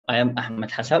I am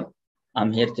Ahmed Hassab.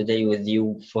 I'm here today with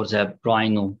you for the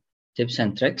Rhino tips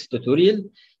and tricks tutorial.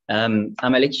 I'm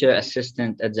a lecturer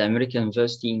assistant at the American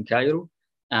University in Cairo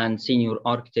and senior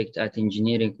architect at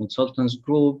Engineering Consultants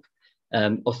Group,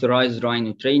 authorized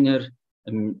Rhino trainer.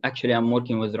 Actually, I'm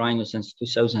working with Rhino since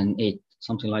 2008,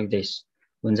 something like this.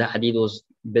 When Zaha Hadid was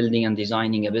building and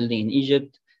designing a building in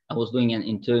Egypt, I was doing an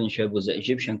internship with the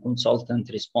Egyptian consultant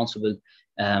responsible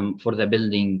for the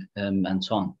building and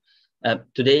so on.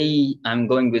 Today, I'm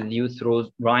going with you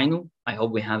through Rhino. I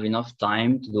hope we have enough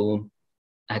time to do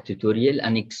a tutorial,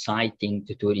 an exciting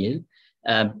tutorial.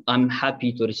 I'm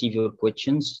happy to receive your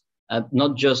questions,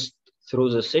 not just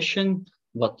through the session,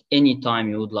 but anytime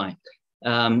you would like.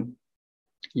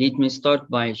 Let me start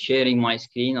by sharing my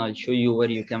screen. I'll show you where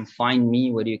you can find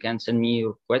me, where you can send me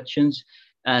your questions.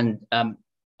 And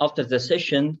after the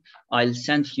session, I'll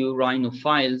send you Rhino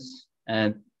files.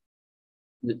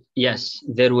 Yes,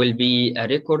 there will be a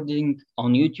recording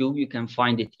on YouTube. You can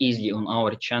find it easily on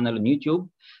our channel on YouTube.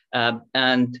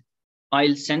 And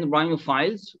I'll send Rhino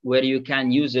files where you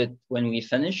can use it when we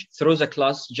finish. Through the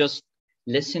class, just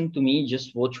listen to me,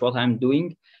 just watch what I'm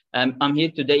doing. I'm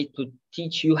here today to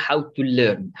teach you how to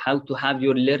learn, how to have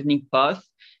your learning path.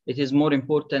 It is more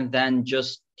important than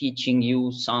just teaching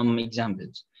you some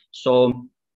examples. So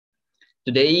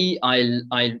today,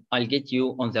 I'll get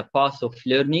you on the path of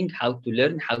learning, how to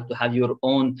learn, how to have your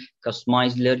own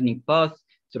customized learning path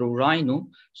through Rhino,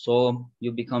 so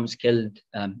you become skilled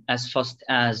as fast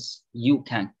as you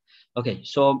can. Okay,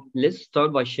 so let's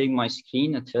start by sharing my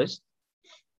screen at first.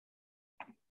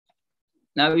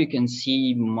 Now you can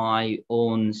see my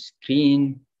own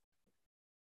screen.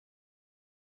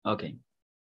 Okay.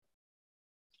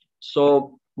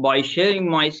 So by sharing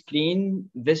my screen,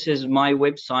 this is my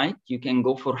website. You can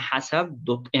go for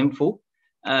hassab.info.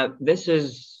 This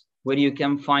is where you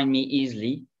can find me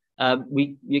easily.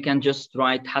 You can just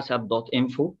write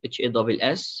hassab.info,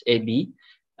 HASSAB.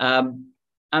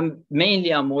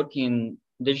 I'm working in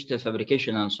digital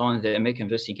fabrication and so on in the American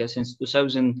University since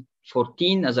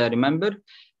 2014, as I remember.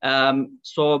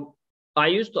 So I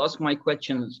used to ask my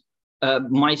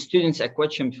students a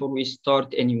question before we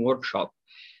start any workshop.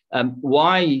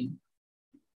 Why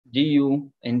do you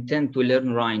intend to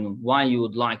learn Rhino? Why you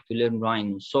would like to learn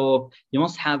Rhino? So you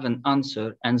must have an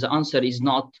answer, and the answer is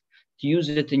not to use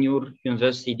it in your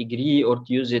university degree or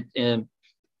to use it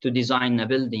to design a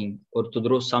building or to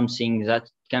draw something that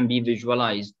can be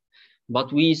visualized.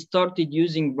 But we started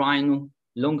using Rhino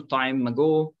long time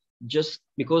ago just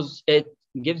because it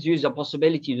gives you the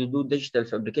possibility to do digital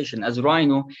fabrication, as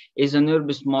Rhino is a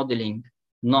nervous modeling,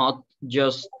 not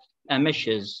just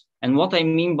meshes. And what I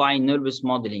mean by nervous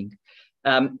modeling,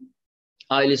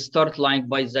 I'll start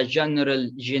by the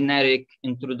generic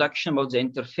introduction about the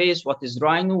interface, what is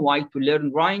Rhino, why to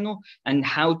learn Rhino, and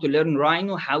how to learn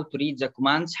Rhino, how to read the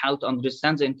commands, how to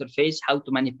understand the interface, how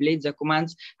to manipulate the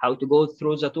commands, how to go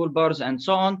through the toolbars and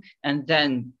so on, and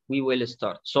then we will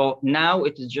start. So now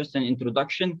it is just an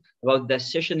introduction about the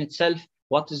session itself.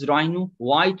 What is Rhino,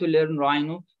 why to learn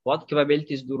Rhino, what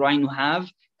capabilities do Rhino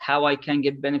have, how I can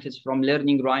get benefits from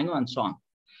learning Rhino, and so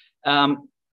on.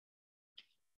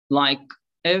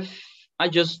 If I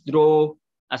just draw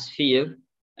a sphere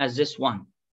as this one.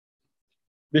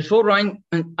 Before Rhino,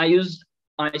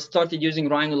 I started using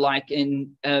Rhino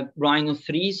in Rhino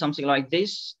 3, something like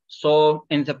this. So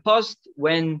in the past,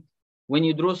 when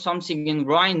you draw something in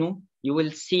Rhino, you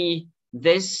will see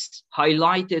this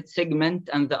highlighted segment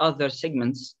and the other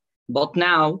segments. But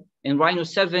now in Rhino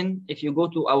 7, if you go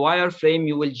to a wireframe,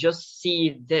 you will just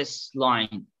see this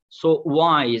line. So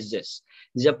why is this?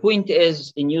 The point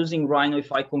is, in using Rhino,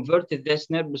 if I converted this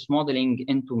nervous modeling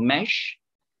into mesh,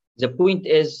 the point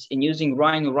is in using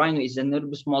Rhino, Rhino is a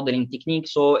nervous modeling technique,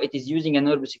 so it is using a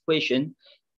nervous equation.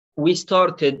 We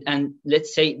started, and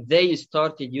let's say they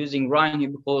started using Rhino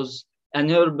because a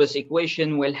nervous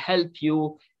equation will help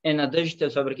you in a digital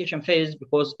fabrication phase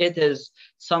because it is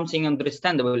something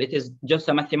understandable. It is just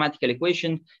a mathematical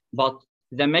equation, but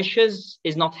the meshes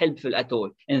is not helpful at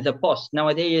all. In the past,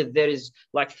 nowadays, there is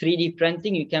 3D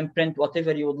printing. You can print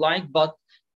whatever you would like, but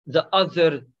the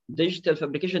other digital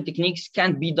fabrication techniques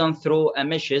can't be done through a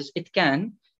meshes. It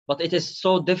can, but it is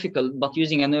so difficult, but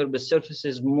using a nervous surface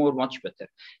is much better.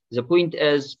 The point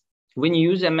is, when you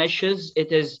use a meshes,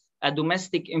 it is a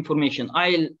domestic information.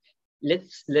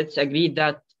 Let's agree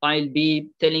that I'll be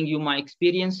telling you my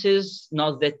experiences,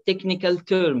 not the technical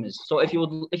terms. So if you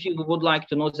would like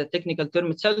to know the technical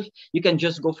term itself, you can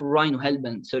just go for Rhino help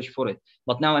and search for it.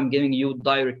 But now I'm giving you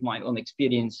direct my own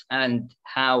experience and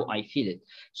how I feel it.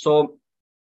 So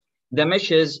The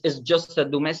meshes is just a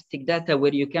domestic data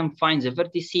where you can find the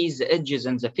vertices, the edges,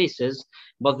 and the faces.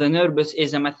 But the NURBS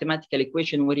is a mathematical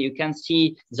equation where you can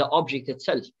see the object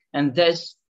itself. And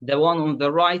this, the one on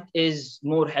the right, is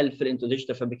more helpful into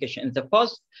digital fabrication. In the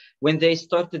past, when they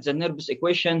started the NURBS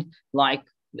equation, like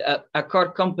a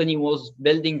car company was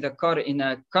building the car in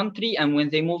a country, and when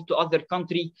they moved to other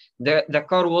country, the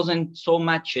car wasn't so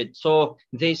matched. So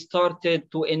they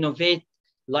started to innovate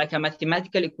like a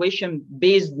mathematical equation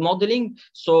based modeling,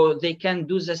 so they can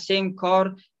do the same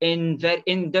car in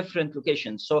different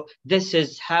locations. So this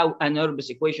is how a NURBS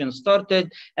equation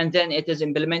started, and then it is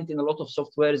implemented in a lot of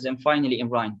softwares and finally in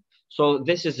Rhino. So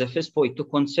this is the first point to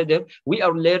consider. We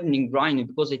are learning Rhino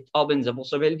because it opens the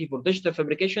possibility for digital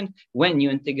fabrication when you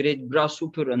integrate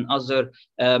Grasshopper and other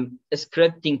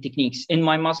scripting techniques. In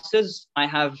my master's, I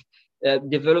have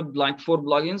developed like 4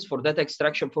 plugins for data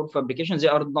extraction for fabrication. They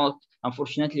are not,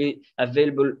 unfortunately,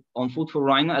 available on Food for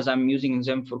Rhino, as I'm using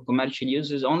them for commercial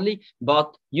uses only.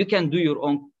 But you can do your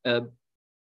own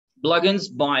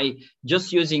plugins by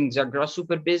just using the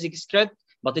Grasshopper basic script,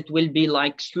 but it will be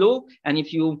like slow. And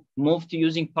if you move to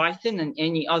using Python and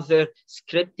any other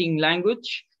scripting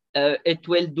language, it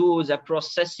will do the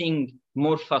processing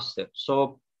more faster.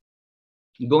 So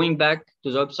going back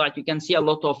to the website, you can see a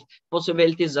lot of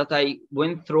possibilities that I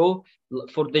went through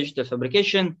for digital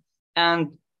fabrication.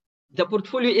 And the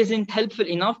portfolio isn't helpful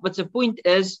enough, but the point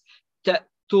is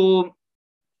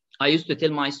I used to tell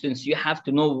my students, you have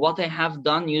to know what I have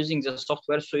done using the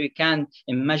software so you can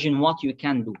imagine what you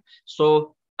can do.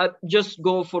 So just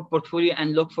go for portfolio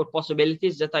and look for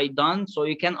possibilities that I done. So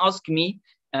you can ask me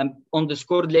on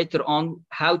Discord later on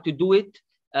how to do it,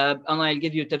 and I'll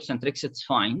give you tips and tricks. It's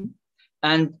fine.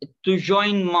 And to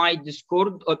join my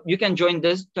Discord, you can join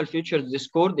DigitalFUTURES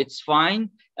Discord. It's fine,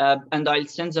 and I'll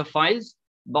send the files.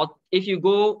 But if you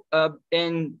go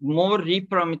in more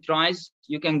reparameterized,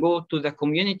 you can go to the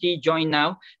community, join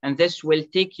now, and this will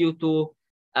take you to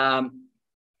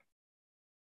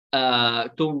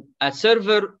a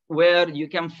server where you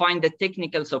can find the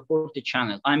technical support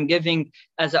channel. I'm giving,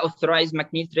 as an authorized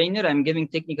McNeil trainer, I'm giving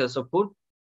technical support,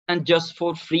 and just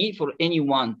for free for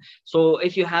anyone. So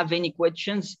if you have any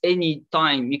questions,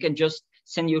 anytime, you can just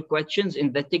send your questions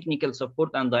in the technical support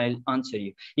and I'll answer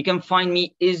you. You can find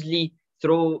me easily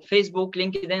through Facebook,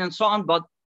 LinkedIn, and so on, but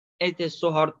it is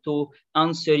so hard to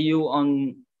answer you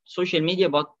on social media,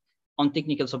 but on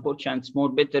technical support channel, it's more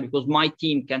better because my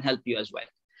team can help you as well.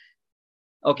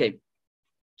 Okay,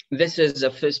 this is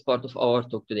the first part of our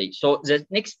talk today. So the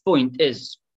next point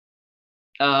is,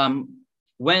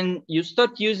 when you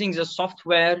start using the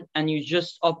software and you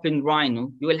just open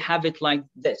Rhino, you will have it like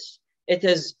this. It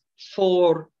is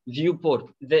 4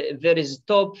 viewport. There is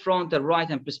top, front, and right,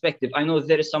 and perspective. I know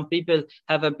there is some people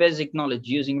have a basic knowledge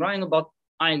using Rhino, but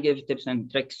I'll give tips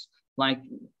and tricks like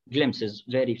glimpses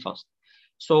very fast.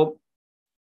 So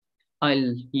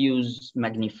I'll use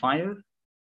magnifier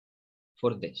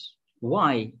for this.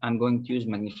 Why I'm going to use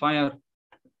magnifier,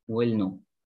 we'll know.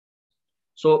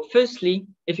 So firstly,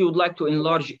 if you would like to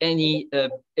enlarge any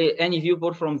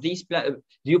viewport from these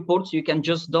viewports, you can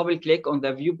just double click on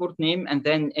the viewport name and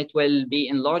then it will be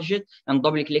enlarged, and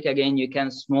double click again, you can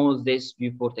smooth this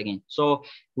viewport again. So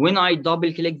when I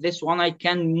double click this one, I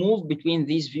can move between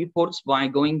these viewports by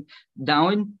going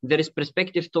down. There is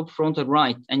perspective, top, front, and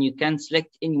right, and you can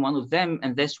select any one of them,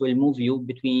 and this will move you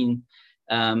between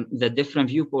the different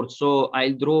viewports. So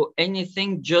I'll draw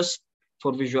anything just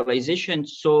for visualization,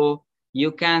 so you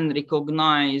can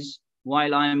recognize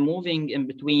while I'm moving in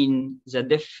between the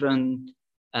different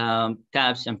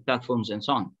tabs and platforms and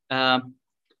so on.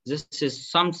 This is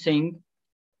something,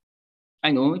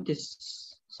 I know it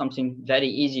is something very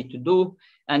easy to do.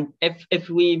 And if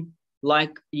we,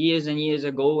 like years and years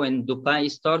ago when Dubai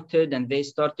started and they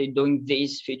started doing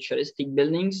these futuristic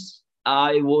buildings,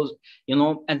 I was,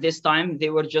 at this time, they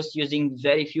were just using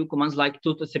very few commands, like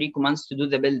 2 to 3 commands to do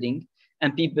the building.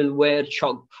 And people were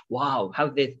shocked. Wow, how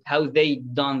they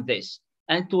done this?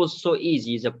 And it was so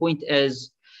easy. The point is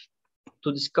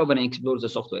to discover and explore the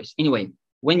softwares. Anyway,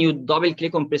 when you double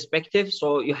click on perspective,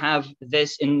 so you have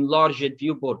this enlarged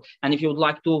viewport. And if you would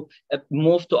like to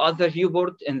move to other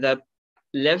viewport, in the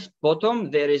left bottom,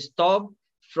 there is top,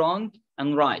 front,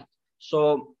 and right.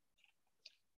 So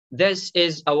this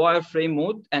is a wireframe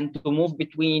mode. And to move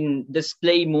between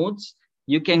display modes,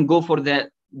 you can go for the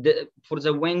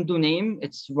window name,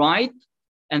 it's right,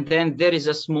 and then there is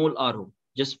a small arrow.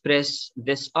 Just press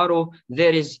this arrow.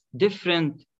 There is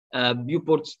different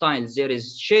viewport styles. There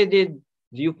is shaded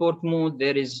viewport mode,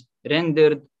 there is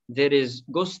rendered, there is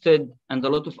ghosted, and a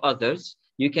lot of others.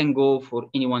 You can go for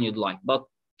any one you'd like. But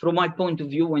from my point of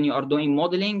view, when you are doing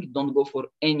modeling, don't go for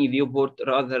any viewport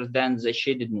rather than the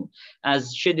shaded mode,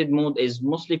 as shaded mode is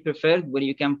mostly preferred where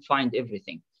you can find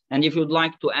everything. And if you'd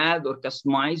like to add or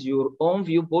customize your own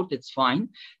viewport, it's fine.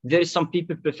 There is some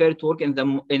people prefer to work in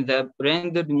the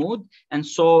rendered mode. And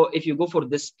so if you go for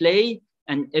display,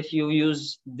 and if you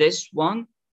use this one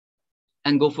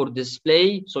and go for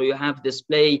display, so you have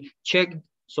display checked.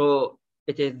 So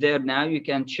it is there now. You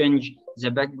can change the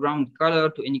background color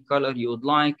to any color you would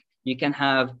like. You can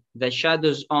have the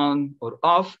shadows on or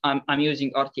off. I'm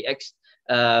using RTX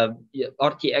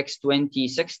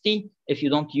 2060. If you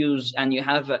don't use and you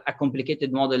have a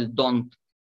complicated model, don't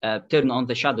turn on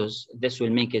the shadows. This will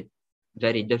make it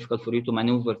very difficult for you to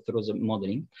maneuver through the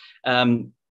modeling.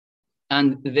 And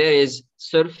there is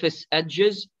surface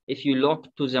edges. If you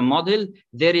look to the model,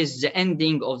 there is the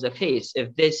ending of the face.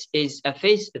 If this is a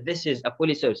face, this is a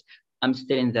polysurface. I'm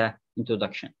still in the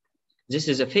introduction. This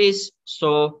is a face.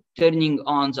 So turning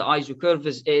on the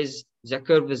isocurves is the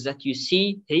curves that you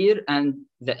see here, and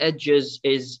the edges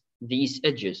is these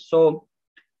edges. So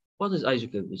what is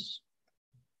isocurves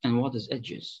and what is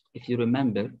edges? If you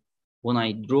remember, when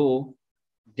I draw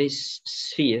this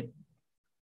sphere,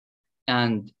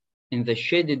 and in the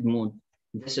shaded mode,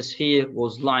 this sphere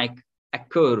was like a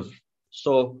curve.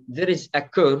 So there is a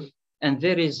curve and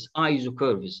there is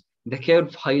isocurves. The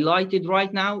curve highlighted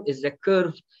right now is the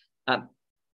curve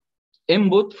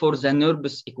input for the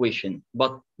Nernst equation,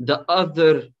 but the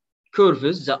other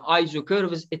curves, the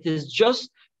isocurves, it is just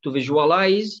to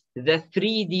visualize the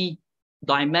 3D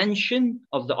dimension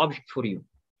of the object for you.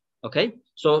 Okay,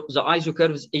 so the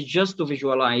isocurves is just to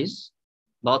visualize,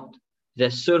 but the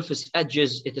surface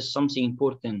edges, it is something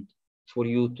important for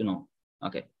you to know.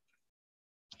 Okay,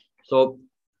 so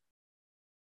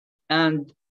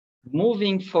and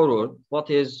moving forward, what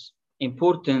is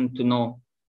important to know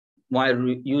while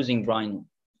using Rhino?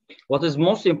 What is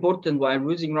most important while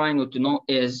using Rhino to know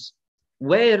is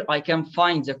where I can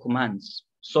find the commands.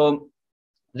 So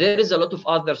there is a lot of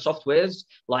other softwares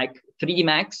like 3D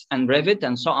Max and Revit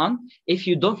and so on. If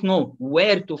you don't know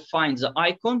where to find the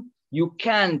icon, you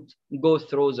can't go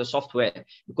through the software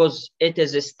because it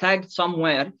is tagged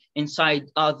somewhere inside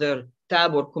other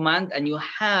tab or command, and you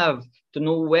have to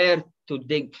know where to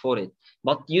dig for it.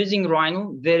 But using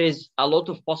Rhino, there is a lot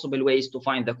of possible ways to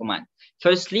find the command.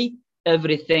 Firstly,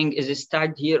 everything is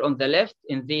tagged here on the left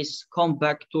in this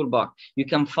compact toolbar. You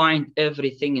can find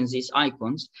everything in these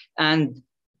icons, and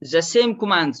the same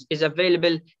commands is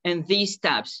available in these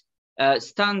tabs.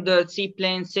 Standard,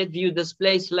 C-plane, set view,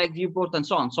 display, select viewport, and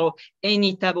so on. So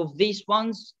any tab of these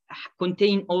ones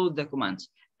contain all the commands,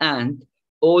 and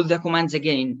all the commands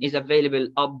again is available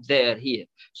up there here.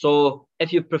 So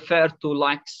if you prefer to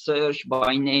like search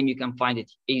by name, you can find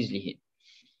it easily here.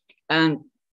 And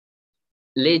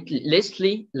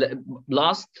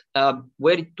last,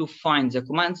 where to find the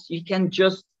commands, you can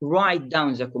just write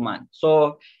down the command.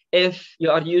 So if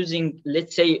you are using,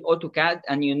 let's say, AutoCAD,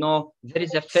 and you know there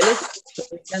is a fillet, so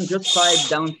you can just type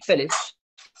down fillet,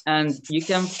 and you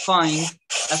can find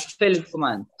a fillet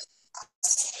command.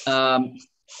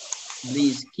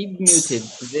 Please keep muted.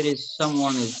 There is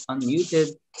someone is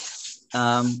unmuted.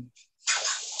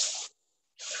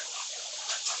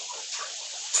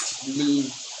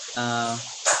 Please. I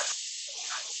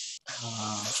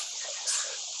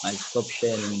stop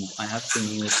sharing. I have to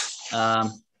mute.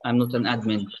 I'm not an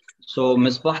admin. So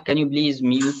Misbah, can you please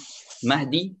mute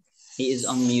Mahdi? He is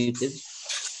unmuted.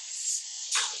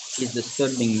 He's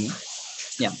disturbing me.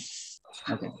 Yeah.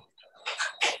 Okay.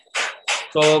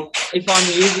 So if I'm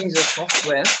using the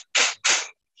software,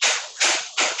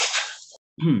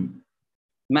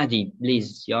 Mahdi,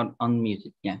 please, you're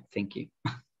unmuted. Yeah, thank you.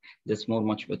 That's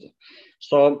much better.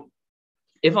 So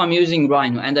if I'm using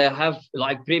Rhino and I have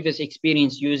like previous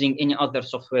experience using any other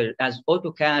software as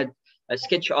AutoCAD,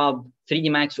 SketchUp,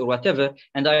 3D Max, or whatever,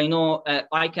 and I know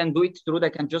I can do extrude, I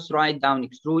can just write down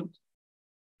extrude.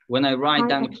 When I write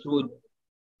down extrude,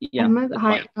 yeah. Ahmed,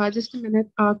 hi, just a minute.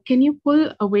 Can you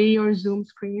pull away your Zoom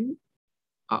screen,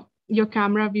 your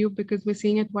camera view, because we're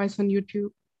seeing it twice on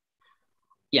YouTube?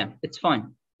 Yeah, it's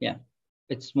fine. Yeah,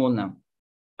 it's small now.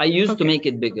 I used to make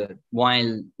it bigger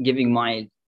while giving my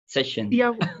session.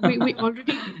 Yeah,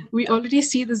 we already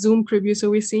see the Zoom preview,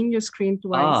 so we're seeing your screen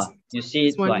twice. Ah, you see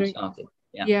it twice. Okay.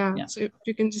 Yeah. So if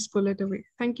you can just pull it away.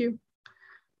 Thank you.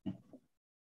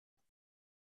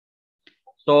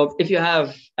 So if you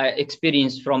have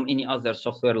experience from any other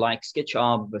software like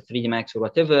SketchUp, 3D Max, or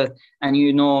whatever, and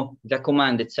you know the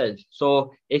command itself.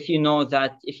 So if you know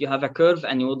that if you have a curve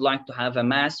and you would like to have a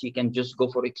mass, you can just go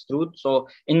for extrude. So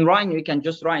in Rhino, you can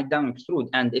just write down extrude,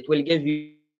 and it will give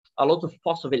you a lot of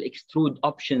possible extrude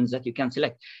options that you can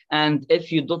select. And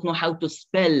if you don't know how to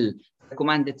spell the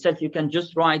command itself, you can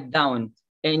just write down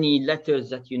any letters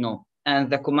that you know, and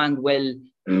the command will,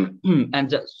 and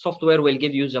the software will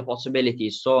give you the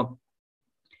possibilities. So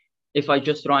if I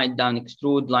just write down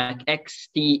extrude like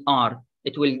XTR,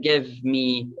 it will give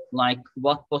me like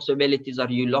what possibilities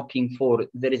are you looking for.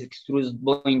 There is extrude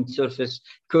point, surface,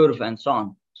 curve, and so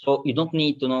on. So you don't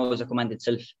need to know the command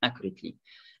itself accurately.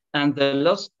 And the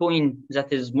last point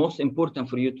that is most important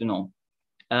for you to know,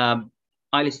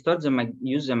 I'll start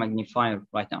use the magnifier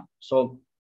right now. So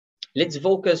let's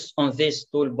focus on this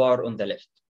toolbar on the left.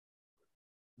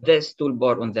 This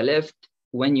toolbar on the left,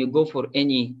 when you go for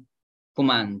any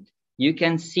command, you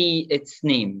can see its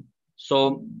name.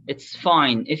 So it's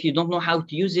fine. If you don't know how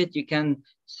to use it, you can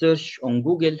search on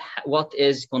Google what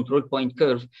is control point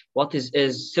curve, what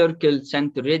is circle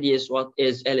center radius, what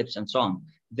is ellipse, and so on.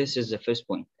 This is the first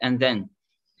point. And then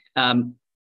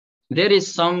there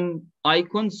is some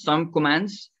icons, some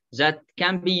commands that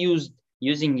can be used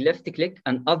using left click,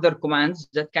 and other commands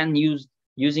that can use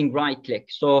using right click.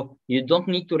 So you don't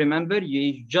need to remember,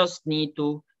 you just need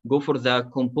to go for the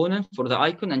component, for the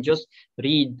icon, and just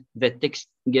read the text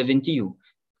given to you.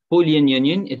 Boolean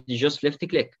union, it is just left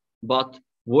click. But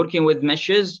working with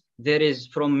meshes, there is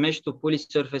from mesh to poly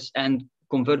surface and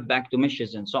convert back to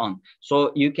meshes and so on.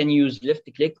 So you can use left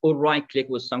click or right click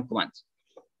with some commands.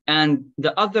 And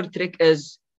the other trick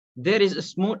is there is a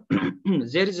small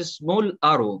there is a small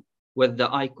arrow with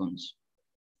the icons.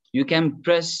 You can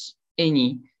press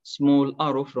any small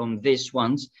arrow from these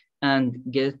ones and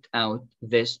get out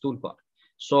this toolbar.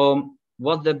 So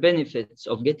what the benefits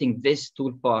of getting this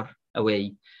toolbar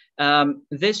away?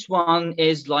 This one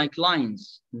is like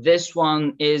lines. This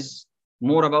one is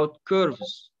more about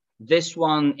curves. This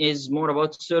one is more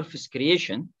about surface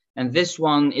creation. And this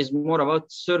one is more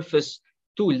about surface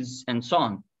tools and so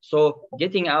on. So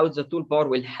getting out the toolbar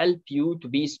will help you to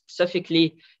be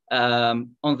specifically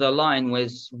on the line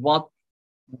with what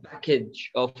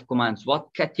package of commands,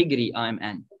 what category I'm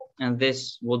in. And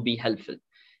this would be helpful.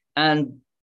 And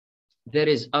there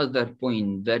is other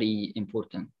point very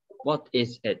important. What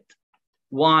is it?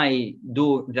 Why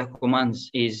do the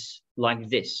commands is like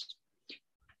this?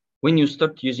 When you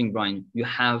start using Rhino, you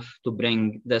have to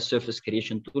bring the surface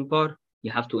creation toolbar. You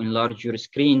have to enlarge your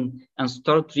screen and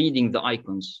start reading the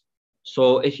icons.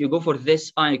 So if you go for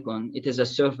this icon, it is a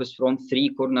surface from 3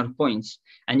 corner points.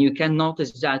 And you can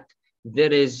notice that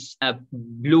there is a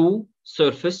blue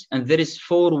surface and there is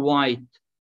 4 white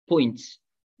points,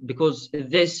 because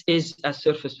this is a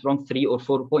surface from 3 or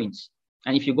 4 points.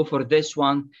 And if you go for this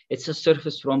one, it's a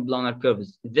surface from planar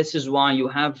curves. This is why you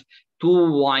have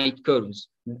 2 white curves.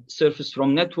 Surface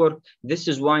from network, this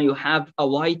is why you have a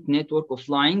white network of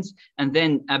lines and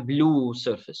then a blue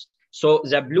surface. So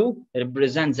the blue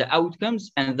represents the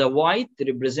outcomes and the white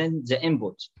represents the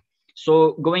inputs.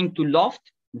 So going to loft,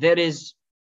 there is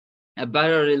a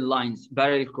parallel lines,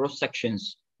 parallel cross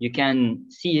sections. You can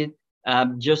see it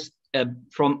just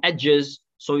from edges.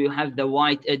 So you have the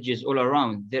white edges all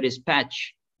around. There is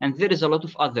patch, and there is a lot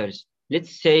of others.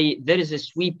 Let's say there is a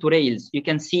sweep to rails. You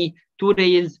can see 2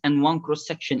 rails and 1 cross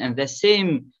section and the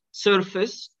same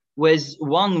surface with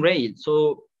 1 rail.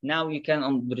 So now you can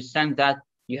understand that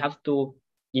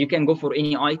you can go for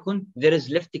any icon. There is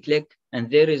left click and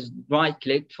there is right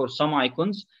click for some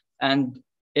icons, and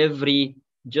every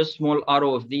just small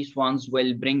arrow of these ones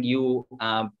will bring you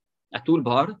a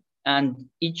toolbar, and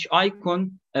each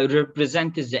icon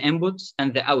represents the inputs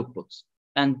and the outputs.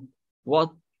 And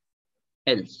what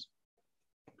else?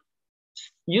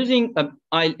 Using,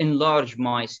 I'll enlarge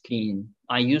my screen.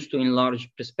 I used to enlarge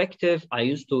perspective. I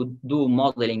used to do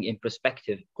modeling in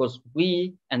perspective because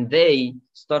we and they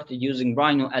started using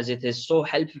Rhino as it is so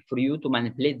helpful for you to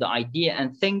manipulate the idea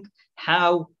and think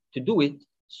how to do it.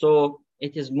 So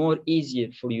it is more easier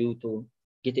for you to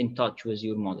get in touch with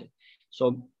your model.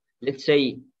 So let's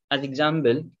say, as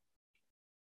example,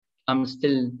 I'm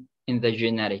still in the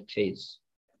generic phase.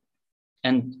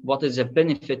 And what is the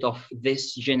benefit of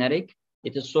this generic?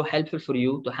 It is so helpful for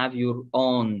you to have your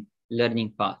own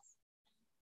learning path.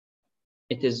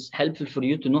 It is helpful for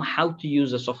you to know how to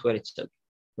use the software itself,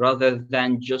 rather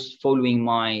than just following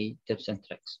my tips and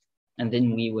tricks. And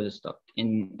then we will start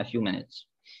in a few minutes.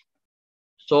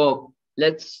 So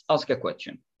let's ask a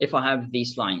question. If I have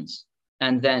these lines,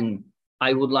 and then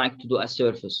I would like to do a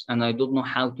surface, and I don't know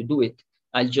how to do it,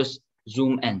 I'll just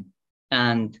zoom in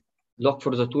and look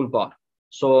for the toolbar.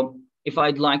 So if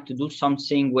I'd like to do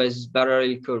something with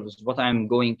parallel curves, what I'm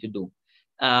going to do,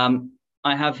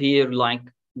 I have here like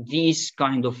these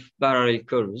kind of parallel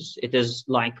curves. It is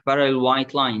like parallel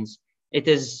white lines. it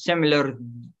is similar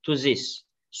to this.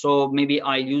 So maybe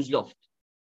I use loft.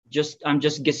 I'm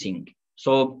just guessing.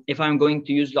 So if I'm going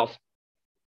to use loft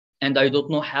and I don't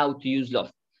know how to use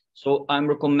loft, so I'm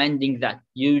recommending that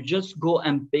you just go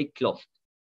and pick loft.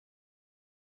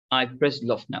 I pressed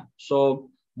loft now. So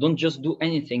don't just do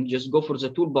anything, just go for the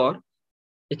toolbar.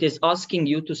 It is asking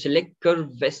you to select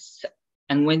curves.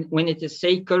 And when it is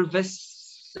say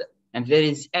curves and there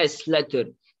is S letter,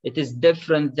 it is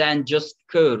different than just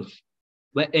curve.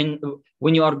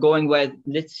 When you are going with,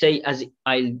 let's say, as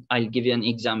I'll give you an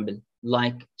example,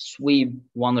 like sweep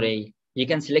one ray, you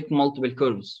can select multiple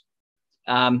curves.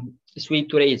 Sweep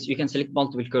two rays, you can select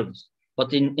multiple curves.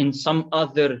 But in some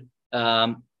other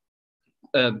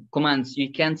commands,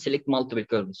 you can select multiple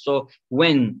curves. So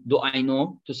when do I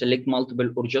know to select multiple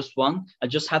or just one? I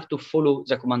just have to follow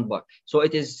the command bar. So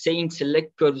it is saying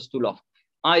select curves to loft.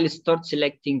 I'll start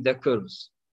selecting the curves.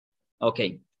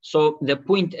 Okay, so the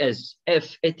point is,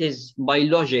 if it is by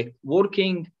logic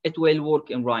working, it will work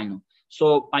in Rhino.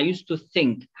 So I used to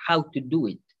think how to do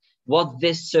it, what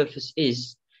this surface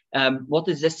is, what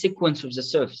is the sequence of the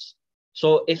surface.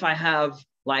 So if I have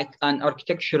like an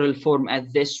architectural form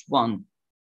at this one,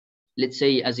 let's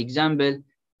say as example,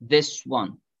 this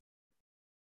one.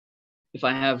 If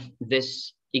I have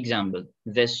this example,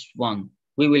 this one,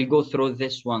 we will go through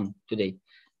this one today.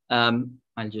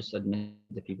 I'll just admit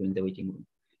the people in the waiting room.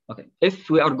 Okay, if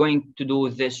we are going to do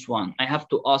this one, I have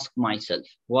to ask myself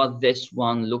what this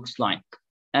one looks like.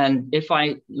 And if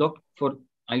I look for,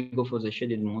 I go for the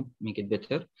shaded mode, make it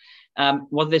better.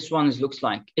 What this one looks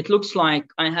like. It looks like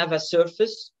I have a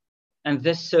surface and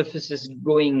this surface is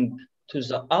going to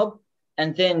the up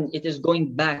and then it is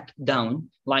going back down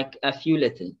like a few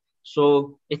little.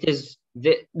 So it is,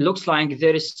 looks like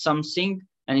there is something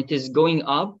and it is going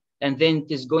up and then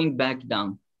it is going back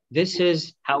down. This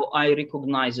is how I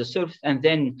recognize a surface. And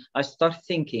then I start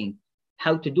thinking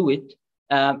how to do it.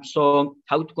 So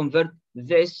how to convert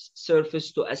this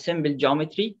surface to a simple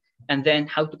geometry, and then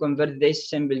how to convert this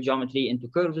simple geometry into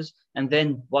curves, and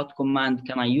then what command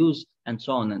can I use, and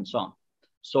so on and so on.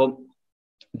 So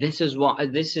this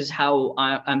is how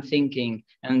I'm thinking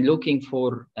and looking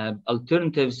for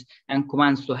alternatives and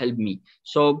commands to help me.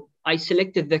 So I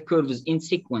selected the curves in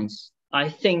sequence. I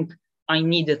think I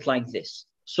need it like this.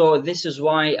 So this is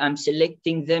why I'm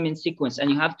selecting them in sequence. And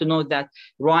you have to know that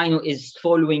Rhino is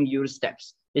following your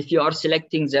steps. If you are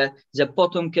selecting the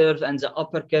bottom curve and the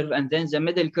upper curve and then the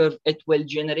middle curve, it will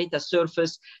generate a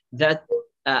surface that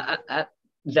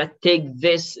take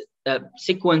this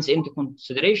sequence into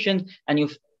consideration, and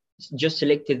you've just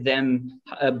selected them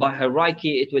by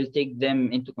hierarchy, it will take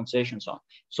them into consideration.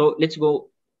 So let's go.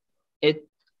 It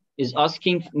is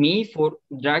asking me for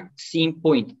drag seam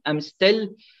point. I'm still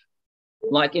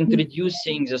like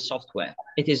introducing the software.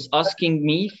 It is asking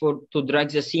me to drag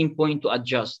the seam point to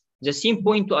adjust. The seam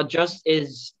point to adjust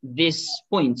is these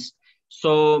points.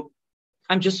 So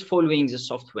I'm just following the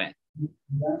software.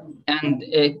 And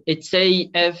it say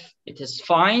if it is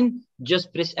fine,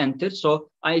 just press enter.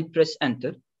 So I press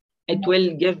enter. It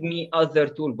will give me other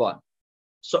toolbar.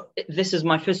 So this is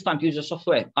my first time to use the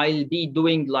software. I'll be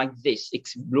doing like this,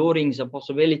 exploring the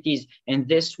possibilities in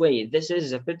this way. This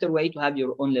is a better way to have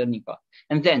your own learning path.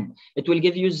 And then it will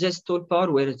give you this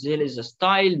toolbar where there is a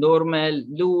style, normal,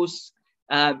 loose,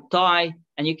 tie,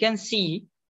 and you can see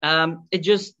it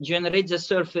just generates a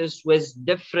surface with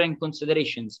different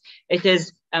considerations. It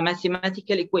is a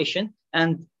mathematical equation,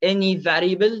 and any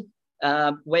variable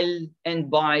will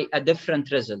end by a different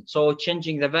result. So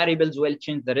changing the variables will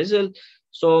change the result.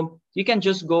 So you can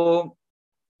just go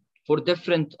for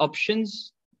different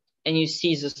options and you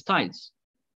see the styles.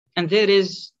 And there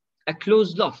is a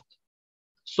closed loft.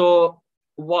 So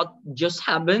what just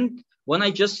happened when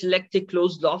I just selected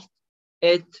closed loft,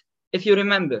 if you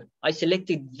remember, I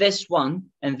selected this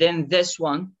one and then this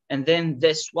one and then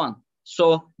this one.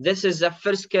 So this is the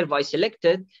first curve I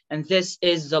selected, and this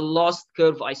is the last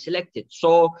curve I selected.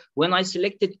 So when I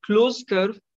selected closed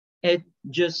curve, it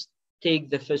just take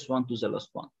the first one to the last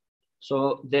one.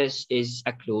 So this is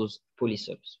a closed poly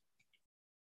surface.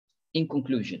 In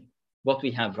conclusion, what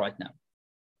we have right now.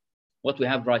 What we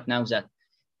have right now is that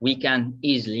we can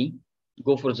easily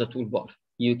go for the toolbar.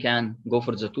 You can go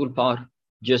for the toolbar,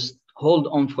 just hold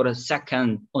on for a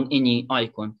second on any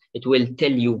icon. It will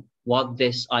tell you what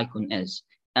this icon is.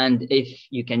 And if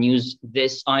you can use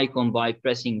this icon by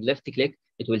pressing left click,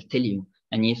 it will tell you.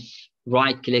 And if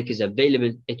right click is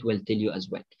available, it will tell you as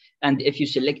well. And if you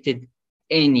selected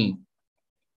any,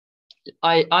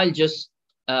 I'll just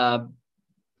draw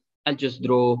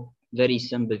very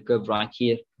simple curve right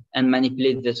here and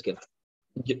manipulate this curve.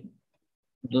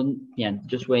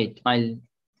 Just wait.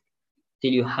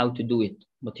 tell you how to do it,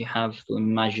 but you have to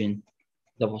imagine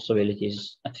the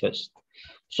possibilities at first.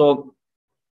 So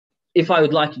if I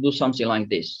would like to do something like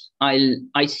this,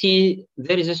 I see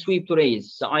there is a sweep to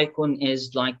rails. The icon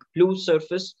is like blue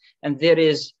surface, and there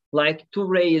is like 2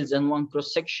 rails and 1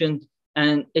 cross section,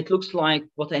 and it looks like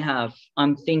what I have.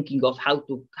 I'm thinking of how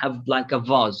to have like a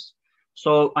vase.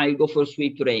 So I go for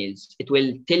sweep to rails. It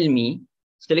will tell me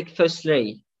select first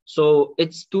rail. So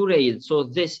it's 2 rails. So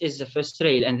this is the first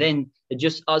rail, and then it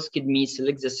just asked me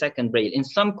select the second rail. In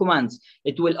some commands,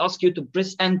 it will ask you to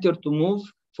press enter to move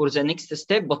for the next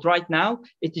step, but right now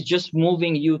it is just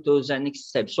moving you to the next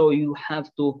step. So you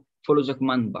have to follow the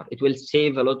command bar. It will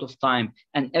save a lot of time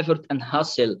and effort and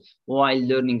hassle while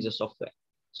learning the software.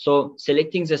 So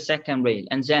selecting the second rail,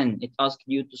 and then it asks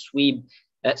you to sweep,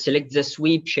 select the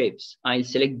sweep shapes. I'll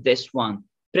select this one,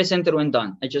 press enter when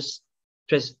done. I just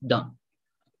press done.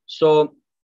 So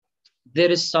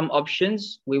there is some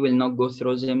options. We will not go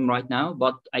through them right now,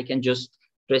 but I can just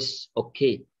press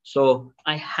OK. So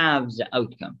I have the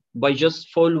outcome by just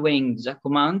following the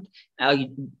command.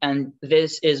 And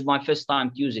this is my first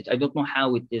time to use it. I don't know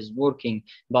how it is working,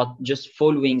 but just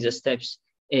following the steps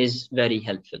is very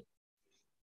helpful.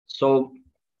 So,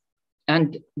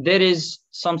 and there is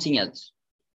something else.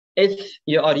 If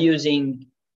you are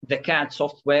using the CAD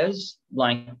softwares,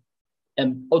 like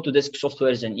Autodesk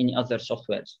softwares and any other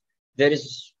softwares,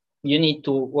 you need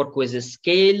to work with the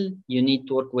scale, you need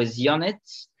to work with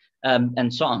units,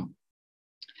 and so on.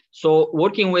 So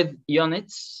working with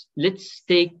units, let's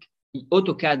take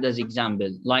AutoCAD as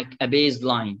example, like a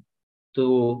baseline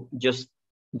to just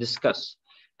discuss.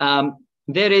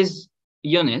 There is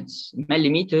units,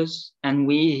 millimeters, and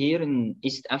we here in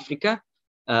East Africa,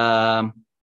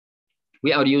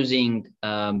 we are using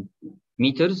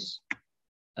meters,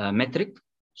 metric.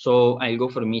 So I'll go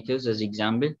for meters as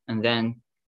example, and then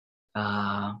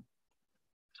I'd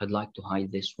like to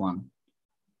hide this one.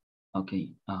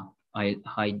 Okay, I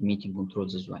hide meeting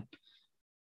controls as well.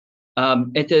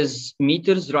 It is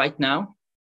meters right now,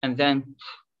 and then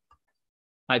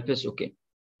I press OK.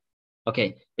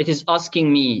 Okay, it is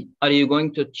asking me, are you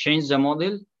going to change the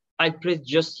model? I press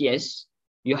just yes.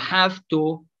 You have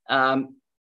to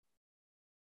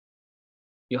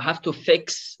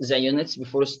fix the units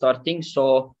before starting.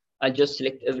 So I just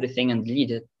select everything and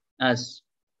delete it, as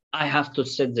I have to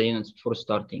set the units before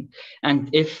starting. And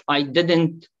if I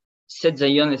didn't set the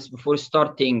units before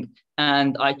starting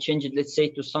and I change it, let's say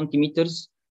to centimeters,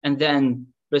 and then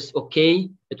press OK,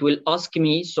 it will ask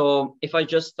me. So if I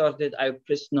just started, I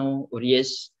press no or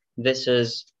yes. This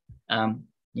is,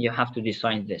 you have to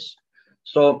decide this.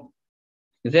 So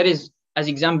there is, as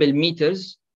example,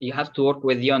 meters, you have to work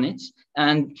with units.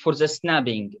 And for the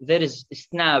snapping, there is a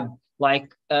snap,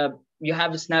 like you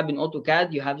have a snap in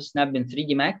AutoCAD, you have a snap in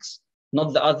 3D Max,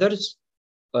 not the others.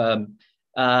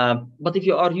 But if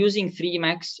you are using 3D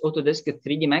Max, Autodesk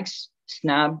 3D Max,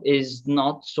 snap is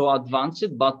not so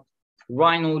advanced, but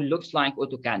Rhino looks like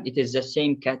AutoCAD. It is the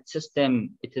same CAD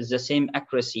system. It is the same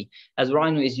accuracy as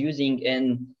Rhino is using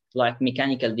in like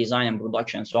mechanical design and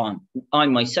production and so on. I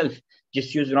myself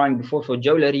just used Rhino before for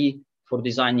jewelry, for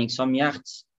designing some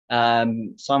yachts,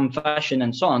 some fashion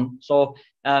and so on. So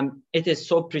it is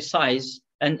so precise.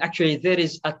 And actually there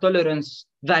is a tolerance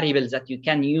variable that you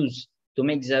can use to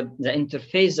make the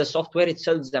interface, the software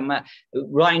itself, the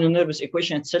Rhino nervous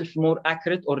equation itself more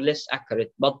accurate or less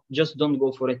accurate, but just don't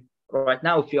go for it right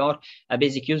now. If you are a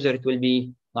basic user, it will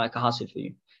be like a hassle for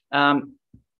you.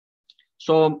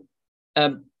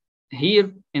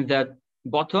 Here in the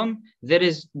bottom, there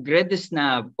is grid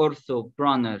snap, ortho,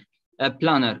 planner,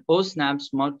 O snap,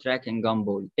 smart track, and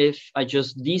gumball. If I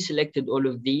just deselected all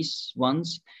of these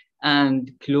ones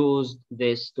and closed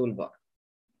this toolbar.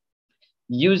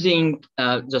 Using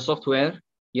the software,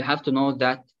 you have to know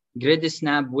that grid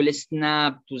snap will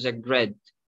snap to the grid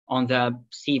on the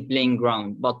C-plane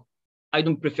ground, but I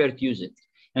don't prefer to use it.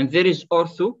 And there is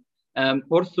ortho.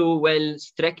 Ortho will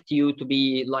strict you to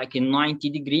be like in 90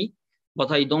 degree,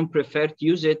 but I don't prefer to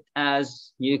use it,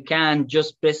 as you can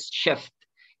just press shift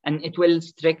and it will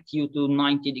strict you to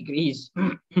 90 degrees.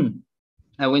 And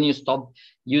when you stop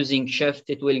using shift,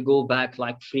 it will go back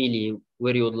like freely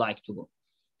where you would like to go.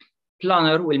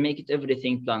 Planner will make it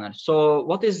everything planner. So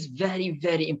what is very,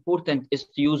 very important is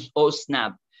to use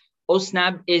OSnap.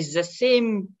 OSnap is the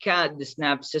same CAD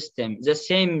snap system, the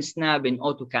same snap in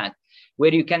AutoCAD,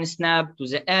 where you can snap to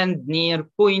the end, near,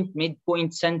 point,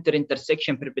 midpoint, center,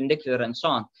 intersection, perpendicular, and so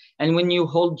on. And when you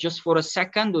hold just for a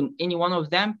second on any one of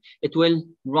them, it will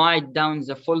write down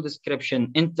the full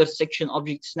description, intersection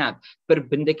object snap,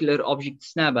 perpendicular object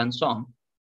snap, and so on.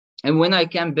 And when I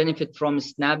can benefit from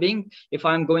snapping, if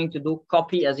I'm going to do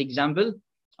copy as example,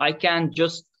 I can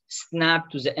just snap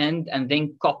to the end and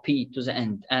then copy to the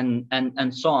end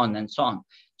and so on and so on.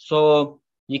 So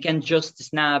you can just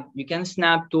snap, you can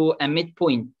snap to a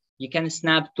midpoint, you can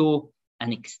snap to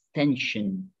an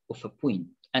extension of a point.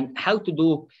 And how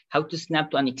to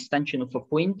snap to an extension of a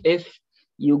point? If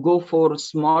you go for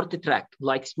smart track,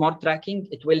 like smart tracking,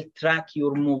 it will track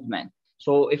your movement.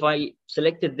 So if I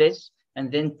selected this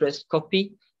and then press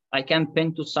copy, I can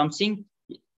pin to something.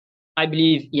 I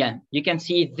believe, yeah, you can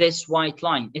see this white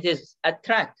line. It is a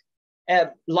track.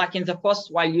 Like in the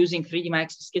past, while using 3D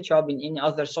Max, SketchUp, in any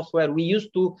other software, we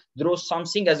used to draw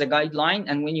something as a guideline,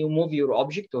 and when you move your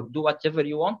object or do whatever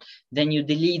you want, then you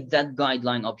delete that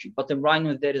guideline object. But in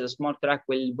Rhino, there is a smart track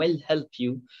will help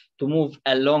you to move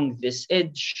along this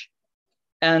edge.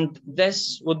 And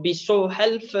this would be so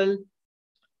helpful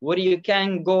where you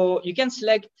can go, you can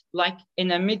select like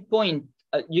in a midpoint,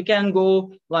 you can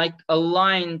go like a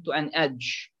line to an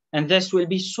edge. And this will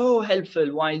be so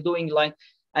helpful while doing like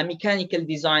a mechanical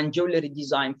design, jewelry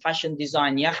design, fashion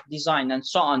design, yacht design, and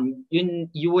so on.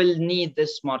 You will need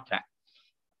this smart track.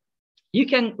 You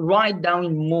can write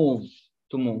down move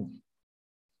to move.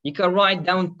 You can write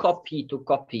down copy to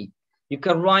copy. You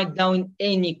can write down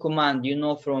any command, you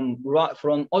know, from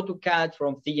AutoCAD,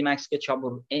 from 3D Max, SketchUp,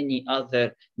 or any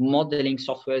other modeling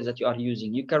software that you are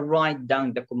using. You can write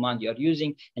down the command you are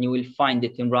using, and you will find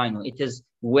it in Rhino. It is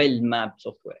well-mapped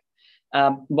software.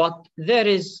 But there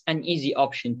is an easy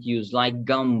option to use, like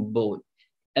gumball.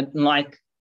 And like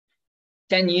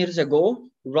 10 years ago,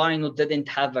 Rhino didn't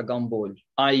have a gumball.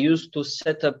 I used to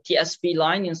set up TSP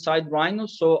line inside Rhino,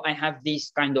 so I have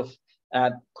these kind of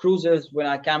cruisers where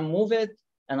I can move it,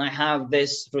 and I have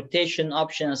this rotation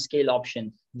option and scale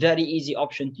option. Very easy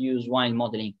option to use while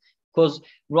modeling, because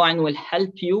Rhino will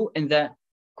help you in the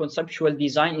conceptual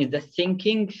design, in the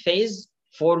thinking phase,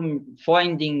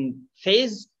 finding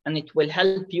phase, and it will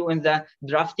help you in the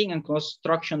drafting and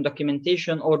construction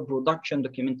documentation or production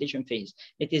documentation phase.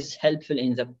 It is helpful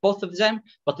in the both of them,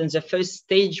 but in the first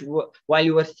stage, while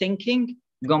you are thinking,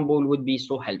 gumball would be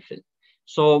so helpful.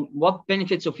 So what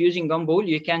benefits of using gumball?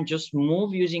 You can just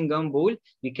move using gumball.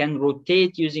 You can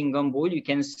rotate using gumball. You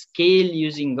can scale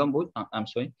using gumball. I'm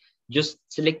sorry. Just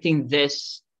selecting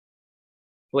this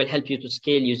will help you to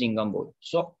scale using gumball.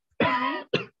 So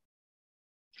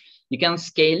you can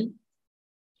scale,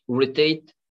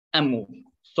 rotate, and move.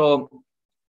 So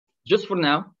just for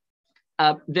now,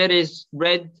 there is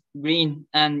red, green,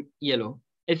 and yellow.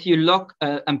 If you look,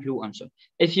 and blue, I'm sorry.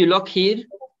 If you look here,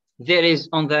 there is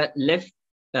on the left,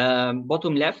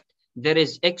 bottom left, there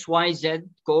is X, Y, Z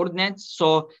coordinates.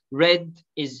 So red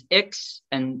is X,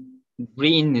 and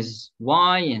green is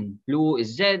Y, and blue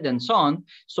is Z, and so on.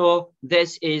 So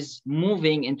this is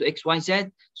moving into X, Y, Z.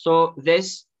 So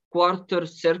this quarter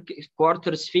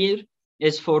sphere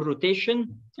is for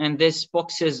rotation, and this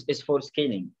boxes is for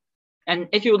scaling. And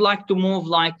if you would like to move,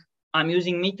 like I'm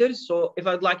using meters, so if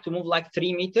I'd like to move like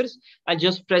 3 meters, I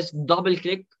just press double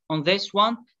click on this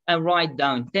one and write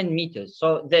down 10 meters.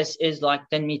 So this is like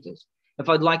 10 meters. If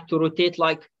I'd like to rotate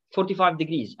like 45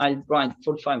 degrees, I'll write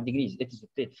 45 degrees. It is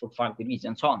rotate 45 degrees,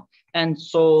 and so on. And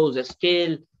so the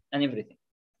scale and everything.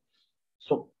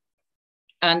 So,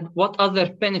 and what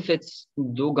other benefits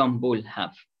do gumball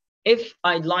have? If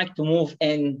I'd like to move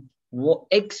in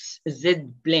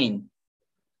XZ plane,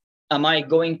 am I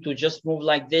going to just move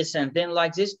like this and then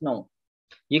like this? No.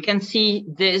 You can see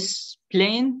this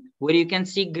plane where you can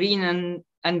see green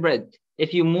and red.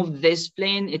 If you move this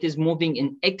plane, it is moving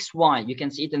in XY. You can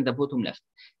see it in the bottom left.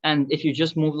 And if you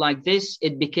just move like this,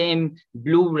 it became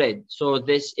blue-red. So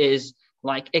this is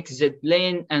like XZ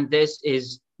plane, and this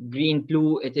is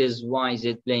green-blue. It is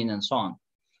YZ plane, and so on.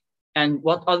 And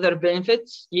what other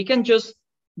benefits? You can just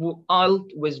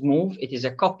Alt with move, it is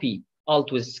a copy.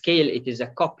 Alt with scale, it is a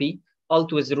copy.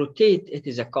 Alt with rotate, it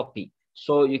is a copy.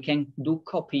 So you can do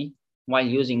copy while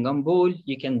using gumball.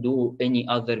 You can do any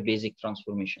other basic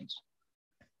transformations.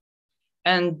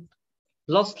 And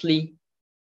lastly,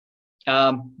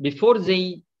 before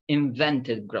they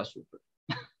invented Grasshopper,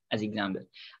 as example,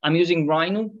 I'm using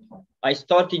Rhino. I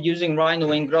started using Rhino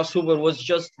when Grasshopper was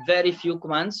just very few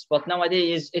commands, but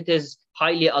nowadays it is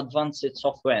highly advanced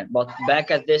software. But back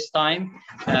at this time,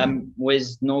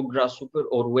 with no Grasshopper,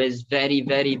 or with very,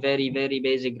 very, very, very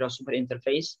basic Grasshopper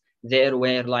interface, there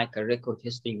were like a record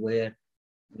history where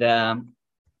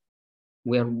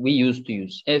we used to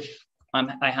use. If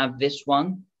I have this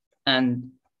one,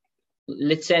 and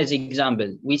let's say as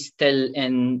example, we still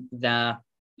in the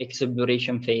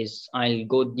exploration phase. I'll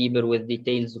go deeper with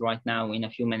details right now in a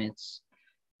few minutes.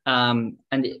 And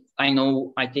I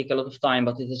know I take a lot of time,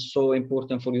 but it is so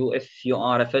important for you if you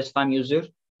are a first-time user,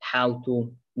 how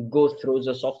to go through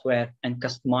the software and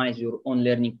customize your own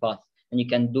learning path. And you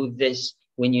can do this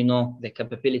when you know the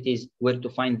capabilities, where to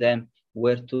find them,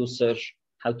 where to search,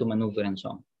 how to maneuver, and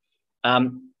so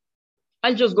on.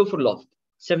 I'll just go for Loft.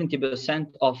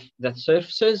 70% of the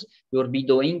services you'll be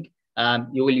doing,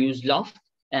 you will use Loft.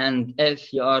 And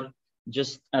if you are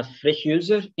just a fresh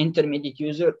user, intermediate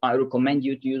user, I recommend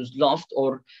you to use Loft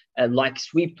or like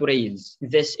Sweep to Rails.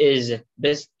 This is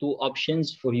best two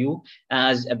options for you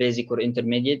as a basic or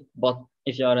intermediate. But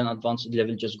if you are an advanced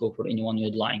level, just go for anyone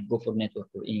you'd like. Go for Network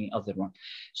or any other one.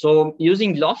 So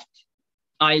using Loft,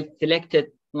 I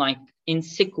selected like in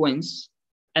sequence,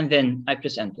 and then I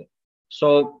press enter.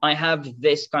 So I have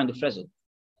this kind of result.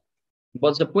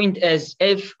 But the point is,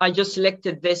 if I just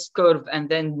selected this curve and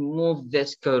then move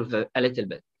this curve a little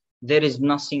bit, there is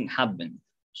nothing happened.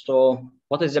 So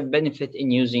what is the benefit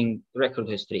in using record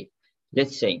history?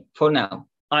 Let's say for now,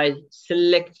 I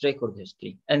select record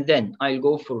history and then I'll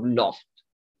go for Loft.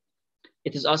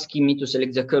 It is asking me to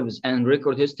select the curves and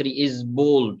record history is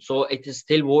bold. So it is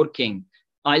still working.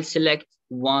 I'll select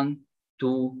 1,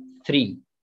 2, 3.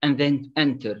 And then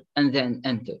enter, and then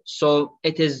enter. So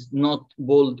it is not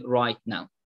bold right now.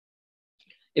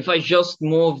 If I just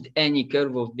moved any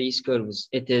curve of these curves,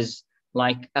 it is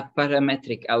like a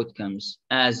parametric outcomes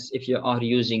as if you are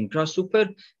using Grasshopper,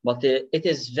 but it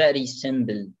is very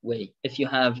simple way. If you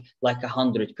have like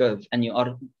 100 curves and you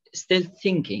are still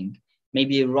thinking,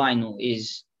 maybe Rhino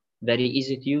is very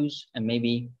easy to use and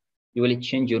maybe you will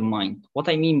change your mind. What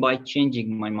I mean by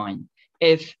changing my mind,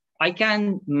 if I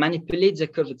can manipulate the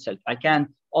curve itself. I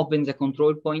can open the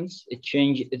control points,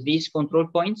 change these control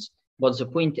points. But the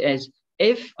point is,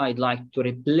 if I'd like to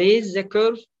replace the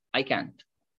curve, I can't.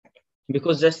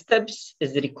 Because the steps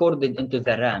is recorded into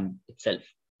the RAM itself.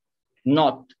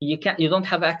 You don't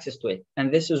have access to it.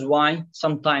 And this is why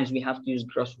sometimes we have to use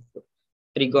Grasshopper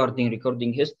regarding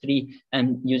recording history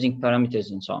and using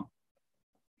parameters and so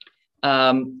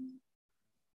on.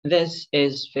 This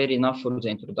is fair enough for the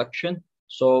introduction.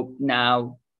 So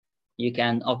now you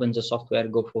can open the software,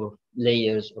 go for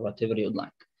layers or whatever you'd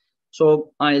like.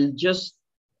 So I'll just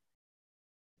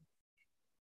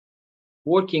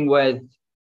working with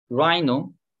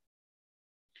Rhino.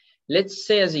 Let's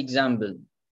say as example,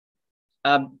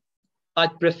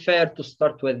 I'd prefer to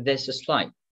start with this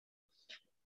slide.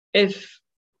 If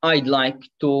I'd like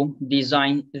to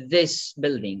design this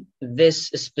building, this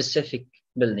specific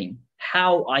building,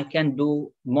 how I can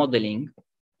do modeling,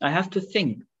 I have to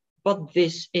think what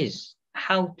this is,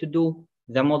 how to do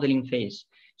the modeling phase.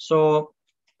 So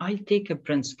I take a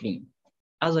print screen,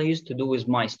 as I used to do with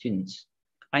my students.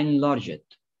 I enlarge it,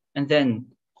 and then,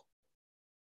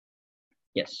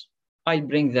 yes, I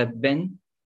bring the pen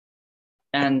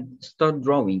and start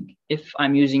drawing. If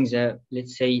I'm using the,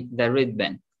 let's say, the red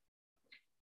pen.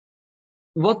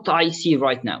 What I see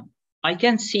right now, I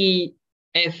can see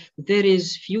if there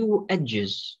is few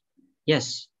edges.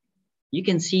 Yes. You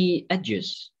can see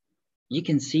edges. You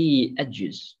can see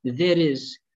edges. There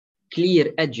is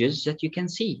clear edges that you can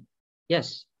see.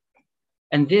 Yes.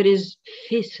 And there is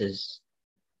faces.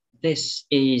 This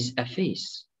is a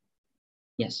face.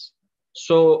 Yes.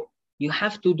 So you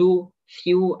have to do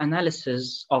few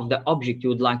analysis of the object you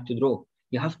would like to draw.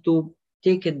 You have to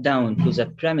take it down to the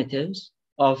primitives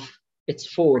of its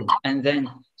form and then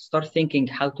start thinking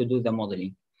how to do the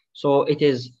modeling. So it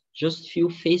is just few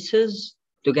faces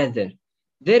together.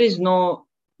 There is no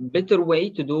better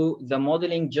way to do the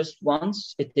modeling just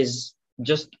once. It is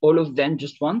just all of them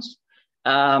just once.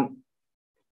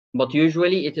 But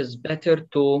usually it is better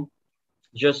to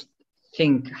just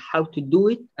think how to do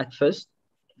it at first.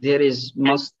 There is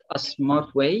a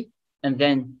smart way, and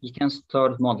then you can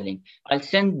start modeling. I'll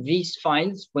send these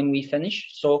files when we finish,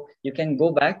 so you can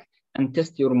go back and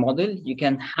test your model. You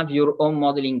can have your own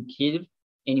modeling here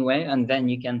anyway, and then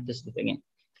you can test it again.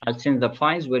 I'll send the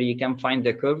files where you can find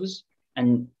the curves,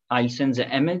 and I'll send the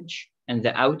image and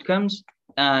the outcomes.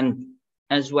 And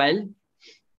as well,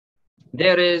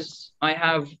 I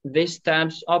have these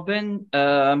tabs open.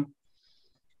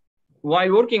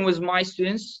 While working with my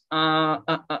students,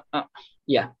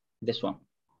 yeah, this one.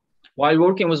 While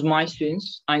working with my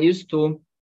students, I used to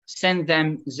send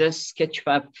them this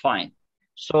Sketchfab file.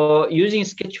 So using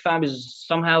Sketchfab is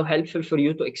somehow helpful for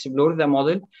you to explore the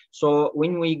model. So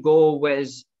when we go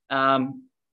with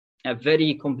a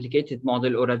very complicated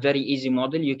model or a very easy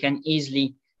model, you can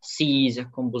easily see the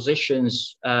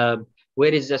compositions,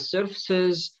 where is the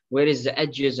surfaces, where is the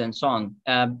edges, and so on.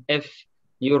 If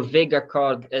your Vega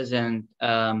card isn't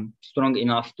strong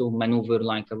enough to maneuver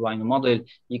like a Rhino model,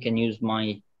 you can use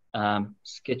my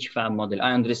Sketchfab model.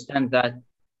 I understand that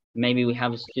maybe we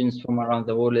have students from around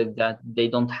the world that they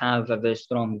don't have a very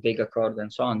strong Vega card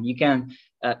and so on. You can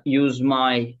use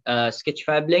my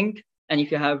Sketchfab link, and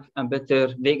if you have a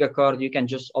better Vega card, you can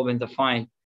just open the file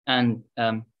and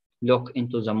look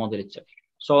into the model itself.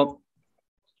 So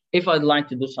if I'd like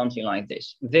to do something like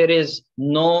this, there is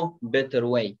no better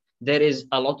way. There is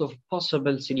a lot of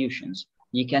possible solutions.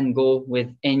 You can go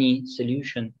with any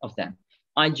solution of them.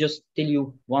 I just tell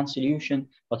you one solution,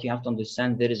 but you have to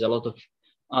understand there is a lot of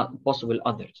possible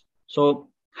others. So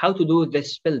how to do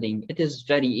this building? It is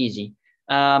very easy.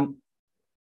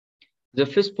 The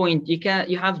first point,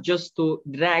 you have just to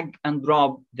drag and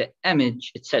drop the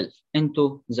image itself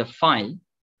into the file,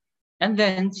 and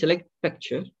then select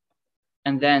picture,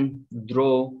 and then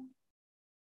draw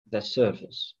the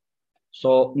surface.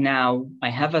 So now I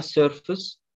have a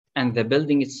surface, and the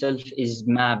building itself is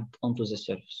mapped onto the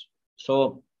surface.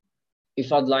 So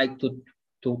if I'd like to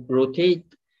rotate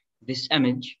this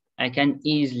image, I can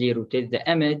easily rotate the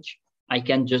image. I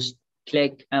can just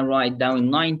click and write down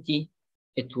 90.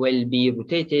 It will be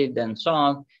rotated and so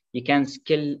on. You can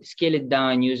scale it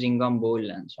down using gumball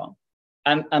and so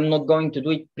on. I'm not going to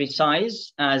do it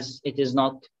precise, as it is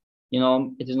not,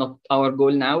 it is not our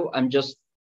goal now. I'm just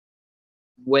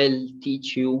will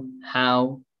teach you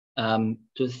how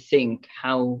to think,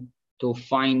 how to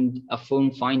find a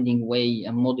form finding way,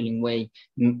 a modeling way.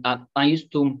 I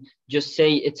used to just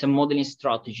say it's a modeling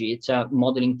strategy, it's a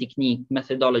modeling technique,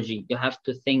 methodology. You have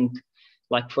to think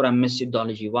like for a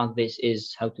methodology, what this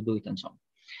is, how to do it, and so on.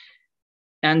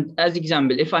 And as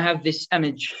example, if I have this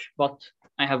image, but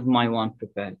I have my one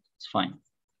prepared, it's fine.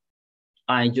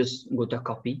 I just go to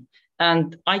copy,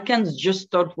 and I can just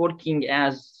start working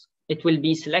as it will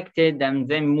be selected and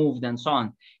then moved and so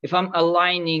on. If I'm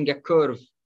aligning a curve,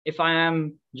 if I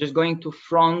am just going to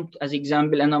front as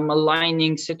example, and I'm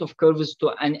aligning set of curves to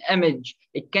an image,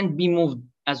 it can't be moved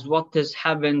as what has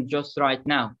happened just right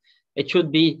now. It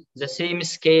should be the same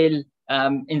scale,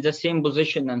 in the same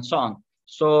position and so on.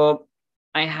 So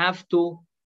I have to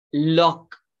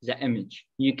lock the image.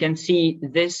 You can see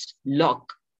this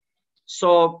lock.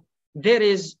 So there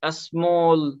is a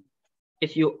small,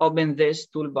 if you open this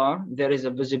toolbar, there is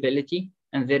a visibility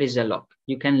and there is a lock.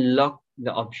 You can lock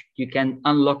the object. You can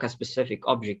unlock a specific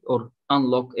object or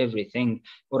unlock everything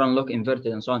or unlock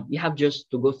inverted and so on. You have just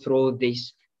to go through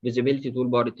this visibility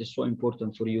toolbar. It is so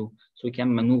important for you so you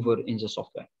can maneuver in the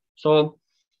software. So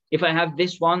if I have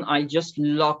this one, I just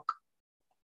lock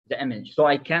the image. So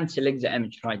I can't select the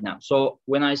image right now. So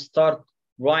when I start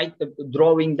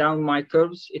drawing down my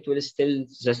curves, it will still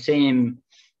the same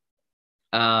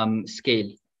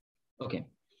scale. Okay.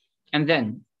 And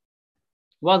then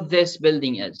what this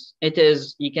building is, it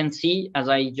is, you can see, as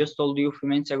I just told you a few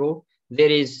minutes ago, there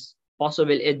is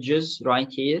possible edges right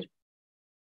here.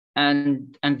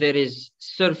 And there is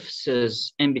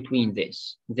surfaces in between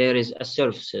this. There is a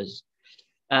surfaces.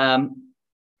 If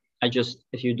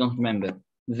you don't remember,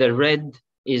 the red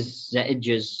is the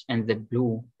edges and the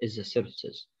blue is the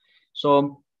surfaces.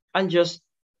 So I'll just,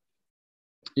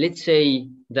 let's say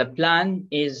the plan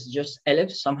is just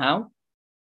ellipse somehow.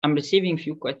 I'm receiving a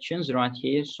few questions right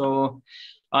here. So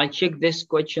I'll check these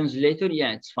questions later.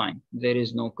 Yeah, it's fine. There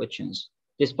is no questions.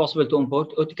 Is it possible to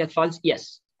import AutoCAD files?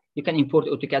 Yes. You can import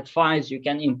AutoCAD files. You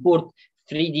can import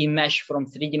 3D Mesh from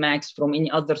 3D Max, from any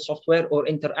other software, or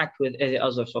interact with any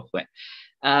other software.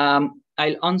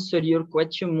 I'll answer your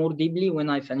question more deeply when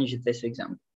I finish this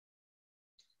example.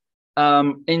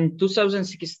 In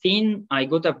 2016, I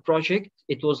got a project.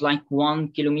 It was like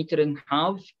 1.5 kilometers,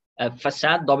 a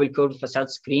facade, double curved facade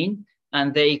screen,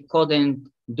 and they couldn't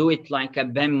do it like a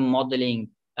BIM modeling,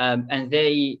 and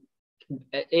they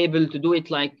able to do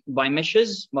it like by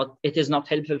meshes, but it is not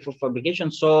helpful for fabrication.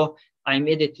 So I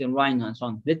made it in Rhino and so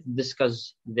on. Let's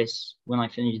discuss this when I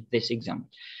finish this exam.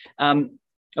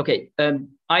 Okay,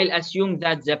 I'll assume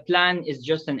that the plan is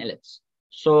just an ellipse.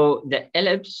 So the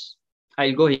ellipse,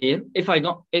 I'll go here. If I'm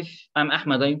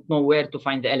Ahmed, I don't know where to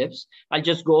find the ellipse. I'll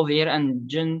just go here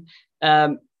and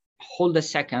hold a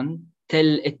second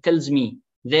till it tells me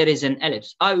there is an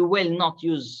ellipse. I will not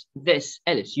use this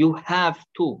ellipse. You have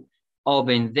to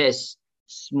open this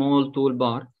small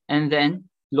toolbar and then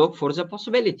look for the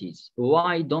possibilities.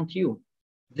 Why don't you?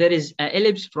 There is an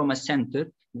ellipse from a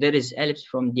center, there is ellipse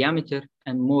from diameter,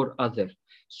 and more other.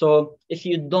 So if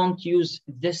you don't use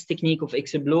this technique of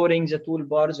exploring the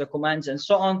toolbars, the commands, and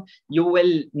so on, you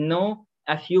will know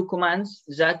a few commands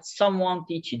that someone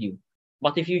teach you.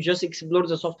 But if you just explore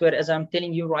the software, as I'm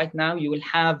telling you right now, you will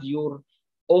have your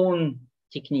own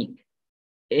technique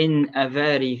in a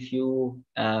very few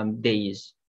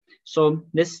days. So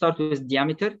let's start with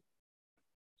diameter.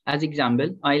 As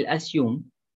example, I'll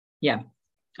assume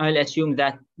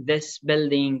that this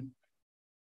building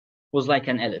was like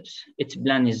an ellipse. Its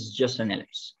plan is just an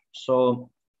ellipse. So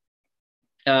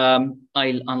I'll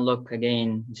unlock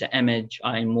again the image.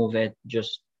 I'll move it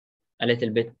just a little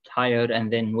bit higher,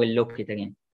 and then we'll look it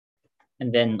again.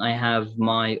 And then I have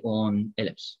my own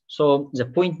ellipse. So the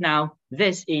point now,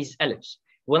 this is ellipse.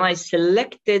 When I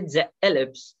selected the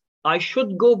ellipse, I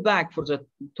should go back for the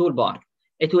toolbar.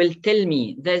 It will tell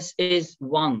me this is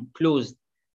one closed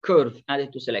curve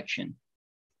added to selection.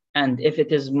 And if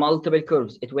it is multiple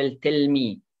curves, it will tell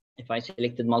me, if I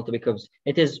selected multiple curves,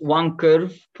 it is one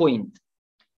curve point,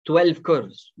 12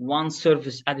 curves, one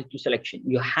surface added to selection.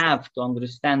 You have to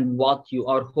understand what you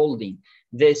are holding.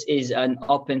 This is an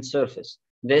open surface.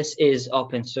 This is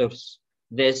open surface.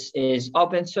 This is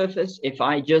open surface. If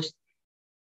I just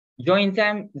join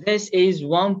them, this is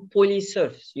one poly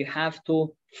surface. You have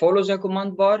to follow the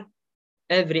command bar.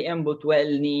 Every input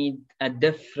will need a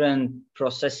different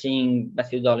processing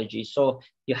methodology. So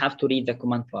you have to read the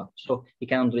command bar so you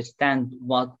can understand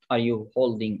what are you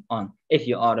holding on if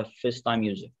you are a first-time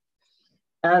user.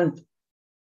 And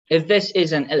if this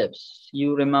is an ellipse,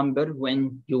 you remember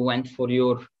when you went for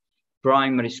your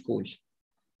primary school,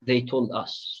 they told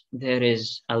us there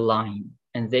is a line,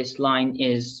 and this line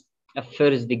is a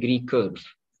first-degree curve.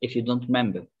 If you don't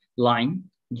remember, line,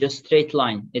 just straight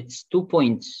line. It's 2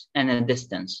 points and a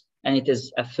distance, and it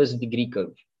is a first-degree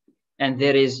curve. And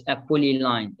there is a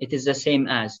polyline. It is the same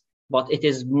as, but it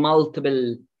is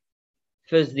multiple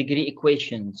first-degree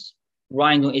equations.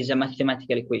 Rhino is a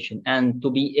mathematical equation, and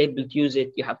to be able to use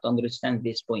it, you have to understand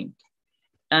this point.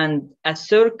 And a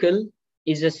circle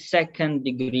is a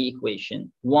second-degree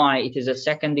equation. Why it is a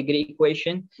second-degree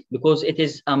equation? Because it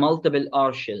is a multiple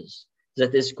arches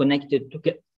that is connected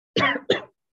to.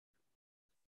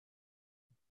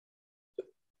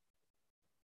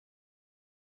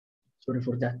 Sorry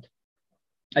for that.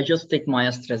 I just took my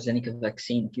AstraZeneca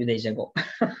vaccine a few days ago.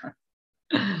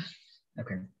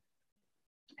 Okay.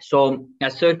 So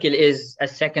a circle is a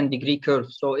second-degree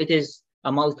curve. So it is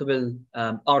a multiple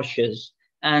arches,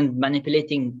 and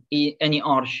manipulating any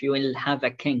arch, you will have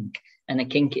a kink, and a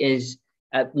kink is,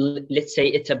 let's say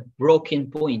it's a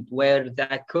broken point where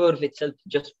the curve itself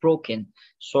just broken.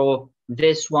 So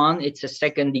this one, it's a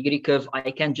second-degree curve.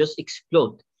 I can just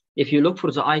explode. If you look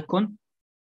for the icon,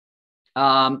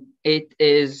 it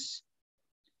is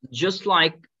just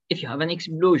like if you have an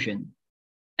explosion,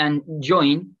 and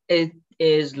join, it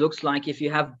looks like if you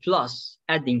have plus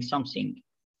adding something.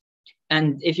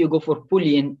 And if you go for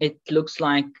Boolean, it looks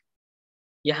like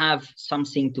you have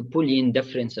something to Boolean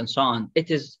difference and so on. It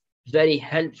is very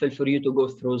helpful for you to go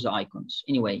through the icons.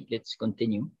 Anyway, let's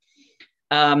continue.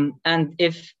 And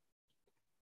if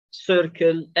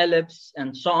circle, ellipse,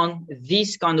 and so on,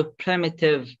 these kind of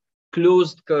primitive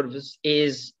closed curves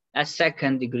is a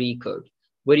second-degree curve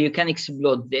where you can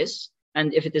explode this.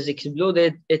 And if it is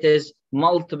exploded, it is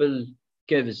multiple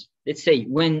curves. Let's say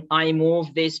when I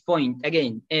move this point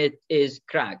again, it is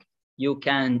cracked. You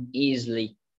can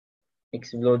easily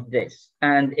explode this.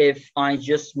 And if I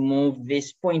just move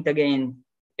this point again,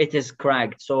 it is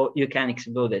cracked. So you can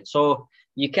explode it. So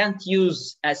you can't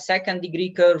use a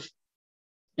second-degree curve.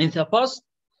 In the past,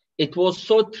 it was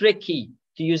so tricky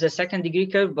to use a second-degree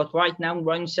curve, but right now in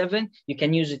Rhino 7, you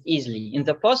can use it easily. In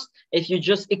the past, if you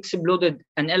just exploded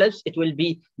an ellipse, it will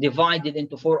be divided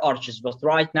into 4 arches, but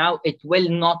right now it will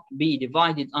not be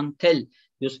divided until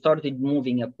you started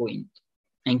moving a point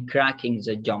and cracking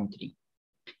the geometry.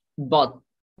 But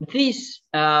this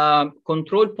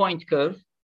control point curve,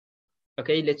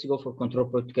 okay, let's go for control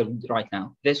point curve right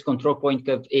now. This control point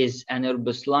curve is an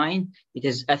Airbus line. It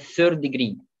is a 3rd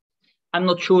degree. I'm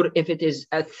not sure if it is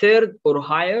a 3rd or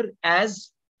higher,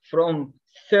 as from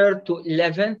 3rd to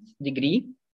 11th degree.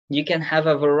 You can have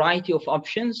a variety of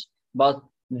options, but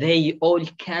they all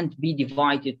can't be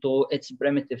divided to its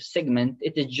primitive segment.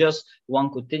 It is just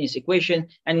one continuous equation.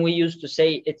 And we used to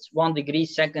say it's 1 degree,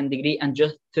 2nd degree, and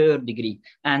just 3rd degree.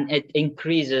 And it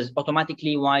increases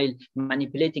automatically while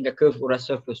manipulating a curve or a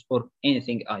surface or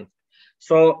anything else.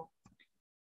 So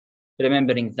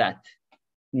remembering that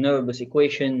Airbus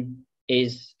equation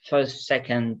is 1st,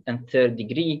 2nd, and 3rd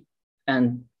degree.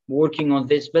 And working on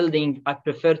this building, I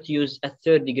prefer to use a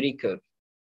 3rd degree curve.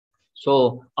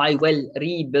 So I will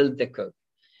rebuild the curve.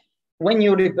 When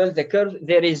you rebuild the curve,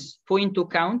 there is point to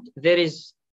count. There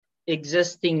is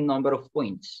existing number of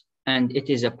points, and it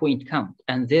is a point count,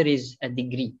 and there is a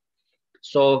degree.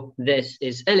 So this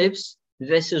is ellipse.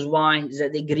 This is why the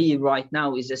degree right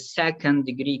now is a 2nd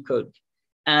degree curve.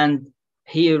 And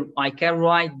here I can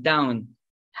write down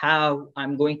how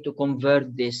I'm going to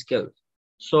convert this curve.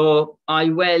 So I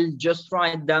will just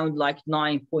write down like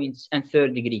 9 points and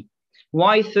third degree.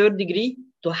 Why third degree?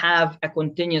 To have a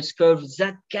continuous curve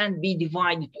that can be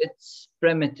divided to its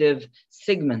primitive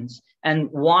segments. And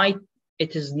why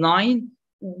it is 9?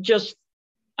 Just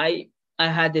I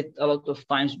had it a lot of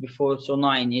times before, so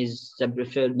 9 is the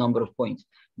preferred number of points.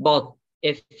 But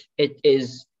if it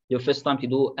is your first time to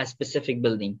do a specific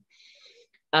building,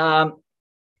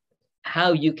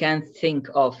 how you can think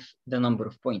of the number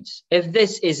of points. If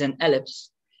this is an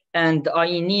ellipse and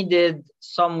I needed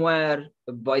somewhere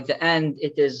by the end,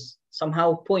 it is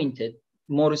somehow pointed,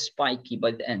 more spiky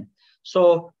by the end.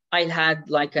 So I had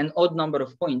like an odd number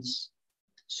of points.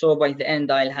 So by the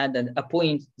end, I'll had a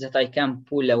point that I can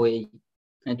pull away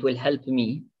and it will help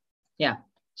me. Yeah.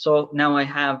 So now I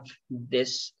have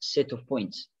this set of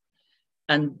points.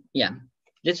 And yeah,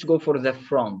 let's go for the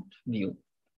front view.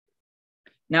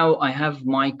 Now I have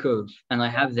my curve and I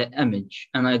have the image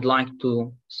and I'd like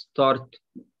to start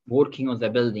working on the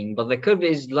building, but the curve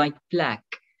is like black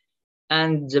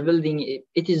and the building,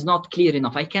 it is not clear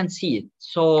enough. I can't see it.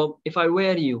 So if I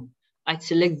were you, I'd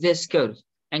select this curve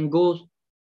and go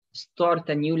start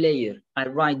a new layer. I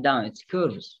write down its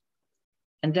curves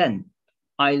and then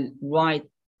I'll right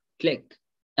click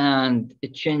and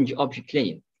change object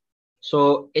layer.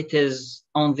 So it is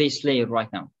on this layer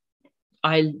right now.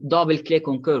 I'll double click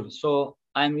on curves. So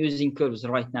I'm using curves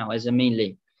right now as a main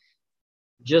layer.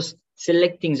 Just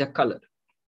selecting the color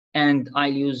and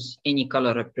I'll use any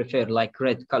color I prefer, like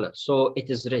red color. So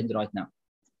it is red right now.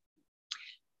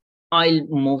 I'll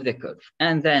move the curve.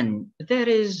 And then there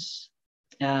is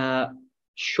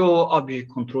show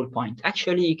object control point.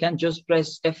 Actually, you can just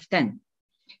press F10.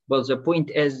 But the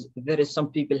point is there is some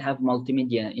people have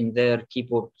multimedia in their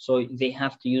keyboard. So they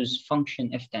have to use function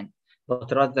F10.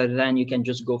 But rather than you can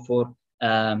just go for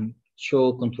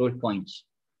show control points.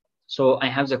 So I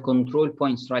have the control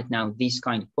points right now, these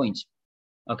kind of points.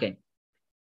 Okay.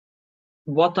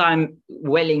 What I'm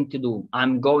willing to do,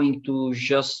 I'm going to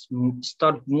just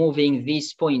start moving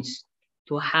these points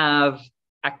to have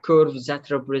a curve that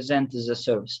represents the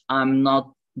surface. I'm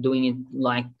not doing it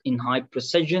like in high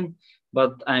precision,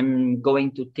 but I'm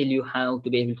going to tell you how to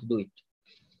be able to do it.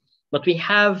 But we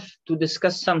have to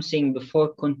discuss something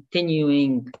before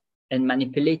continuing and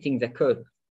manipulating the curve.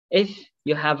 If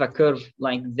you have a curve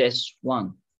like this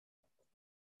one,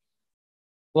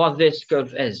 what this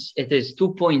curve is, it is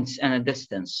 2 points and a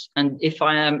distance. And if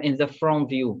I am in the front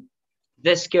view,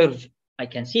 this curve, I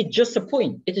can see just a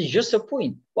point. It is just a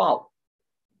point. Wow.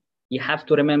 You have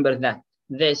to remember that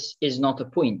this is not a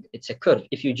point, it's a curve.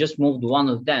 If you just moved one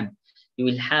of them, you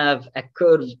will have a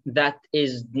curve that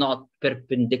is not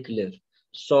perpendicular.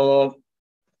 So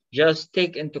just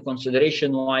take into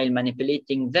consideration while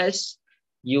manipulating this,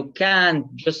 you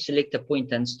can't just select a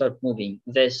point and start moving.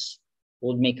 This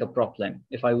would make a problem.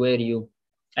 If I were you,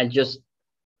 I'll just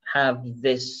have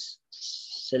this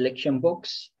selection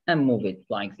box and move it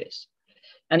like this.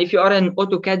 And if you are an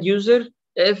AutoCAD user,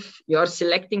 if you are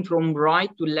selecting from right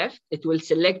to left, it will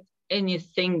select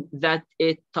anything that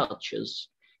it touches.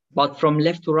 But from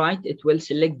left to right, it will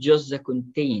select just the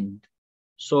contained.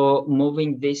 So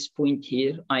moving this point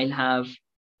here, I'll have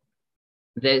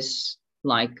this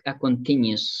like a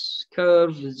continuous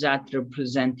curve that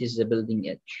represents the building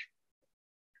edge.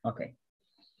 Okay,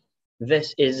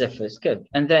 this is the first curve.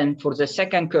 And then for the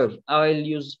second curve, I'll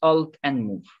use Alt and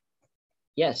move.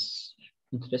 Yes,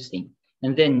 interesting.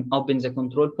 And then open the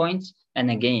control points. And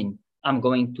again, I'm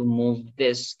going to move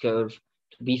this curve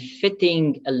to be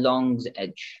fitting along the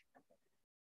edge.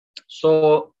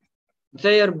 So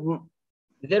there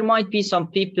might be some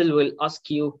people will ask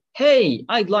you, hey,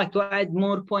 I'd like to add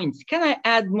more points. Can I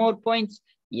add more points?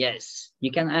 Yes,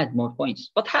 you can add more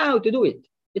points, but how to do it?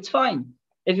 It's fine.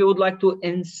 If you would like to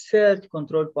insert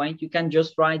control point, you can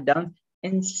just write down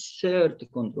insert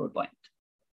control point,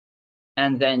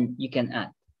 and then you can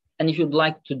add. And if you'd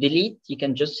like to delete, you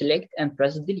can just select and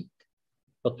press delete.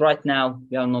 But right now,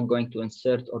 we are not going to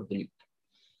insert or delete.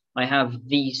 I have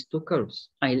these two curves.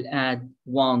 I'll add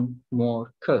one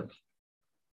more curve.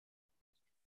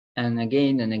 And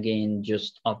again,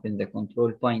 just open the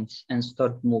control points and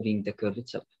start moving the curve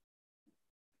itself.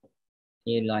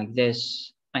 Here like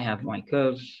this, I have my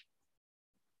curve.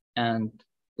 And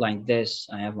like this,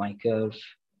 I have my curve.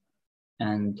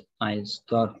 And I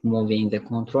start moving the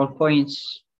control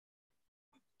points.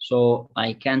 So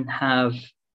I can have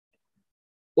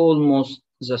almost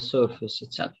the surface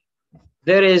itself.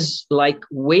 There is like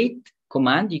wait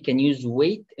command. You can use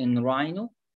wait in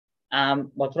Rhino.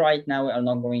 But right now we are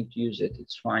not going to use it.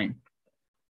 It's fine.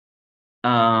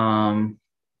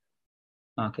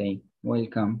 Okay,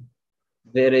 welcome.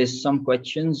 There is some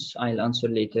questions I'll answer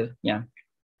later. Yeah.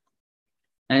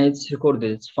 And it's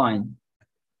recorded, it's fine.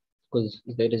 Because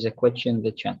there is a question in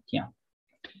the chat, yeah.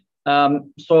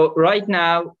 So right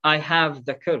now I have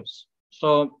the curves.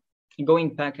 So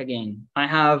going back again, I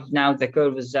have now the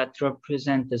curves that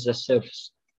represent as a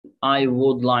surface I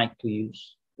would like to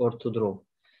use or to draw.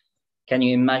 Can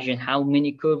you imagine how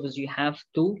many curves you have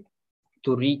to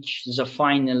reach the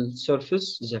final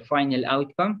surface, the final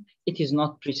outcome? It is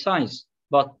not precise,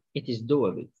 but it is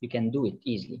doable. You can do it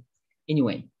easily.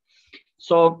 Anyway,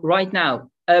 so right now,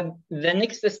 the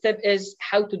next step is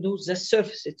how to do the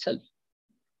surface itself.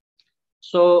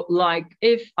 So like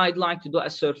if I'd like to do a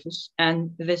surface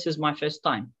and this is my first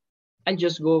time, I'll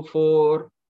just go for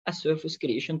a surface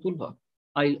creation toolbar.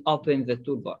 I'll open the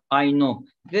toolbar. I know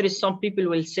there is some people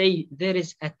will say there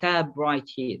is a tab right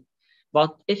here.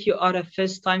 But if you are a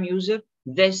first time user,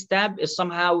 this tab is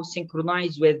somehow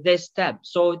synchronized with this tab.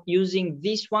 So using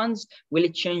these ones will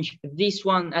change this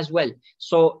one as well.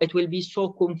 So it will be so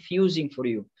confusing for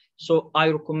you. So I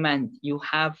recommend you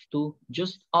have to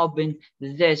just open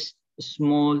this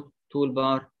small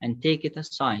toolbar and take it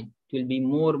aside. It will be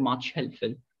much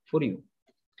helpful for you.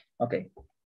 Okay.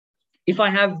 If I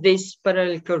have these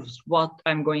parallel curves, what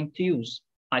I'm going to use?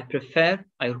 I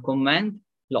recommend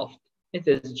Loft. It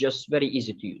is just very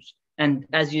easy to use. And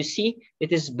as you see,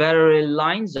 it is parallel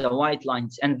lines, the white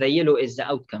lines, and the yellow is the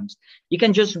outcomes. You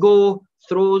can just go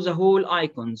through the whole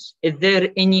icons. Is there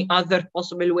any other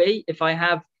possible way if I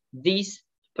have these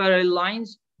parallel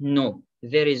lines? No,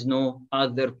 there is no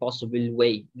other possible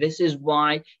way. This is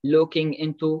why looking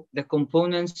into the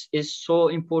components is so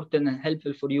important and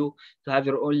helpful for you to have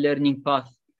your own learning path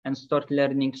and start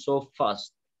learning so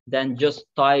fast than just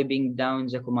typing down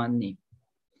the command name.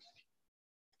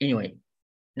 Anyway,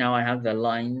 now I have the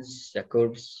lines, the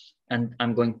curves, and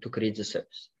I'm going to create the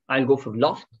surface. I'll go for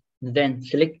Loft, then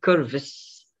select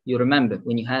curves. You remember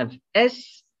when you have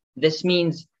S, this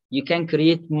means you can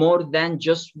create more than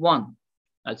just one.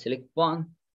 I'll select 1,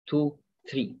 2,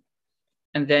 3,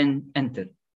 and then enter.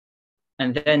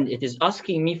 And then it is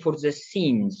asking me for the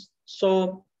seams.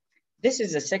 So this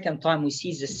is the second time we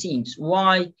see the seams.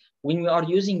 Why? When we are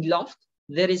using Loft,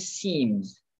 there is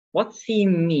seams. What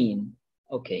seam mean?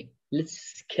 Okay, let's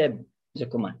skip the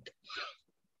command.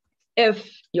 If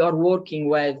you are working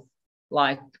with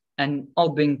like an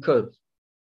open curve,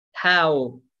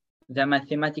 how the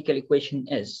mathematical equation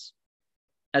is,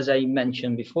 as I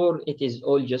mentioned before, it is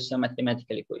all just a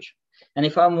mathematical equation. And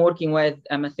if I'm working with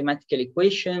a mathematical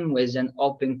equation with an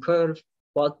open curve,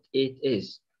 what it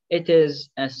is? It is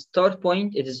a start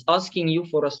point. It is asking you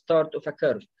for a start of a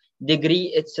curve.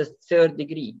 Degree, it's a third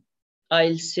degree.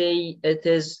 I'll say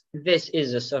this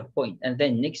is a start point, and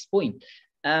then next point.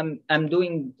 I'm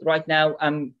doing right now,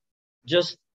 I'm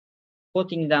just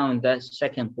putting down the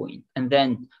second point, and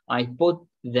then I put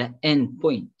the end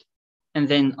point, and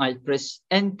then I press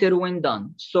enter when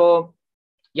done. So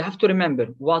you have to remember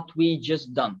what we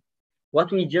just done.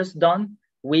 What we just done,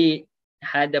 we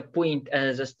had a point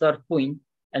as a start point,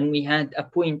 and we had a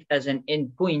point as an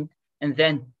end point, and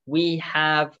then we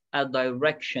have a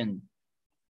direction.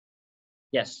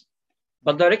 Yes,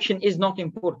 but direction is not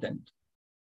important.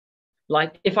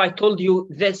 Like if I told you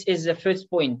this is the first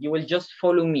point, you will just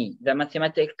follow me. The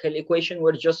mathematical equation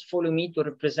will just follow me to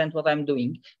represent what I'm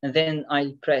doing, and then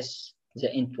I'll press the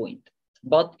end point.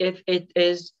 But if it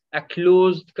is a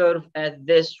closed curve as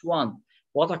this one,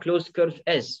 what a closed curve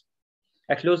is?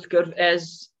 A closed curve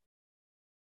is,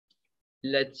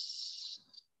 let's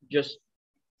just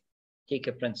take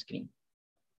a print screen.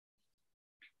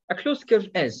 A closed curve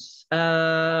is,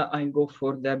 I go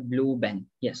for the blue pen.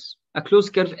 Yes, a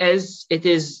closed curve is, it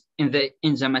is in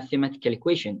the mathematical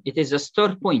equation. It is a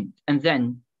start point, and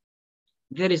then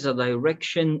there is a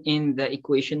direction in the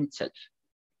equation itself.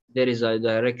 There is a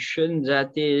direction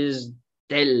that is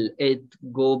till it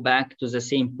go back to the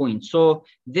same point. So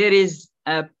there is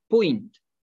a point.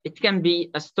 It can be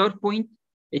a start point.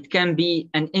 It can be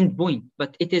an end point,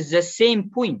 but it is the same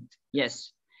point.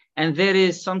 Yes. And there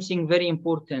is something very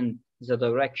important, the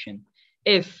direction.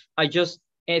 If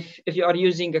you are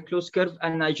using a closed curve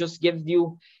and I just give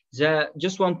you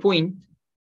just one point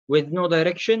with no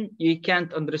direction, you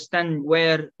can't understand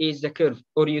where is the curve,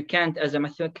 or you can't, as a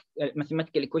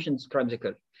mathematical equation, describe the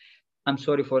curve. I'm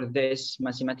sorry for this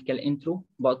mathematical intro,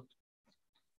 but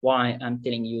why I'm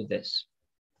telling you this?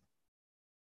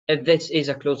 If this is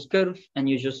a closed curve and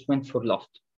you just went for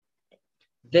Loft,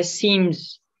 this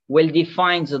seems will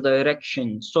define the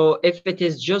direction. So if it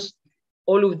is just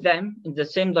all of them in the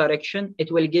same direction,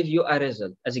 it will give you a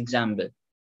result as example.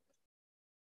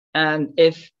 And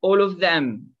if all of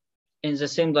them in the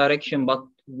same direction, but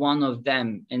one of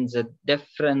them in the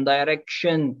different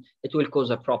direction, it will cause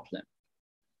a problem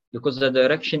because the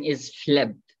direction is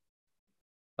flipped.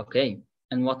 Okay,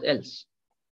 and what else?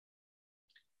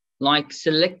 Like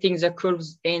selecting the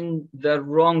curves in the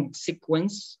wrong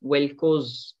sequence will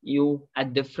cause you a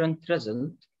different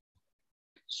result.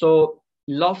 So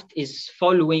Loft is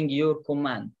following your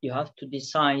command. You have to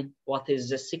decide what is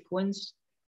the sequence,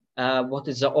 what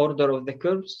is the order of the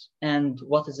curves, and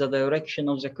what is the direction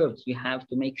of the curves. You have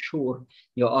to make sure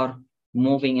you are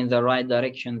moving in the right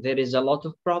direction. There is a lot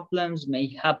of problems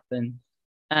may happen.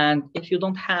 And if you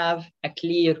don't have a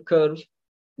clear curve,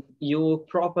 you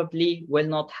probably will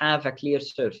not have a clear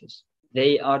surface.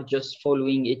 They are just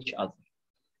following each other.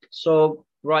 So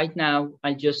right now,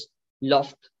 I just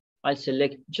I'll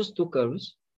select just two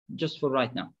curves, just for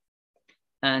right now,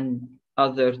 and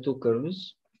other two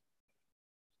curves.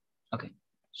 Okay,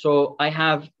 so I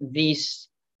have these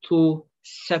two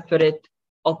separate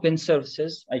open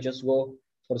surfaces. I just go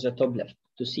for the top left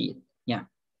to see it. Yeah,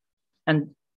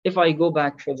 and if I go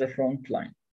back for the front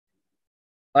line,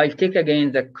 I'll take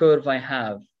again the curve I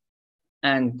have,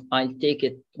 and I'll take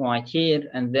it right here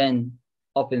and then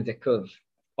open the curve,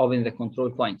 open the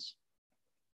control points.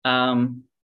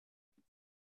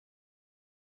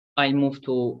 I move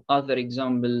to other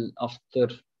example after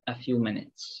a few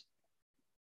minutes.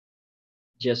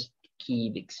 Just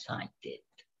keep excited.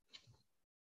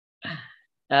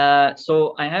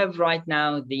 So I have right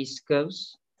now these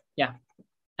curves. Yeah.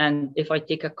 And if I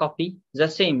take a copy,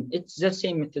 it's the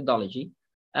same methodology.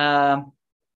 And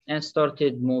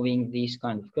started moving these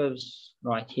kind of curves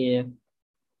right here.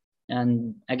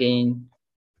 And again,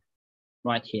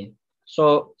 right here.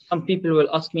 So some people will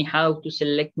ask me how to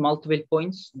select multiple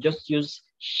points. Just use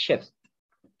Shift.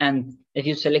 And if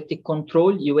you select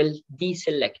Control, you will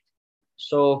deselect.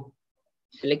 So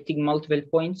selecting multiple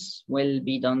points will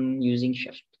be done using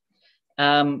Shift.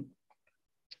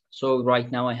 So right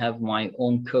now I have my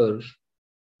own curve.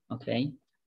 Okay.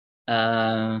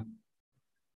 The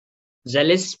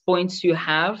less points you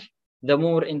have, the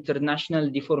more international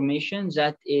deformation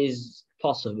that is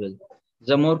possible.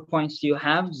 The more points you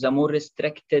have, the more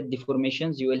restricted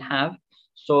deformations you will have.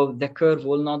 So the curve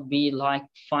will not be like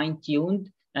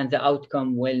fine-tuned and the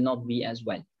outcome will not be as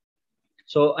well.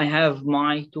 So I have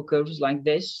my two curves like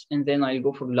this, and then I'll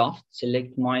go for Loft,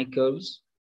 select my curves.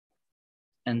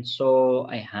 And so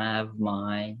I have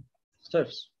my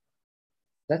surface.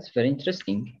 That's very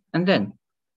interesting. And then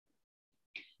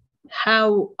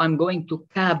how I'm going to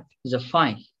cap the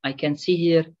file. I can see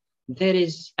here, there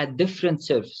is a different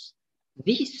surface.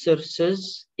 These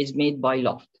surfaces is made by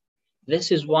Loft.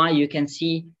 This is why you can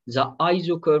see the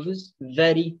ISO curves,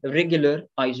 very regular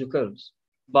ISO curves.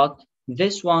 But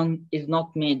this one is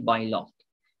not made by Loft.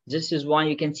 This is why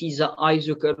you can see the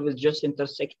ISO curve is just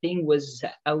intersecting with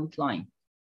the outline.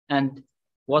 And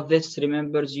what this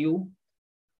remembers you,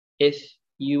 if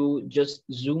you just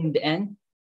zoomed in,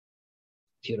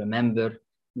 if you remember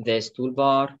this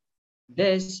toolbar,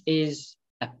 this is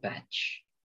a patch.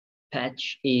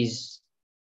 Patch is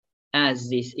as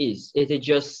this is. It is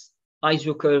just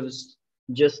ISO curves,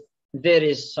 just there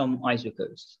is some ISO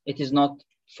curves. It is not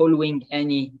following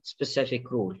any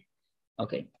specific rule.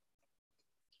 Okay.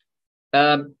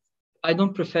 I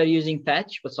don't prefer using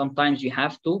patch, but sometimes you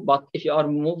have to. But if you are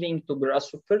moving to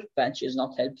Grasshopper, patch is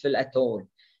not helpful at all.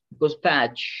 Because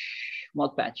patch,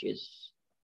 what patch is?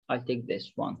 I'll take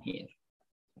this one here.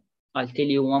 I'll tell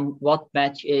you what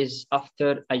patch is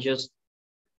after I just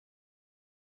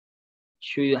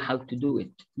show you how to do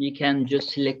it. You can just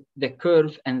select the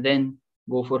curve and then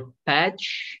go for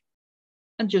patch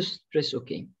and just press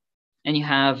OK. And you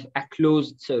have a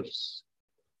closed surface.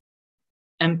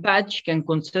 And patch can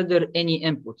consider any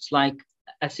inputs like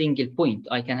a single point.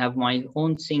 I can have my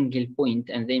own single point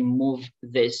and then move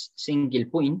this single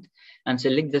point and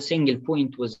select the single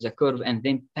point with the curve and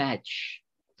then patch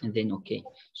and then OK.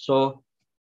 So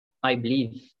I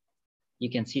believe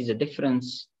you can see the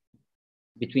difference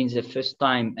between the first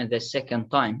time and the second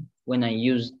time when I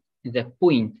used the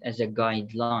point as a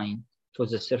guideline for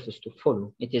the surface to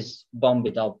follow. It is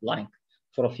bumped up like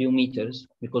for a few meters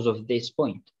because of this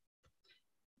point.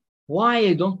 Why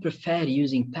I don't prefer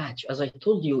using patch? As I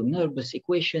told you, Nervous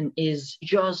equation is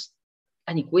just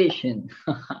an equation.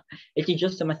 It is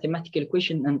just a mathematical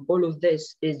equation, and all of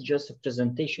this is just a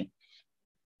presentation.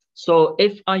 So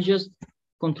if I just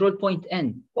control point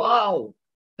N, wow,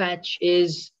 patch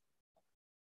is,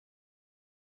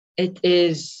 it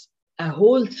is a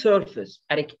whole surface,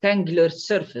 a rectangular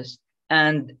surface,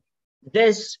 and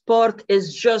this part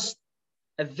is just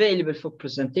available for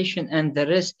presentation and the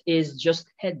rest is just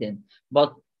hidden,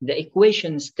 but the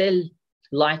equation is still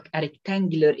like a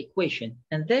rectangular equation.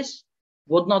 And this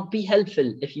would not be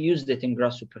helpful if you used it in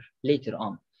Grasshopper later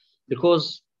on,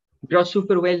 because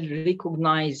Grasshopper will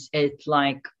recognize it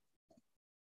like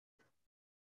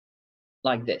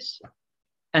this.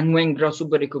 And when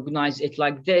Grasshopper recognizes it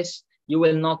like this, you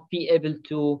will not be able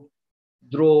to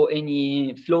draw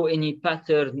any, flow any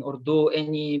pattern or do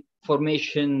any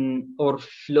formation or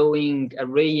flowing,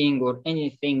 arraying or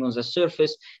anything on the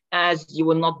surface, as you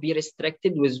will not be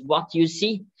restricted with what you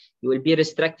see. You will be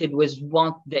restricted with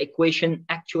what the equation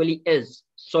actually is.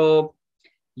 So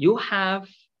you have,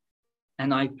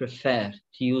 and I prefer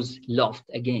to use loft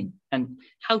again. And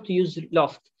how to use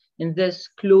loft in this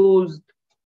closed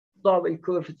double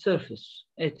curved surface?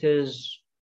 It is,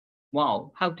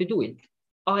 wow, how to do it?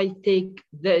 I take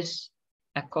this,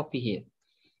 a copy here.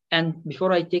 And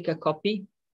before I take a copy,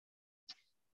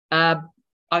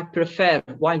 I prefer,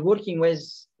 while working with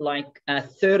like a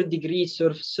third-degree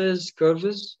surfaces,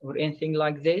 curves, or anything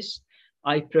like this,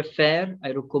 I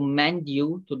recommend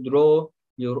you to draw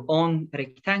your own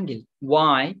rectangle.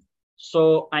 Why?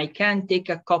 So I can take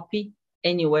a copy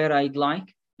anywhere I'd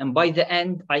like, and by the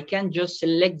end, I can just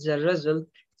select the result,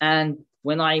 and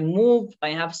when I move,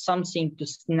 I have something to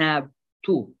snap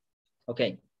to.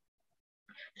 Okay.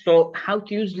 So how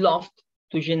to use loft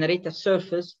to generate a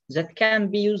surface that can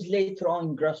be used later on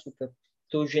in Grasshopper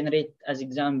to generate, as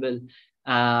example,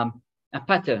 a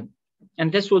pattern.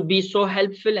 And this would be so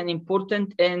helpful and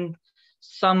important in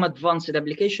some advanced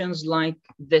applications like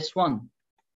this one.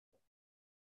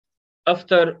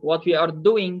 After what we are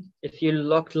doing, if you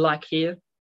look like here,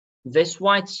 this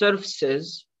white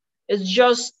surfaces is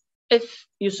just, if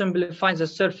you simplify the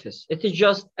surface, it is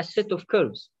just a set of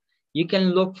curves. You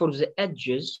can look for the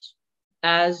edges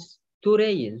as two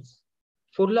rails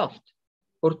for loft,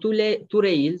 or two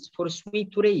rails for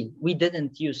sweep to rail. We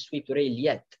didn't use sweep to rail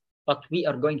yet, but we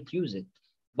are going to use it.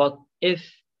 But if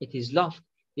it is loft,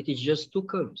 it is just two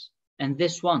curves. And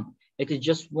this one, it is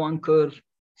just one curve,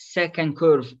 second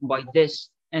curve by this,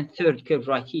 and third curve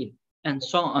right here, and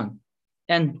so on.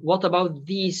 And what about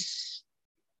this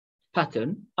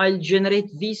pattern? I'll generate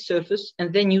this surface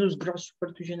and then use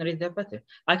Grasshopper to generate the pattern.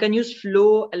 I can use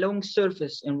flow along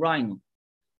surface in Rhino,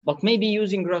 but maybe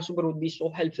using Grasshopper would be so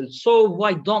helpful. So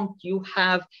why don't you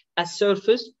have a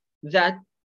surface that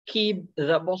keep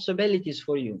the possibilities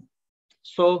for you?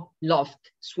 So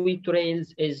loft, sweep to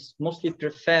rails is mostly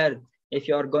preferred if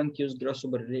you are going to use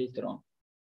Grasshopper later on.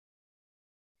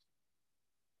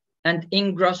 And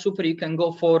in Grasshopper, you can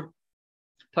go for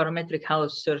parametric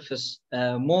house surface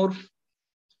morph.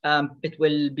 It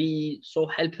will be so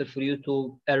helpful for you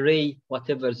to array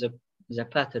whatever the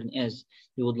pattern is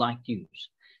you would like to use.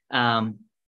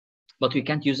 But we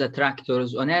can't use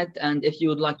attractors on it. And if you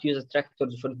would like to use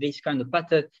attractors for this kind of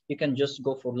pattern, you can just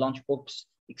go for lunchbox,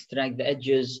 extract the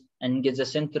edges and get the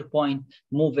center point,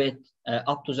 move it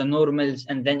up to the normals,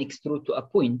 and then extrude to a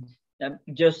point.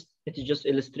 It is just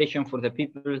illustration for the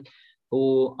people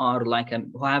who are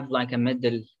who have like a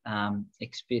middle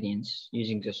experience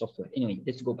using the software. Anyway,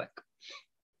 let's go back.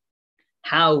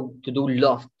 How to do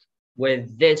loft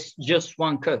with this just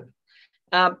one curve?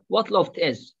 What loft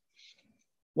is?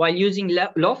 While using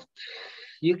loft,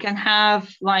 you can have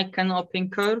like an open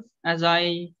curve, as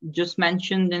I just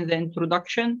mentioned in the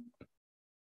introduction,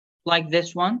 like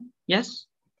this one, yes?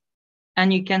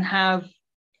 And you can have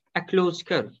a closed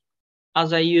curve,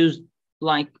 as I used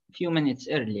like a few minutes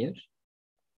earlier.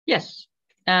 Yes,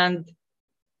 and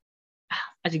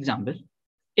as example,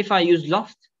 if I use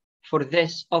loft for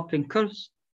this open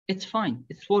curves, it's fine,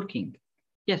 it's working,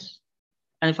 yes.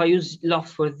 And if I use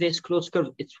loft for this closed curve,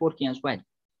 it's working as well.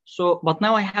 So, but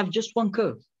now I have just one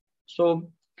curve. So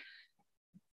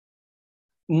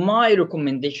my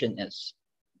recommendation is,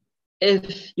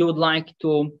 if you would like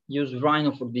to use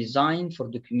Rhino for design, for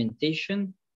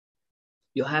documentation,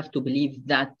 you have to believe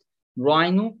that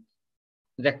Rhino,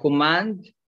 the command,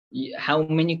 how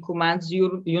many commands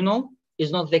you know,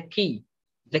 is not the key.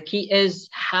 The key is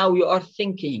how you are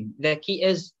thinking. The key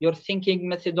is your thinking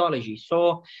methodology.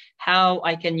 So how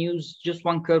I can use just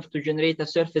one curve to generate a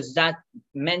surface that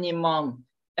minimum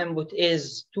input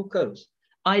is two curves.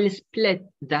 I'll split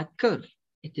that curve.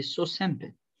 It is so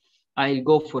simple. I'll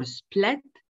go for split,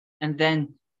 and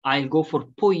then I'll go for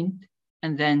point,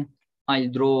 and then I'll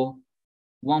draw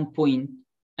one point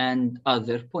and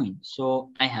other point. So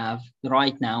I have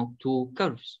right now two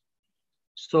curves.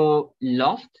 So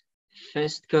loft,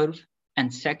 first curve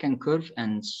and second curve,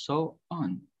 and so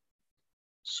on.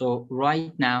 So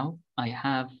right now I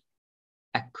have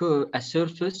a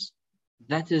surface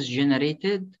that is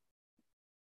generated,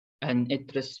 and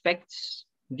it respects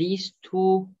these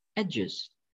two edges.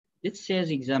 let's say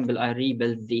as example, I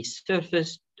rebuild this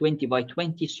surface 20 by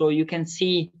 20. So you can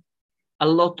see a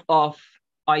lot of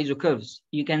ISO curves.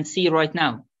 You can see right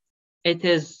now, it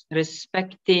is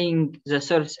respecting the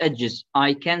surface edges.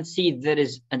 I can see there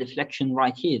is a deflection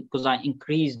right here because I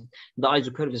increased the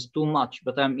ISO curves too much,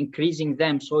 but I'm increasing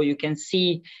them. So you can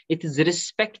see it is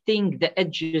respecting the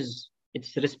edges.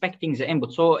 It's respecting the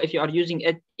input. So if you are using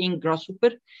it in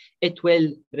Grasshopper, it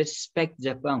will respect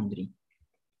the boundary.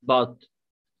 But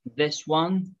this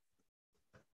one,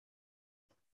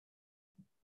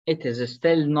 it is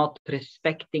still not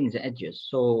respecting the edges.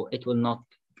 So it will not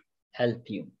help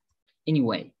you.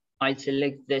 Anyway, I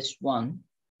select this one.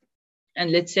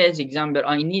 And let's say as example,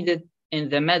 I need it in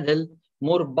the middle,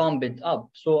 more bumped up.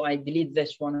 So I delete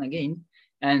this one again,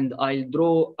 and I'll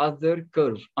draw other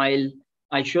curve.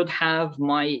 I should have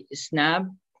my snap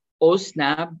or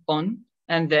snap on,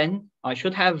 and then I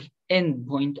should have end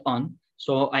point on.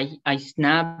 So I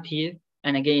snap here,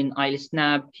 and again, I'll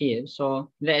snap here. So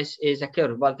this is a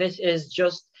curve, but this is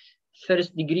just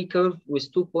first degree curve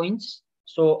with 2 points.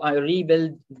 So I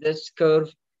rebuild this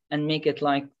curve and make it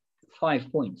like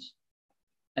 5 points.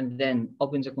 And then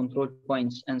open the control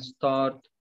points and start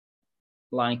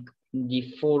like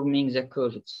deforming the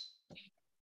curve itself.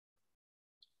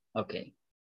 Okay,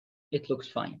 it looks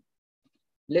fine.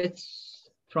 Let's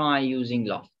try using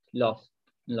loft.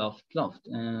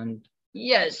 And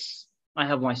yes, I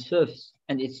have my surface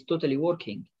and it's totally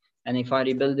working. And if I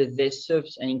rebuild this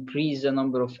surface and increase the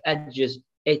number of edges,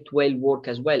 it will work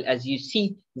as well. As you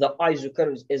see, the ISO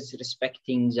curves is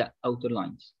respecting the outer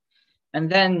lines.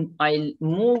 And then I'll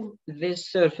move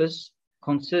this surface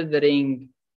considering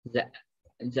the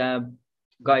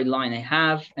guideline I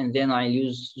have, and then I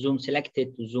use zoom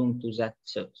selected to zoom to that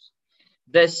surface.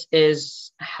 This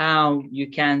is how you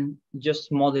can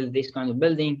just model this kind of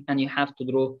building, and you have to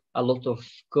draw a lot of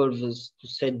curves to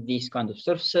set these kind of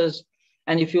surfaces.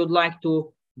 And if you'd like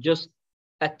to just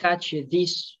attach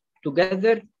these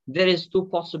together, there is 2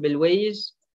 possible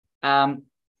ways.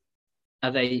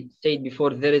 As I said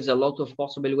before, there is a lot of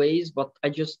possible ways, but I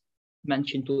just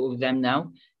mentioned 2 of them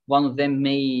now. One of them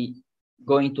may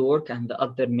going to work and the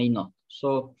other may not.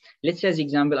 So let's say as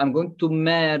example, I'm going to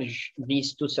merge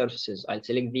these 2 surfaces. I'll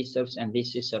select this surface and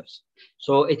this surface.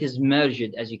 So it is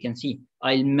merged, as you can see.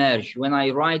 I'll merge. When I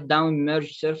write down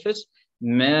merge surface,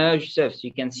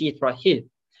 you can see it right here.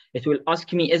 It will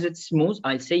ask me, is it smooth?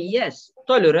 I'll say yes.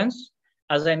 Tolerance,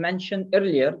 as I mentioned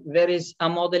earlier, there is a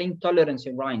modeling tolerance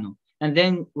in Rhino. And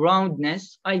then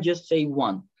roundness, I just say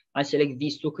 1. I select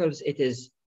these 2 curves, it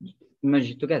is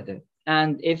merged together.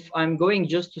 And if I'm going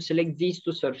just to select these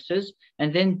 2 surfaces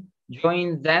and then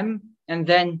join them, and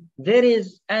then there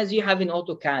is, as you have in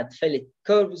AutoCAD, fillet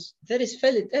curves, there is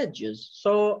fillet edges.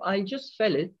 So I just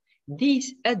fillet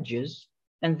these edges,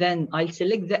 and then I'll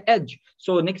select the edge.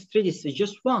 So next radius is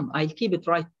just 1. I'll keep it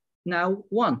right now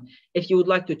 1. If you would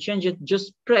like to change it,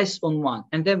 just press on 1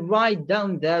 and then write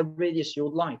down the radius you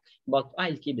would like, but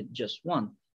I'll keep it just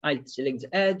 1. I'll select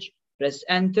the edge, press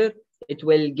enter. It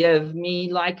will give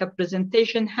me like a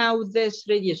presentation how this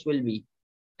radius will be,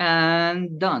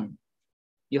 and done.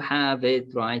 You have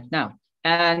it right now.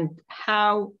 And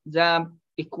how the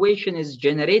equation is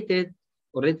generated,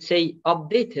 or let's say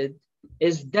updated,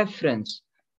 is different.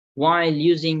 While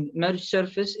using merge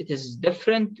surface, it is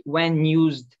different when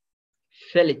used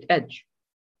fillet edge.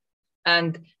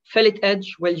 And fillet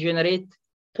edge will generate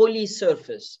poly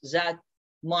surface that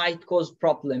might cause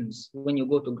problems when you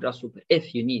go to Grasshopper,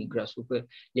 if you need Grasshopper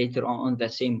later on the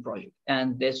same project.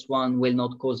 And this one will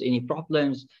not cause any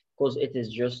problems because it is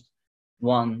just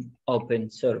one open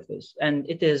surface. And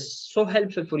it is so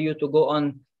helpful for you to go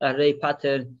on array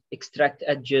pattern, extract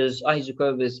edges, ISO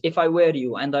curves. If I were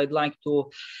you and I'd like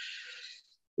to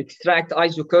extract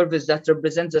ISO curves that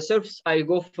represent the surface, I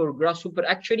go for Grasshopper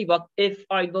actually. But if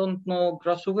I don't know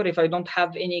Grasshopper, if I don't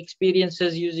have any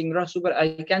experiences using Grasshopper,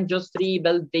 I can just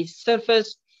rebuild this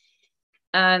surface.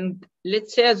 And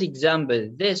let's say as example,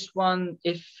 this one,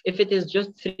 if it is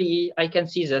just 3, I can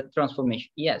see the transformation.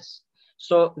 Yes.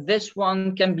 So this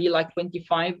one can be like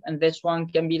 25 and this one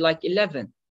can be like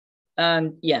 11.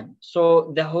 And yeah,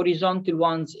 so the horizontal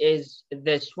ones is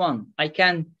this one. I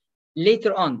can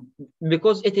later on,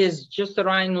 because it is just a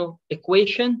Rhino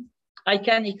equation, I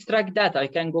can extract that. I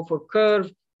can go for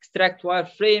curve, extract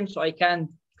wireframe, so I can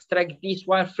extract this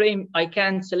wireframe. I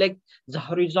can select the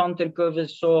horizontal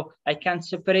curves, so I can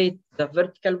separate the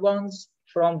vertical ones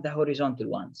from the horizontal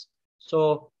ones.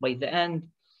 So by the end,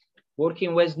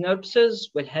 working with NURBSes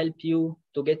will help you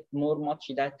to get much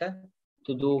data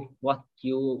to do what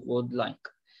you would like.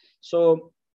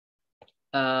 So,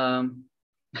 thank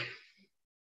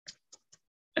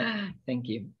Thank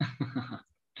you.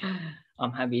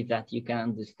 I'm happy that you can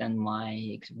understand my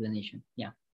explanation.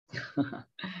 Yeah.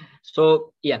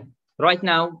 So yeah, right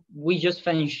now we just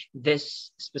finished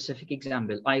this specific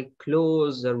example. I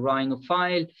close the Rhino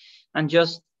file and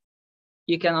just,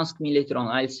 you can ask me later on.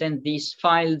 I'll send these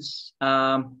files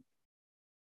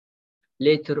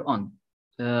later on.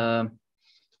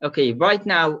 Okay, right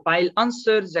now I'll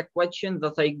answer the question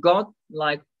that I got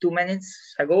like 2 minutes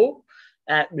ago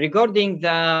regarding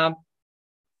the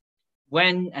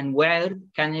when and where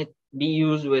can it be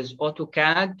used with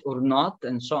AutoCAD or not,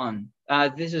 and so on.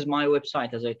 This is my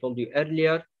website, as I told you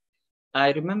earlier.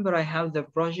 I remember I have the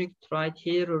project right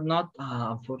here or not.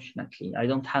 Unfortunately, I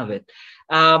don't have it.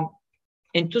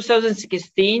 In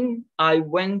 2016, I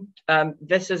went,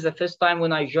 this is the first time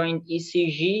when I joined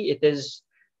ECG. It is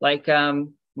like a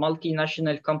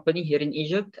multinational company here in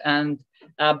Egypt, and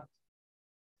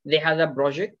they had a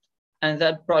project, and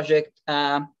that project,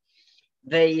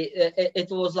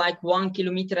 it was like 1.5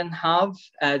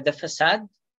 kilometers, the facade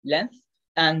length.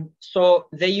 And so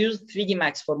they used 3D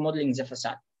Max for modeling the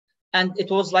facade. And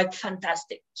it was like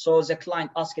fantastic. So the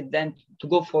client asked them to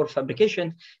go for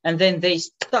fabrication, and then they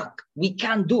stuck. We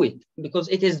can't do it because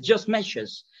it is just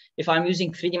meshes. If I'm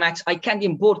using 3D Max, I can't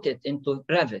import it into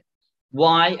Revit.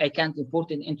 Why I can't import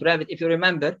it into Revit? If you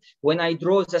remember, when I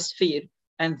draw the sphere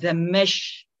and the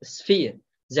mesh sphere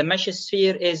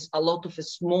is a lot of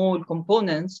small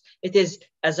components. It is,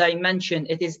 as I mentioned,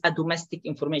 it is a domestic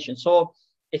information. So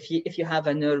if you have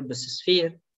a nervous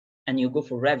sphere and you go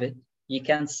for Revit, you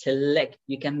can select,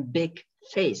 you can pick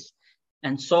face.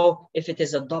 And so if it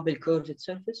is a double curved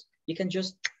surface, you can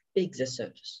just pick the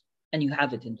surface and you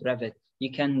have it in Revit.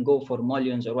 You can go for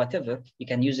mullions or whatever. You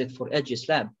can use it for edge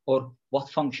slab, or what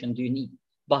function do you need?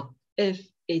 But if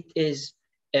it is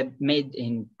made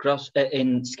in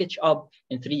SketchUp,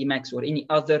 in 3D Max, or any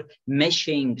other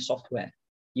meshing software,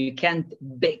 you can't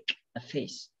pick a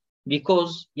face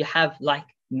because you have like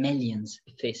millions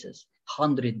of faces,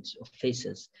 hundreds of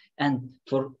faces. And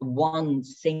for one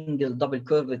single double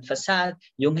curved facade,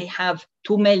 you may have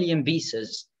 2 million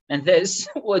pieces. And this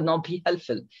would not be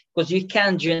helpful because you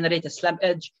can generate a slab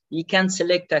edge, you can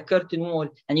select a curtain wall,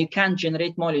 and you can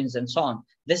generate mullions and so on.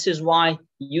 This is why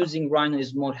using Rhino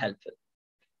is more helpful.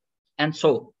 And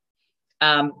so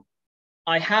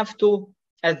I have to,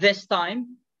 at this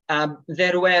time,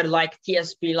 there were like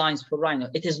TSP lines for Rhino.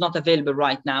 It is not available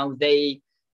right now.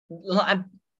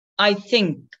 I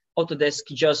think Autodesk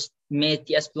just made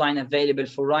TSP line available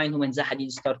for Rhino when Zahadid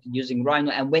started using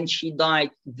Rhino. And when she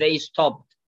died, they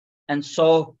stopped. And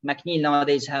so McNeil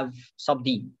nowadays have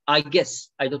sub-D, I guess,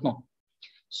 I don't know.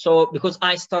 So because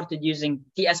I started using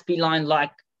TSP line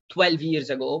like 12 years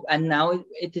ago, and now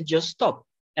it just stopped.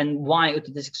 And why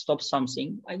Autodesk stopped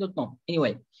something, I don't know.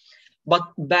 Anyway, but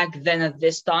back then at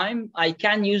this time, I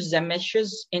can use the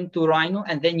meshes into Rhino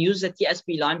and then use the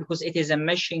TSP line because it is a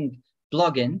meshing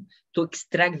plugin to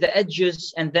extract the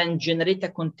edges and then generate a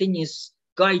continuous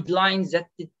guidelines that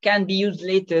it can be used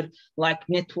later, like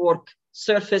network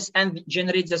surface, and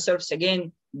generate the surface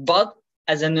again, but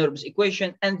as a NURBS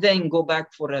equation, and then go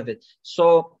back for Revit.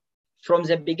 So from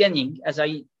the beginning, as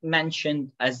I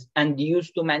mentioned, and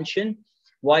used to mention,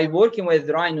 while working with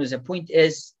Rhino, the point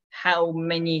is how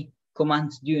many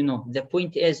commands do you know? The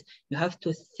point is you have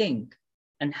to think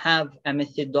and have a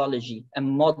methodology, a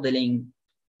modeling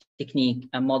technique,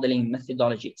 a modeling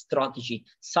methodology, strategy,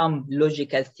 some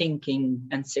logical thinking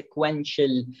and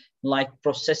sequential like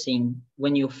processing.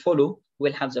 When you follow,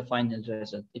 will have the final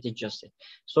result. It is just it.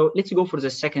 So let's go for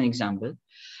the second example.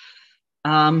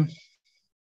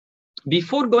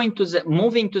 Before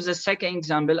moving to the second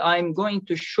example, I'm going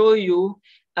to show you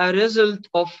a result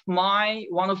of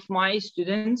one of my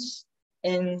students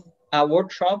in a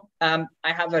workshop. I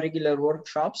have a regular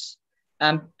workshops.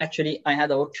 Actually, I had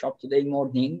a workshop today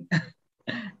morning.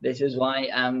 This is why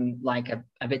I'm like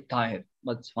a bit tired,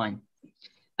 but it's fine.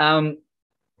 And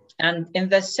in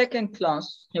the second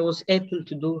class, he was able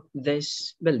to do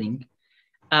this building.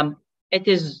 It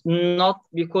is not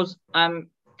because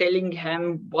I'm telling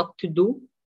him what to do,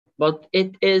 but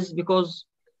it is because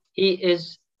he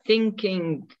is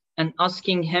thinking and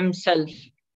asking himself,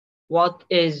 what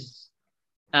is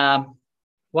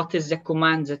the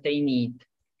command that I need?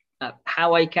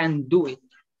 How I can do it.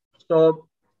 So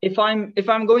if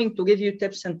I'm going to give you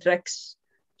tips and tricks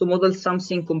to model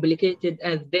something complicated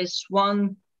as this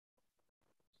one,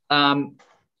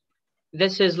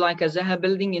 this is like a Zaha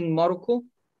building in Morocco,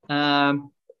 and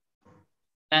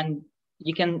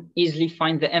you can easily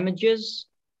find the images.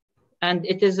 And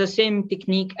it is the same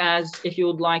technique as if you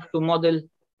would like to model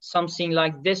something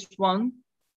like this one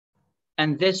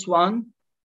and this one.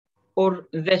 or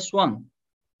this one.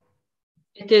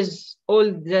 It is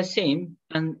all the same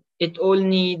and it all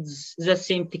needs the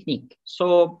same technique.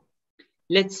 So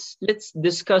let's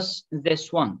discuss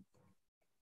this one.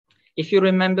 If you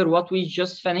remember what we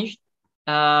just finished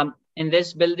in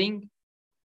this building,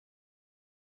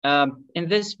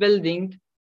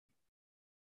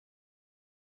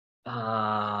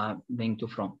 bring to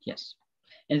front, yes.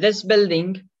 In this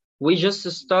building, we just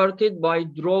started by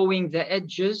drawing the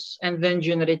edges and then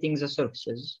generating the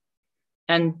surfaces.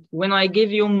 And when I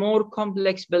give you more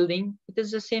complex building, it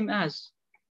is the same as.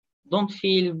 Don't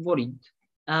feel worried.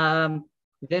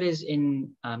 There is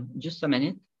in just a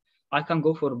minute, I can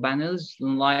go for panels,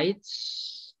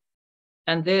 lights,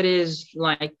 and there is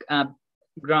like a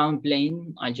ground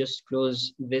plane. I just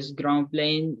close this ground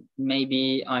plane.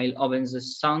 Maybe I'll open the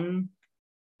sun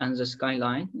and the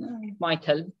skyline. It might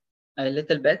help a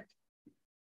little bit.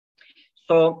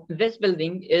 So this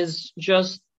building is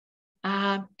just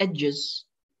edges.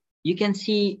 You can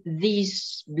see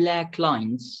these black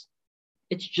lines.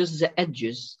 It's just the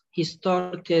edges. He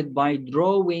started by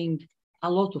drawing a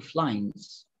lot of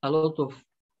lines, a lot of,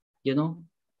 you know,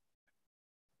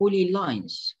 poly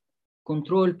lines,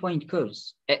 control point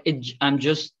curves. I'm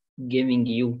just giving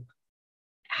you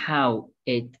how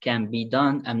it can be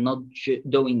done. I'm not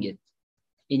doing it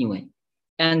anyway.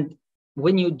 And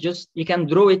when you can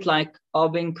draw it like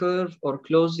open curve or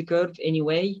close the curve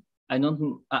anyway.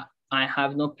 I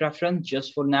have no preference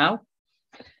just for now.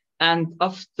 And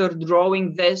after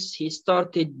drawing this, he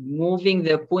started moving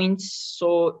the points.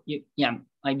 So yeah,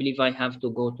 I believe I have to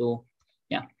go to,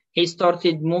 yeah. He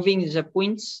started moving the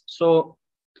points. So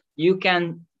you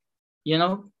can, you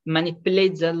know,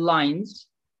 manipulate the lines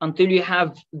until you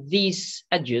have these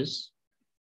edges.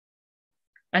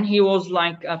 And he was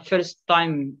like a first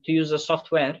time to use the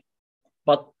software,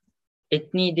 but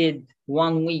it needed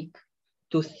 1 week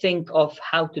to think of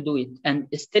how to do it. And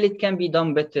still it can be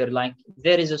done better. Like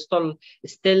there is still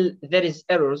there is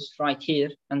errors right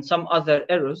here and some other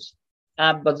errors.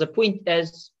 But the point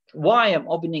is why I'm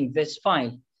opening this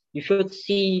file. You should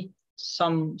see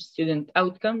some student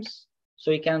outcomes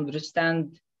so you can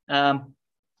understand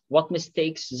what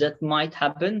mistakes that might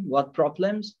happen, what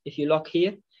problems. If you look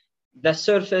here, the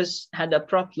surface had a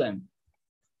problem.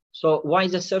 So why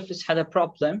the surface had a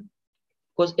problem?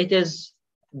 Because it is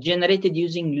generated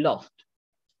using loft,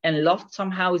 and loft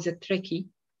somehow is a tricky.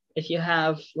 If you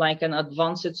have like an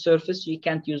advanced surface, you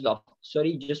can't use loft.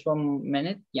 Sorry, just 1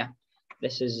 minute. Yeah,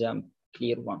 this is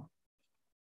clear one.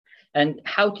 And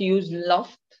how to use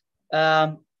loft?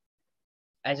 As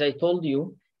I told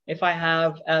you, if I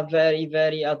have a very,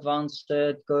 very advanced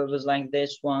curves like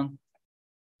this one,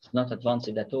 it's not advanced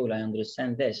at all. I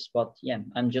understand this, but yeah,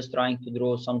 I'm just trying to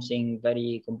draw something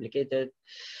very complicated.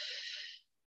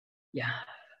 Yeah.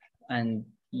 And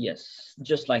yes,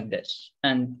 just like this.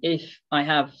 And if I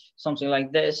have something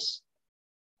like this,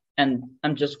 and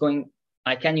I'm just going,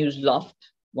 I can use loft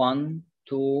 1,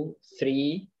 2,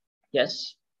 3.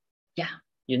 Yes. Yeah.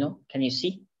 You know, can you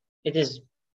see? It is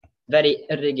very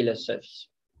irregular surface.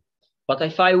 But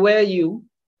if I were you,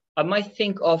 I might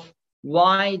think of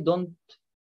why don't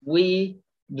we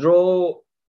draw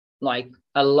like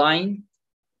a line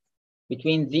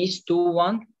between these two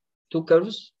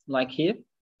curves like here.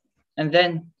 And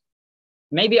then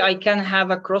maybe I can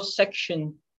have a cross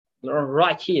section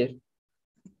right here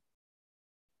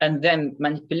and then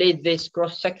manipulate this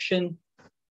cross section.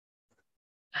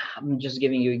 I'm just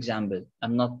giving you example.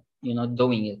 I'm not, you know,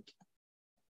 doing it.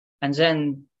 And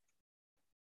then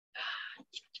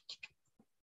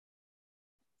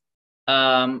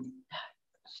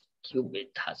stupid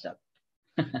Hassab.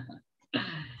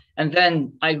 And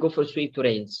then I go for sweep to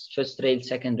rails, first rail,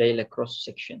 second rail, a cross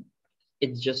section.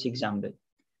 It's just example.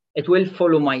 It will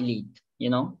follow my lead,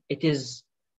 you know. It is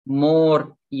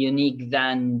more unique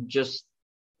than just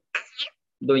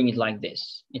doing it like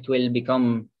this. It will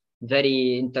become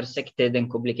very intersected and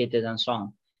complicated and so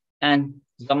on. And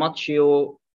the much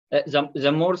you,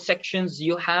 the more sections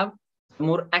you have, the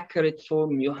more accurate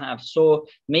form you have. So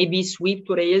maybe sweep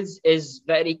to rails is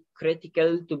very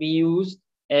critical to be used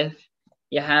if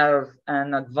you have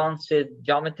an advanced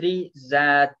geometry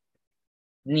that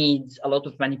needs a lot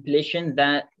of manipulation,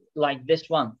 that like this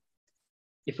one.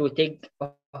 If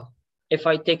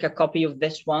I take a copy of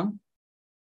this one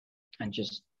and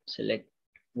just select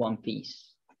one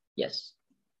piece, yes,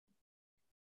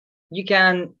 you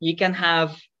can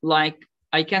have like,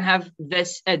 I can have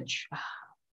this edge.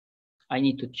 I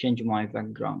need to change my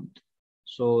background.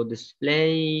 So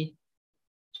display,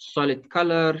 solid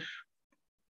color.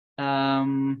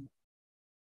 Am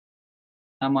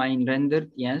I in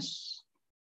rendered? Yes.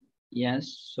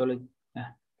 Yes, solid.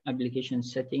 application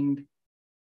setting.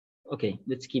 Okay,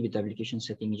 let's keep it application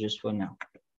setting just for now.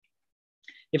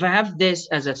 If I have this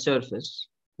as a surface,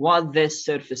 what this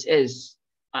surface is,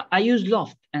 I use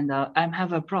loft and I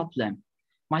have a problem.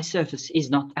 My surface is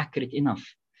not accurate enough.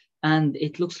 And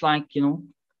it looks like, you know,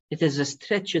 it is a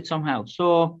stretched somehow.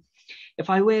 So if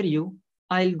I were you,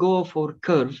 I'll go for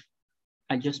curve.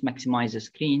 I'll just maximize the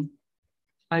screen.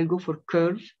 I'll go for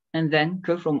curve and then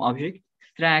curve from object,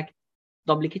 extract,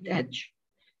 duplicate edge.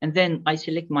 And then I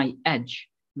select my edge.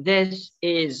 This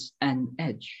is an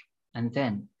edge. And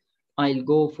then I'll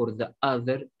go for the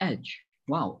other edge.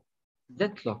 Wow,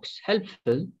 that looks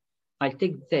helpful. I'll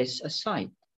take this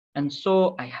aside. And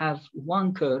so I have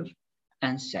one curve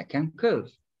and second curve.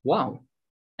 Wow.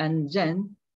 And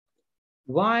then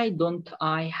why don't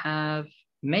I have,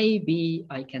 maybe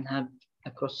I can have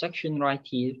a cross section right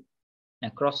here, a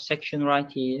cross section right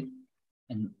here,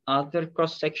 and other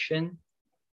cross section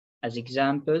as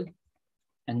example,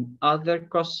 and other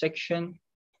cross section,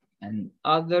 and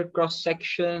other cross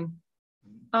section,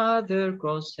 other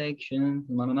cross section.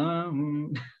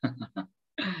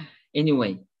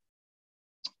 Anyway,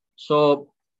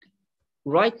 so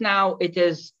right now it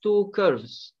is two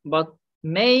curves, but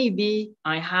maybe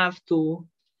I have to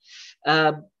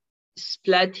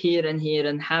split here and here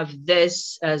and have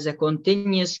this as a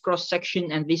continuous cross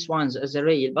section and these ones as a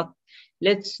rail. But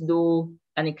let's do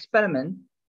an experiment.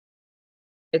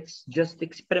 It's just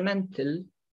experimental.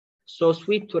 So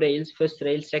sweep to rails, first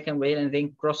rail, second rail, and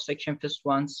then cross section, first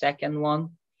one, second one,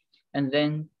 and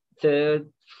then third,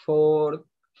 fourth,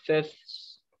 fifth,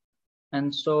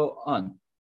 and so on.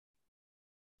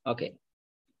 Okay,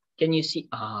 can you see?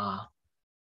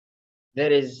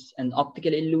 There is an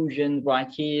optical illusion right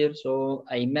here. So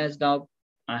I messed up.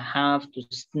 I have to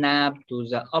snap to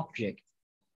the object.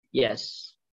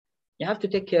 Yes, you have to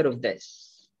take care of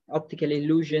this. Optical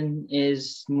illusion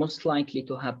is most likely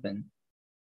to happen.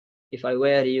 If I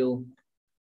were you,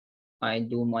 I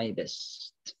do my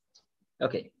best.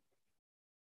 Okay,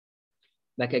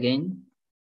 back again.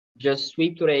 Just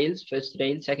sweep to rails, first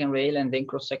rail, second rail, and then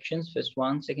cross sections, first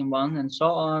one, second one, and so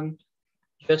on.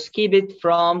 Just keep it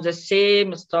from the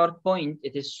same start point.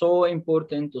 It is so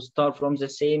important to start from the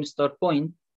same start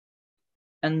point.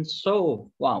 And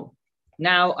so, wow.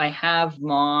 Now I have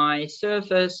my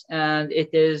surface and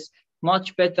it is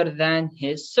much better than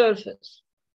his surface.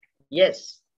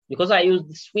 Yes, because I used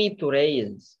the sweep to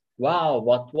rails. Wow,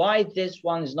 but why this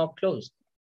one is not closed?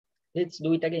 Let's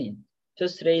do it again.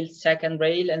 First rail, second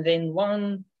rail, and then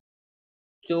 1,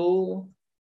 2,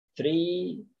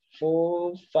 3,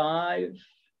 4, 5,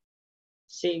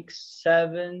 6,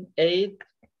 7, 8.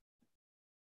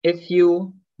 If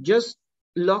you just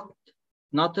locked,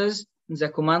 notice the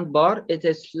command bar, it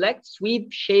is select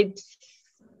sweep shapes.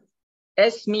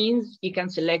 S means you can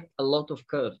select a lot of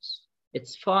curves.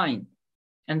 It's fine.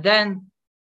 And then,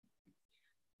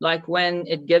 like when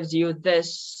it gives you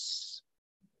this,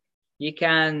 you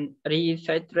can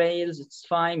refit rails, it's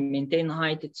fine. Maintain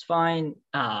height, it's fine.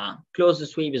 Close the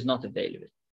sweep is not available.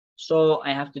 So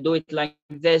I have to do it like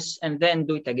this and then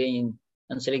do it again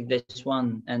and select this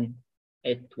one and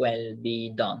it will be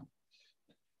done.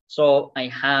 So I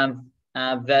have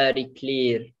a very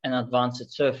clear and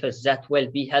advanced surface that will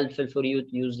be helpful for you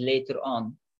to use later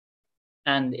on.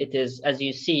 And it is, as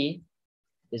you see,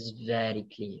 is very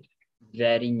clear,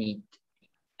 very neat.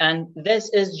 And this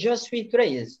is just sweep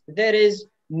rails. There is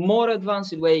more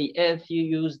advanced way if you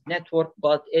use network,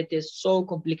 but it is so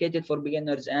complicated for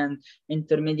beginners and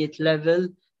intermediate level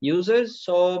users.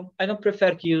 So I don't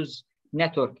prefer to use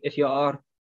network if you are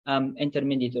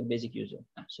intermediate or basic user.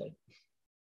 Sorry.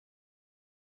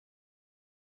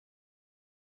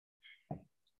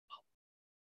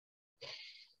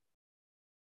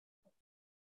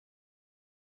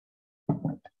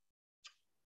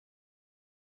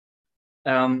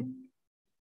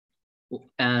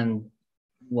 And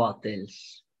what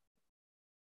else?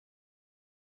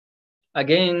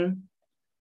 Again,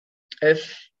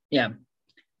 if,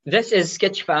 this is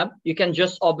Sketchfab. You can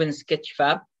just open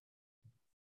Sketchfab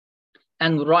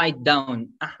and write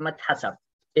down Ahmed Hassab,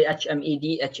 Ahmed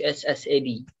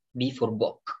Hssab, B for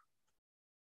book.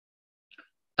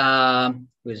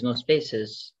 With no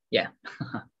spaces,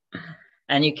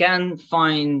 and you can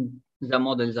find the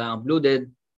models I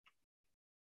uploaded,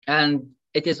 and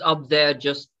it is up there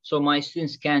just so my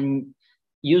students can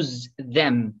use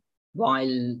them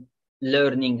while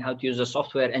learning how to use the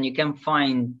software. And you can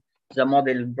find the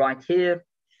model right here,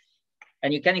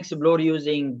 and you can explore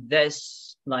using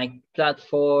this like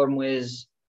platform with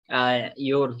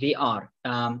your VR.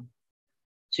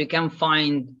 So you can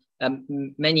find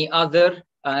many other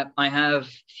I have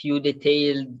few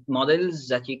detailed models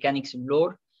that you can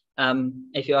explore.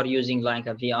 If you are using like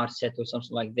a VR set or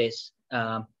something like this,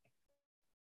 that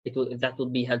will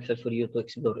be helpful for you to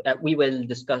explore. We will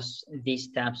discuss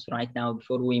these tabs right now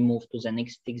before we move to the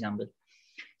next example.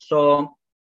 So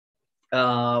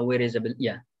where is it?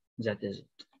 Yeah, that is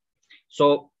it.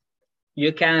 So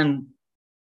you can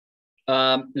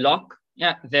lock.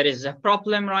 Yeah, there is a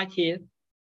problem right here.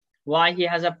 Why he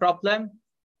has a problem?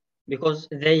 Because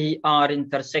they are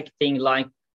intersecting, like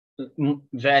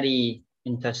very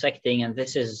intersecting, and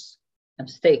this is a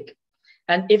mistake.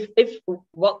 And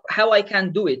how I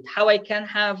can do it, how I can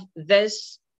have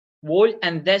this wall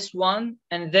and this one,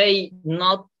 and they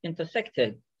not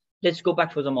intersected. Let's go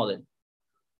back to the model.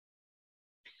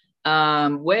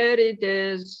 Where it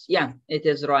is, yeah, it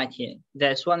is right here.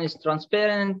 This one is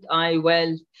transparent. I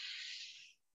will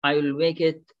make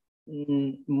it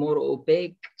more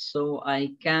opaque so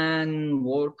I can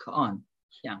work on,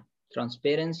 yeah,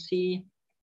 transparency.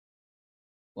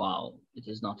 Wow, it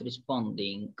is not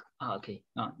responding. Okay,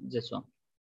 this one,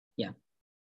 yeah,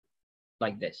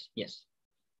 like this. Yes,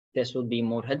 this will be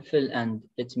more helpful, and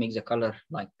let's make the color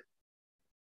like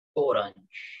orange.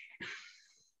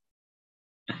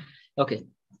 Okay.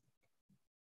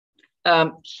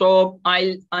 So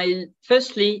I'll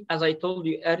firstly, as I told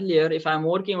you earlier, if I'm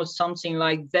working with something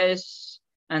like this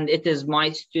and it is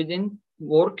my student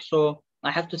work, so I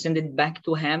have to send it back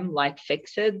to him like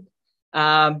fixed.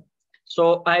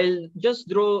 So I'll just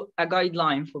draw a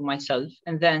guideline for myself,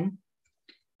 and then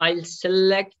I'll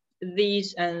select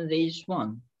these and this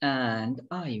one, and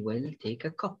I will take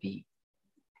a copy,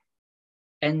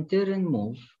 enter and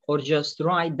move, or just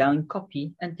write down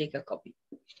copy and take a copy.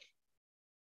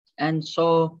 And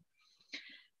so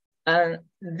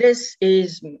this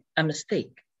is a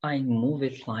mistake. I move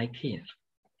it like here.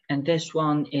 And this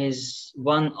one is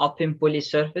one open poly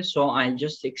surface, so I'll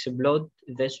just explode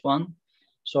this one.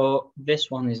 So this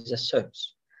one is a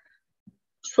surface.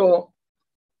 So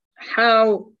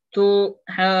how to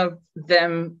have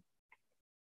them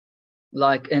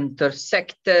like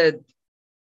intersected?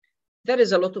 There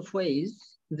is a lot of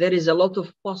ways. There is a lot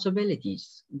of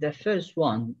possibilities. The first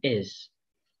one is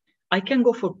I can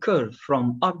go for curve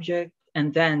from object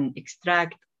and then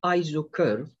extract ISO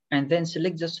curve and then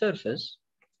select the surface.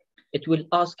 It will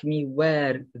ask me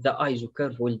where the ISO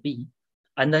curve will be.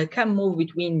 And I can move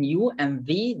between U and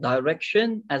V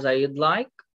direction as I would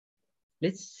like.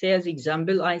 Let's say as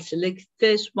example, I select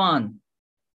this one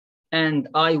and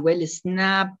I will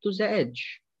snap to the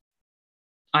edge.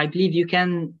 I believe you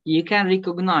can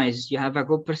recognize, you have a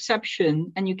good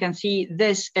perception, and you can see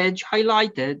this edge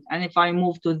highlighted. And if I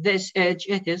move to this edge,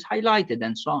 it is highlighted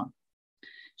and so on.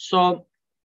 So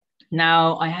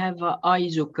now I have an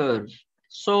ISO curve.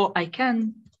 So I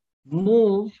can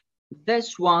move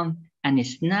this one and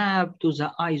snap to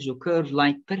the ISO curve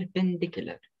like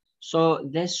perpendicular. So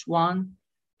this one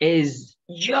is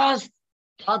just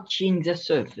touching the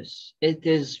surface. It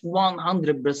is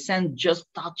 100%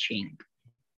 just touching.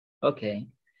 Okay,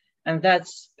 and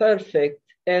that's perfect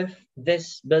if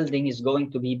this building is going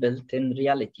to be built in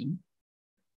reality.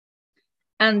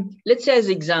 And let's say as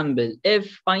example,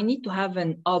 if I need to have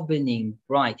an opening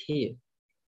right here,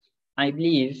 I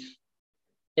believe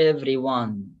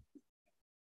everyone,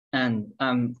 and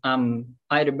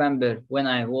I remember when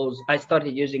I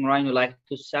started using Rhino like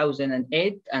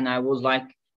 2008, and I was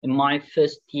like in my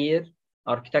first year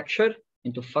architecture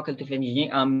into Faculty of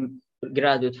Engineering.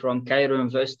 Graduate from Cairo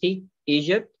University,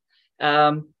 Egypt.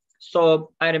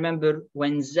 So I remember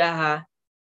when Zaha,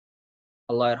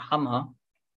 Allah yarhamha,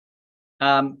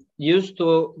 used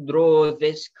to draw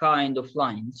this kind of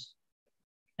lines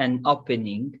and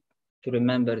opening, to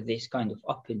remember this kind of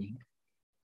opening.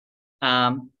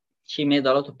 She made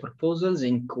a lot of proposals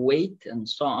in Kuwait and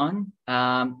so on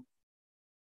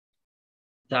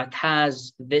that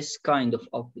has this kind of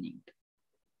opening.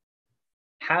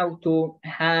 How to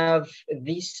have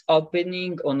this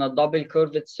opening on a double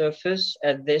curved surface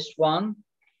at this one.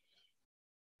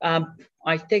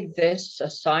 I take this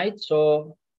aside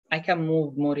so I can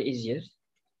move more easier.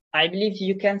 I believe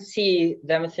you can see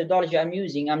the methodology I'm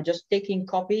using. I'm just taking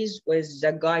copies with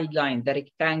the guideline, the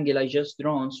rectangle I just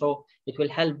drawn, so it will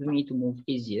help me to move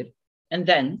easier. And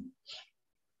then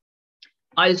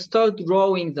I'll start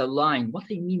drawing the line. What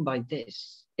I mean by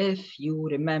this, if you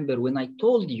remember when I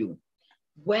told you,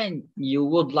 when you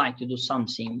would like to do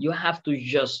something, you have to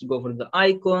just go for the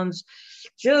icons,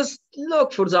 just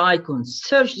look for the icons,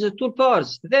 search the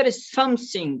toolbars. There is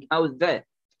something out there.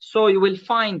 So you will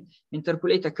find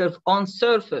interpolate a curve on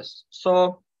surface.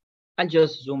 So I'll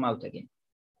just zoom out again.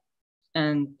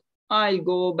 And I'll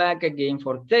go back again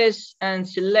for this and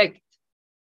select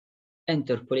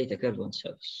interpolate a curve on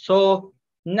surface. So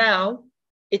now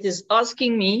it is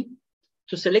asking me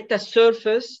to select a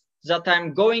surface that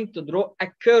I'm going to draw a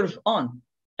curve on.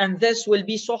 And this will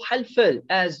be so helpful,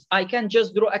 as I can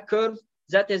just draw a curve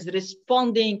that is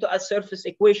responding to a surface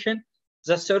equation,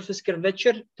 the surface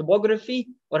curvature, topography,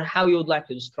 or how you would like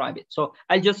to describe it. So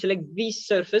I'll just select this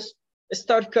surface,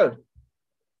 start curve.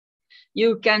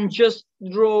 You can just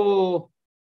draw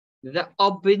the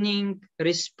opening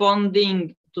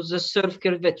responding to the surface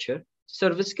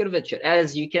curvature.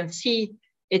 As you can see,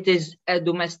 it is a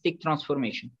domestic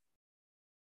transformation.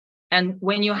 And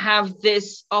when you have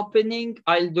this opening,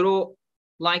 I'll draw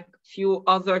like few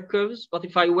other curves. But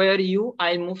if I were you,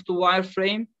 I'll move to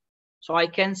wireframe so I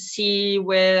can see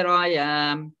where I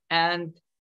am. And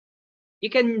you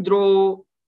can draw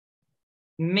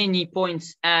many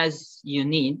points as you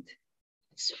need.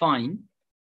 It's fine.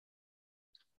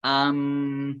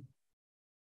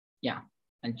 Yeah,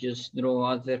 I'll just draw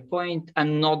other point.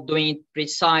 I'm not doing it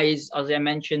precise, as I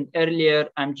mentioned earlier.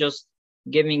 I'm just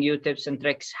giving you tips and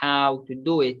tricks how to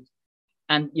do it.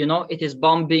 And you know, it is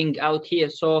bumping out here.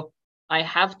 So I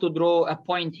have to draw a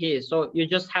point here. So you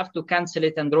just have to cancel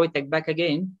it and draw it back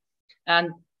again.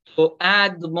 And to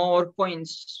add more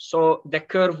points, so the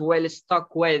curve will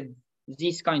stuck with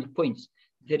these kind of points.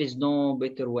 There is no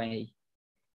better way,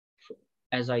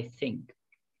 as I think.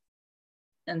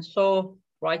 And so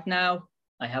right now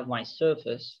I have my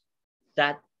surface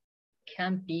that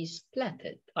can be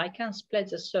splatted. I can split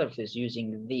the surface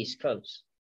using these curves.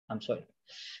 I'm sorry.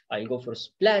 I'll go for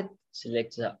split,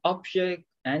 select the object,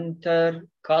 enter,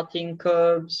 cutting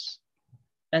curves,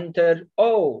 enter.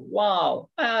 Oh, wow,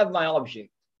 I have my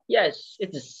object. Yes,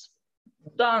 it is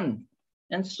done.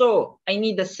 And so I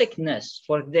need a thickness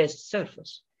for this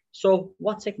surface. So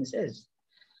what thickness is?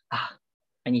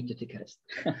 I need to take a rest.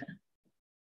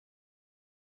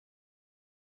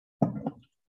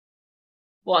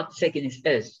 What thickness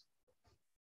is?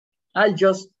 I'll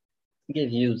just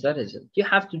give you the result. You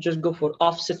have to just go for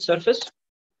offset surface.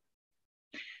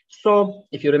 So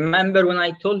if you remember when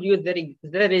I told you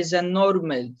there is a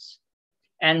normal,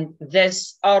 and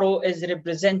this arrow is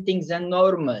representing the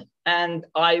normal, and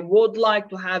I would like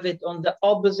to have it on the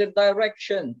opposite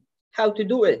direction. How to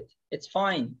do it? It's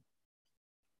fine.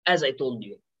 As I told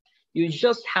you, you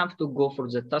just have to go for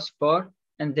the taskbar,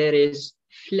 and there is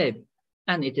flip,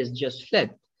 and it is just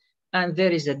flipped. And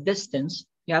there is a distance.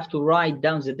 You have to write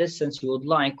down the distance you would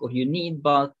like or you need,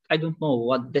 but I don't know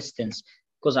what distance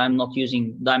because I'm not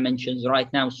using dimensions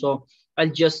right now. So I'll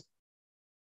just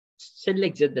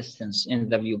select the distance in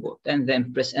the viewport and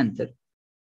then press enter.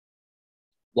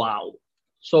 Wow.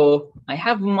 So I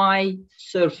have my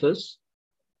surface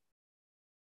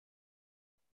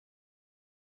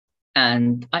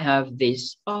and I have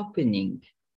this opening.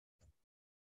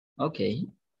 Okay.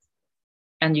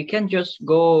 And you can just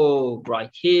go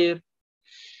right here.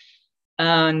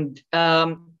 And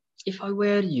if I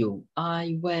were you,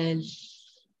 I will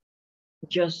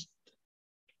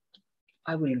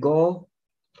go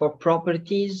for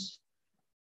properties,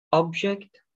 object.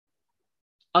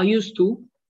 I used to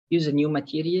use a new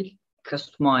material,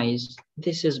 customize.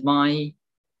 This is my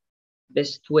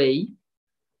best way.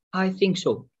 I think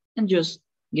so. And just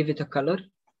give it a color.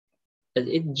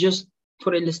 It just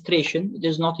for illustration, it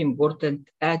is not important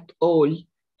at all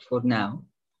for now.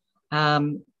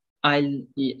 I'll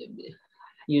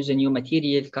use a new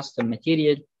material, custom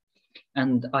material,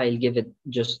 and I'll give it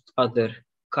just other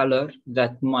color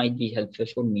that might be helpful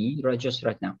for me just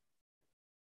right now.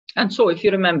 And so if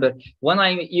you remember, when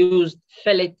I used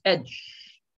fillet edge,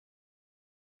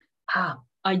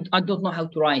 I don't know how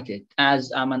to write it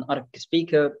as I'm an Arabic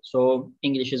speaker, so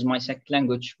English is my second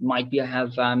language. Might be I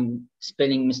have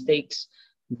spelling mistakes,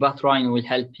 but Rhino will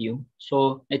help you.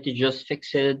 So it is just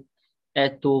fix it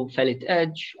to fillet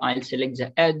edge. I'll select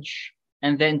the edge,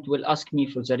 and then it will ask me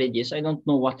for the radius. I don't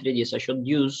know what radius I should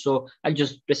use, so I'll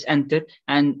just press enter,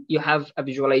 and you have a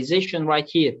visualization right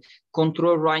here.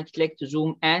 Control right click to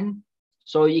zoom in,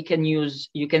 so you can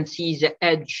see the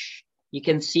edge, you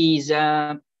can see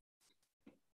the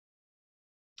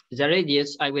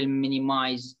radius. I will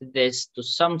minimize this to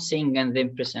something and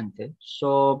then press enter.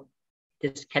 So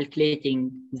it's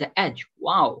calculating the edge.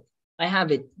 Wow, I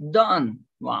have it done.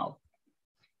 Wow.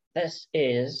 This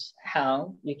is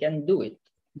how you can do it.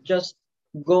 Just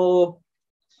go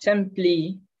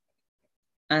simply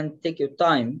and take your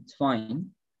time, it's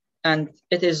fine. And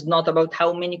it is not about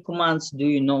how many commands do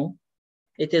you know.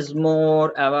 It is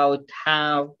more about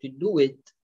how to do it.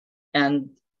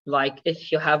 And like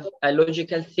if you have a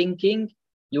logical thinking,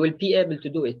 you will be able to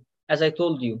do it. As I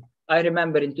told you, I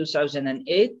remember in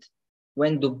 2008,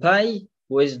 when Dubai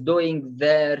was doing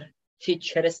their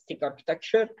futuristic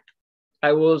architecture,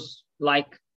 I was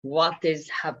like, what is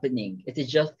happening? It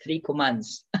is just 3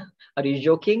 commands. Are you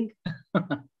joking?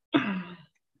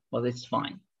 Well, it's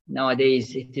fine.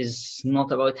 Nowadays, it is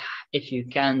not about if you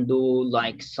can do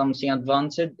like something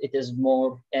advanced. It is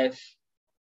more if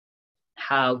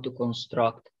how to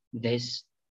construct this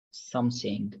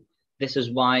something. This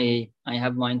is why I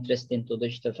have my interest into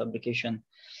digital fabrication.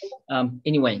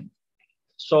 Anyway,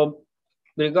 so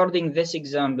regarding this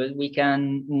example, we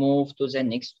can move to the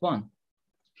next one.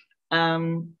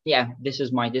 Yeah, this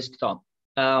is my desktop.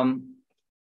 In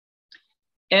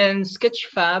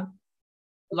Sketchfab,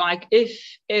 like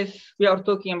if we are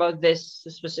talking about this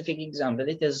specific example,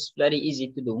 it is very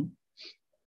easy to do.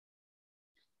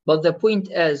 But the point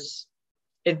is,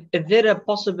 if there are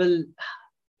possible,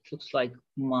 it looks like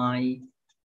my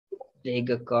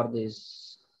Vega card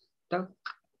is stuck.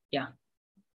 Yeah.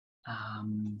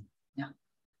 Yeah.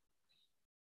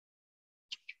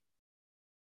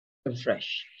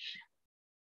 Refresh.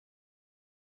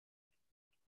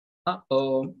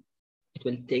 Uh-oh, it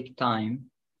will take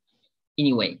time.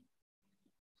 Anyway,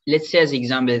 let's say as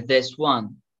example this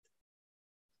one.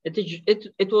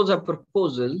 It was a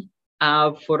proposal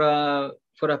for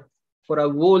a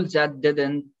wall that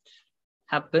didn't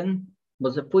happen.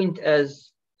 But the point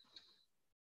is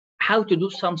how to do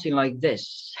something like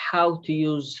this, how to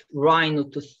use Rhino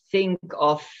to think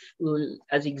of,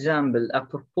 as example, a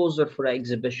proposal for an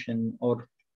exhibition, or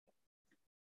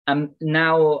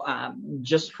now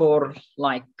just for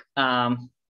like, not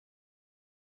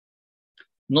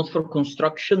for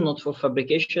construction, not for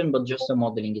fabrication, but just the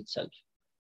modeling itself.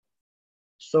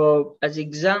 So as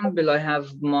example, I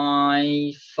have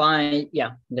my file.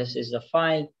 Yeah, this is the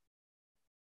file.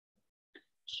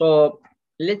 So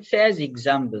let's say as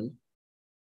example,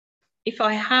 if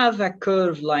I have a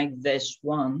curve like this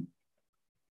one,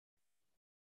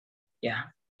 yeah,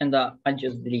 and I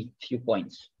just delete a few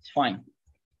points, it's fine.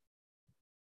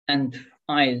 And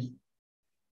I'll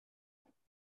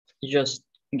just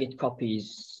get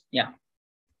copies, yeah.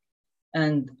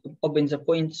 And open the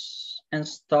points and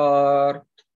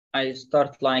I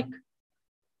start like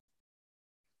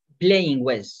playing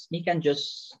with. You can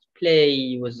just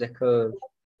play with the curve.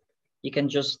 You can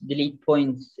just delete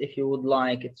points if you would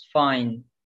like, it's fine.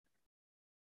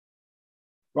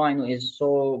 Rhino is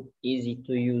so easy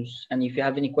to use. And if you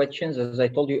have any questions, as I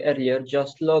told you earlier,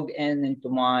 just log in into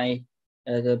my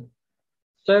the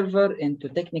server, into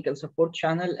technical support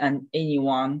channel, and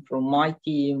anyone from my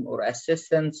team or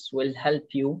assistants will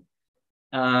help you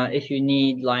if you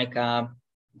need like a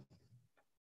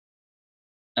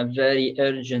very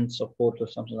urgent support or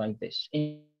something like this.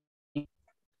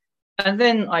 And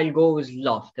then I'll go with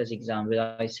loft as example.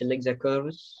 I select the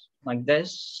curves like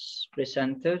this, press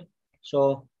enter.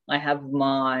 So I have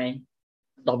my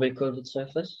double curved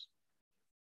surface.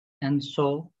 And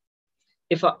so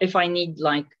if I need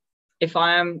like, if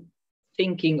I am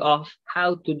thinking of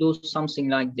how to do something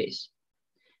like this,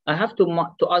 I have to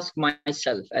ask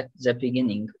myself at the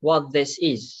beginning what this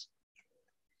is.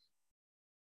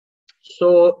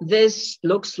 So this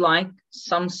looks like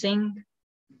something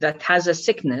that has a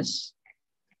thickness,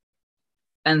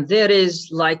 and there is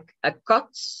like a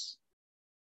cuts,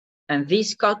 and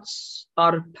these cuts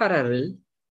are parallel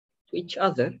to each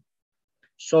other.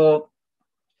 So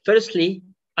firstly,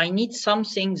 I need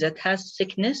something that has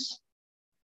thickness,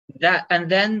 and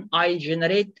then I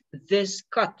generate this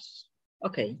cuts.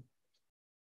 Okay.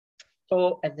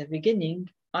 So at the beginning,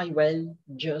 I will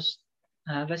just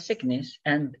have a thickness,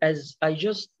 and as I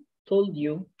just told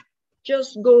you,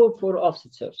 just go for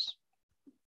offset surface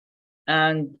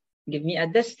and give me a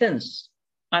distance.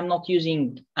 I'm not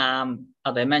using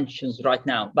dimensions right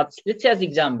now, but let's say as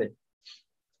example,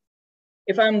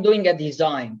 if I'm doing a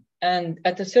design and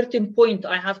at a certain point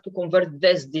I have to convert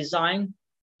this design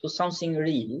to something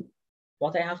real,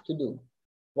 what I have to do,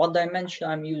 what dimension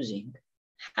I'm using,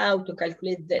 how to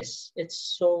calculate this,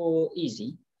 it's so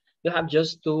easy. You have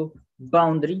just to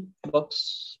bounding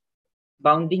box.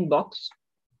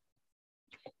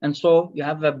 And so you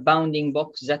have a bounding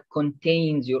box that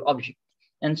contains your object.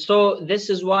 And so this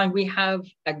is why we have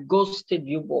a ghosted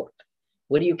viewport,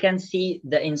 where you can see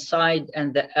the inside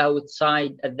and the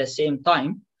outside at the same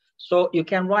time. So you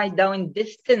can write down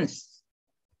distance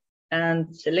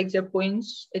and select the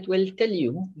points. It will tell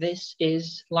you this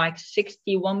is like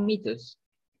 61 meters.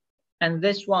 And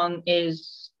this one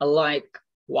is like,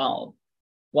 wow,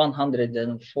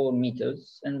 104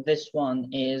 meters. And this one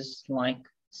is like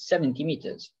 70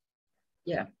 meters.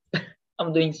 Yeah,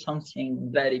 I'm doing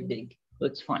something very big.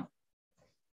 It's fine.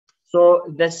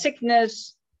 So the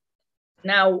thickness,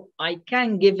 now I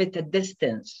can give it a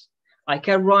distance. I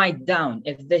can write down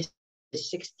if this is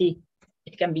 60,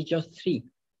 it can be just 3.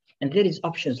 And there is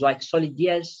options like solid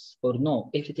yes or no.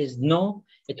 If it is no,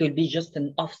 it will be just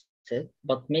an offset,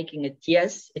 but making it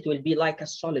yes, it will be like a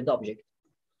solid object.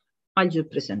 I'll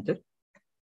just press enter.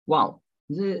 Wow,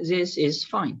 this is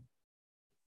fine.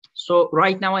 So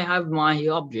right now I have my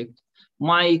object,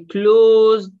 my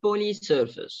closed poly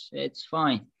surface, it's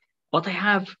fine. But I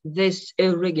have this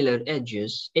irregular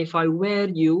edges. If I were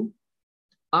you,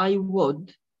 I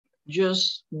would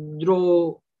just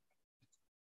draw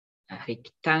a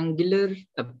rectangular,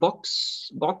 a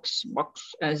box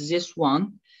as this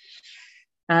one.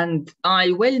 And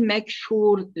I will make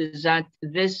sure that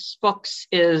this box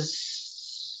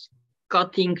is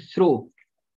cutting through.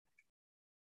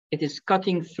 It is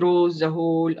cutting through the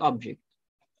whole object.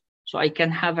 So I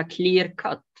can have a clear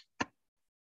cut,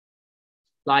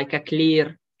 like a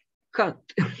clear cut.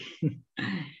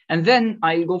 And then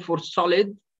I'll go for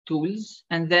solid tools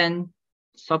and then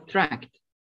subtract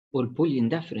or Boolean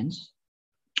difference.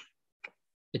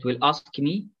 It will ask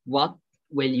me, what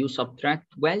will you subtract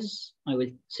with? I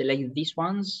will select these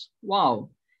ones. Wow,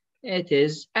 it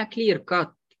is a clear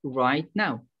cut right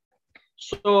now.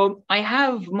 So I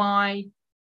have my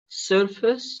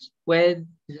surface with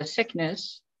the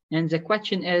thickness, and the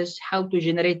question is how to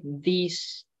generate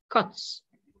these cuts.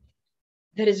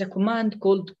 There is a command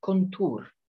called contour.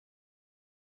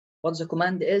 What the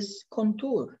command is?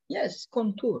 Contour. Yes,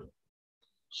 contour.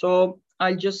 So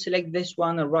I'll just select this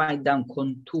one and write down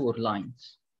contour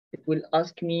lines. It will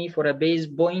ask me for a base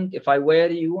point. If I were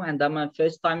you and I'm a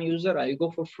first-time user, I'll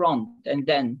go for front, and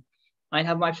then I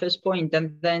have my first point,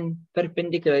 and then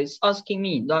perpendicular. It's asking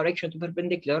me direction to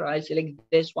perpendicular. I select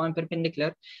this one,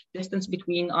 perpendicular. Distance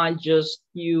between, I'll just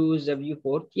use a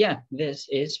viewport. Yeah, this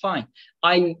is fine.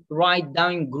 I write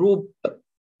down group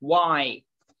Y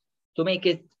to make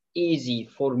it easy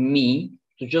for me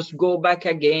to just go back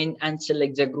again and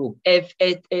select the group. If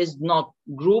it is not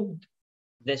grouped,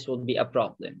 this would be a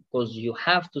problem because you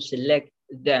have to select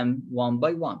them one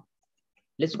by one.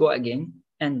 Let's go again,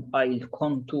 and I'll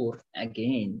contour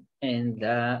again in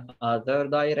the other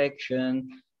direction,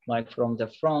 like from the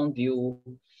front view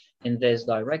in this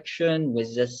direction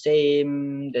with the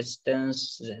same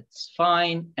distance. That's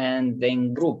fine. And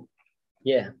then group.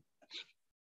 Yeah.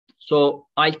 So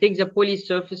I take the poly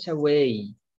surface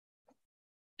away,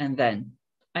 and then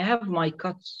I have my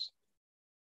cuts.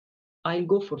 I'll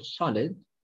go for solid,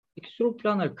 extrude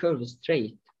planar curve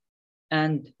straight.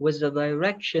 And with the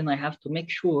direction, I have to make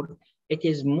sure it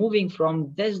is moving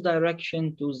from this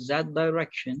direction to that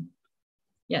direction.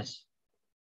 Yes.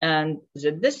 And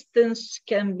the distance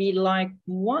can be like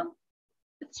 1.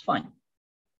 It's fine.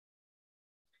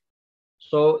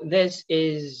 So this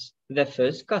is the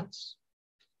first cuts.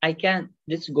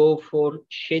 Let's go for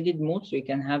shaded mode so you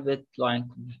can have it like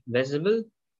visible.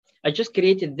 I just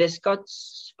created these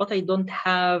cuts, but I don't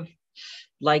have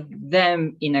like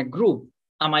them in a group.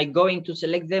 Am I going to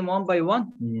select them one by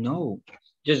one? No,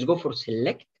 just go for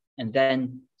select and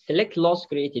then select last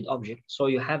created object. So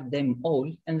you have them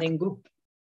all and then group.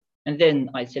 And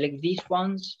then I select these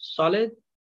ones, solid,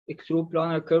 extrude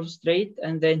planar curve straight,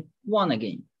 and then one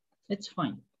again. It's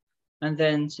fine. And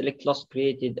then select last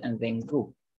created and then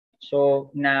group. So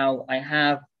now I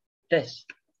have this.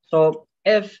 So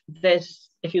if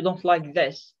you don't like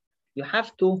this, you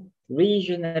have to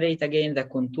regenerate again the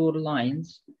contour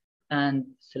lines and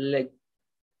select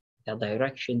the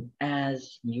direction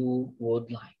as you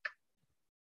would like.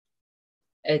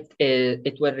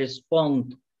 It will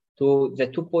respond to the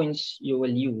 2 points you will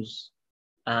use.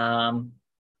 And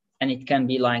it can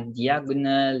be like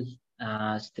diagonal,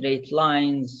 straight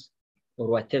lines, or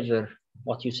whatever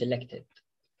what you selected.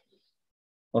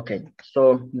 Okay,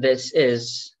 so this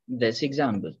is this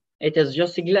example. It is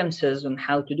just glimpses on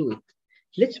how to do it.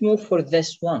 Let's move for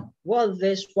this one. What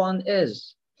this one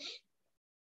is.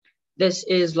 This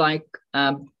is like,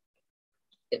 I'm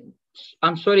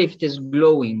sorry if it is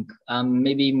glowing.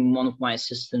 Maybe one of my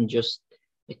assistants just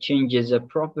changes the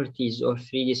properties of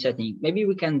 3D setting. Maybe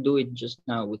we can do it just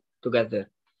now together.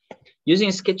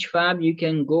 Using Sketchfab, you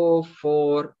can go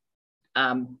for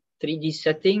 3D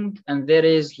setting, and there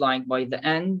is like by the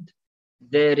end,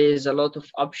 there is a lot of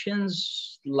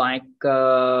options like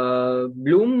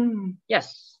bloom.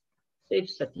 Yes, save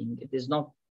setting. It is not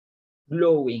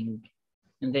glowing.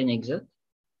 And then exit.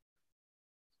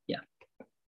 Yeah.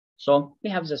 So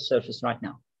we have the surface right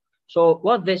now. So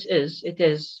what this is, it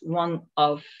is one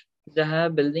of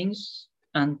the buildings.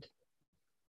 And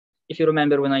if you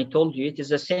remember when I told you, it is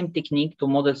the same technique to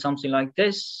model something like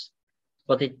this.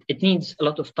 but it needs a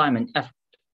lot of time and effort.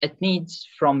 It needs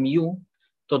from you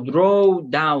to draw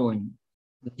down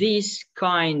this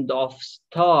kind of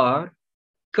star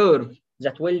curve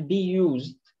that will be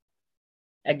used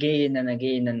again and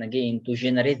again and again to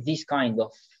generate this kind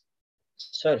of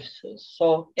surfaces.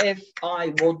 So if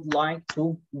I would like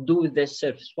to do this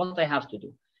surface, what I have to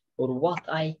do or what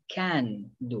I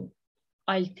can do,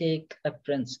 I'll take a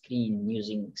print screen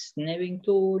using snipping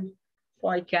tool, so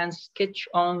I can sketch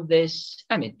on this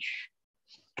image.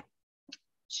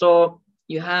 So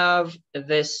you have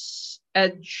this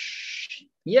edge,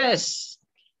 yes,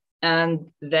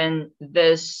 and then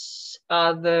this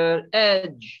other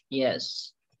edge,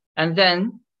 yes, and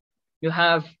then you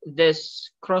have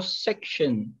this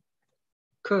cross-section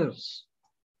curves.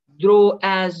 Draw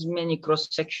as many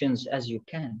cross-sections as you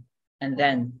can, and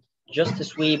then just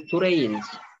sweep to rails.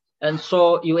 And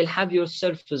so you will have your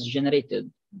surface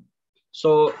generated.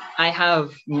 So I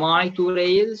have my 2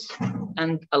 rails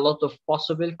and a lot of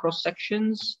possible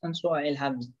cross-sections, and so I'll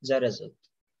have the result.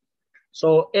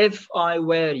 So if I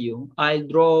were you, I'll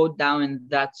draw down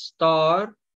that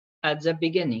star at the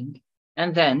beginning,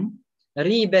 and then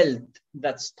rebuild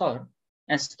that star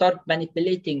and start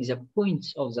manipulating the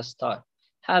points of the star,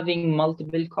 having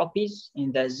multiple copies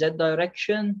in the Z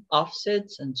direction,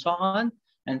 offsets, and so on,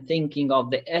 and thinking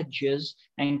of the edges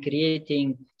and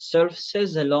creating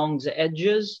surfaces along the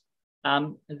edges.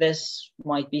 This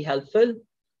might be helpful.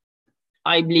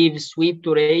 I believe sweep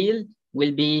to rail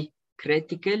will be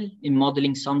critical in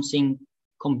modeling something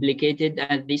complicated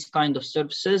as these kind of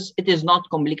surfaces. It is not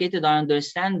complicated, I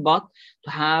understand, but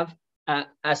to have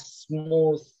a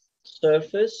smooth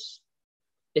surface,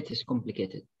 it is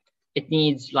complicated. It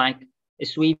needs like a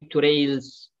sweep to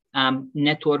rails,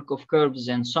 network of curves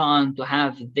and so on to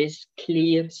have this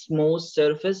clear, smooth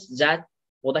surface that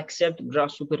would accept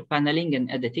grasshopper paneling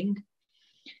and editing.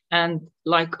 And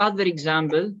like other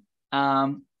example,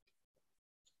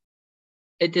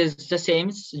 it is the same,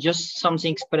 it's just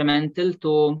something experimental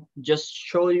to just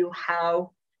show you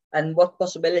how and what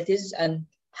possibilities and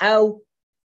how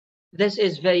this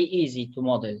is very easy to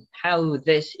model. How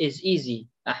this is easy,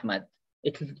 Ahmed.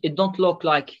 It don't look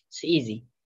like it's easy.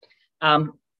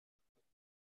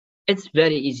 It's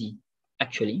very easy,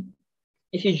 actually.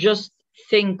 If you just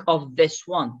think of this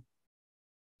one,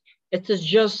 it is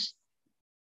just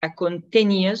a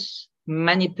continuous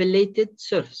manipulated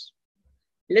surface.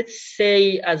 Let's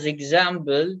say, as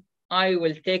example, I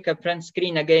will take a print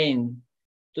screen again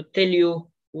to tell you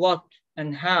what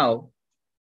and how.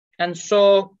 And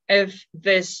so if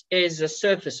this is a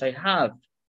surface I have,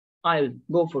 I'll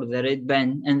go for the red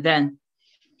pen, and then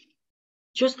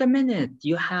just a minute,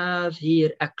 you have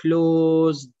here a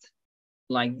closed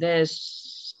like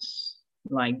this,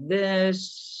 a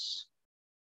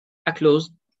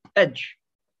closed edge,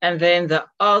 and then the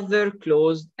other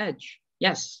closed edge.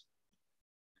 Yes,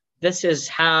 this is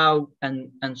how,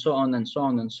 and so on and so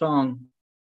on and so on.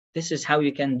 This is how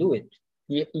you can do it.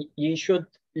 You should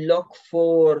look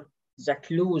for the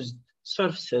closed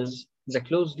surfaces, the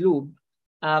closed loop,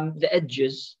 the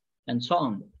edges, and so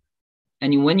on.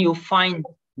 And when you find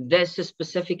this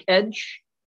specific edge,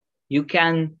 you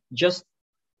can just,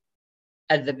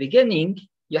 at the beginning,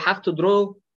 you have to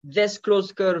draw this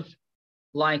closed curve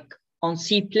like on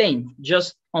C plane,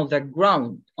 just on the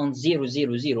ground, on 0,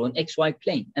 0, 0, on XY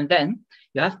plane. And then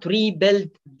you have to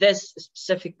rebuild this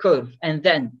specific curve, and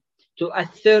then to a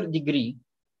 3rd degree.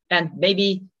 And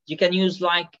maybe you can use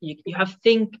like, you have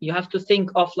to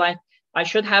think of like, I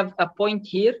should have a point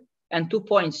here and 2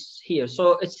 points here.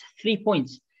 So it's 3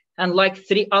 points. And like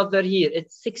 3 other here,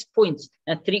 it's 6 points.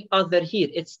 And 3 other here,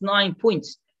 it's 9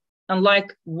 points. And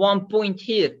like 1 point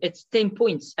here, it's 10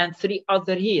 points. And 3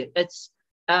 other here, it's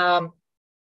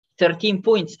 13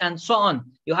 points, and so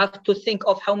on. You have to think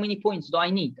of how many points do I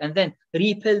need, and then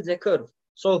rebuild the curve.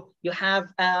 So you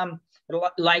have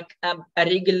like a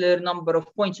regular number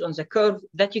of points on the curve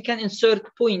that you can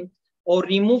insert point or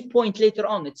remove point later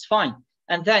on. It's fine.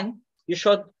 And then you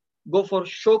should go for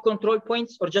show control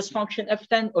points, or just function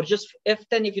F10, or just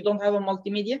F10 if you don't have a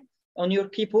multimedia on your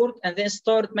keyboard, and then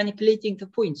start manipulating the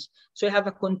points. So you have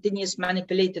a continuous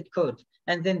manipulated curve,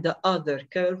 and then the other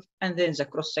curve, and then the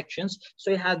cross sections.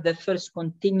 So you have the first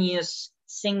continuous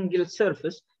single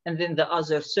surface, and then the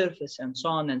other surface, and so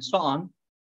on,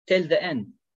 till the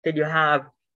end, till you have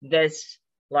this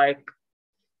like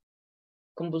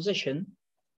composition.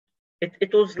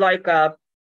 It was like a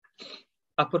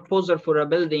proposal for a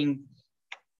building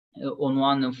on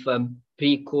one of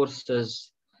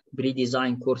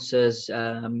pre-design courses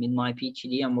in my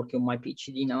PhD. I'm working on my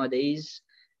PhD nowadays.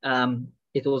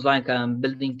 it was like a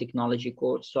building technology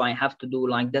course. So I have to do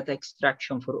like data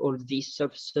extraction for all these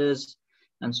surfaces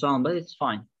and so on, but it's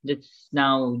fine. It's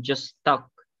now just talk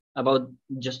about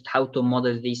just how to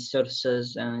model these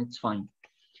surfaces and it's fine.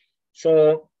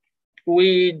 So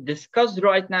we discussed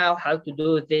right now how to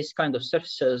do this kind of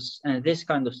surfaces and this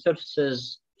kind of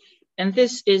surfaces. And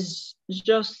this is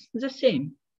just the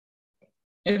same.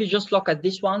 If you just look at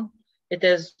this one, it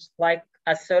is like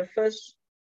a surface.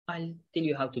 I'll tell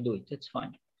you how to do it. It's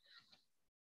fine.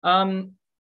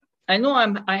 I know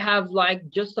I have like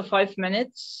just the 5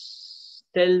 minutes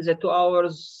till the 2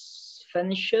 hours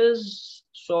finishes.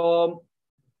 So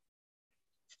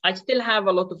I still have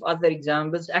a lot of other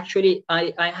examples. Actually,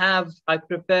 I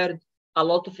prepared a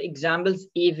lot of examples.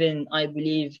 Even I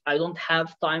believe I don't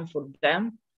have time for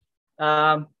them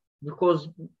because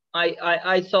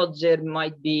I thought there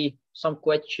might be some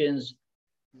questions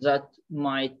that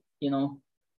might,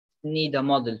 need a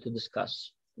model to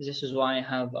discuss. This is why I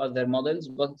have other models,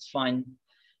 but it's fine.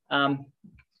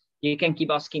 You can keep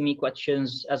asking me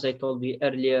questions, as I told you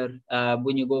earlier.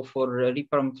 When you go for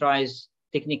reparameterize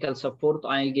technical support,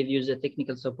 I'll give you the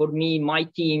technical support. My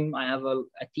team, I have a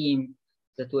team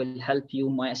that will help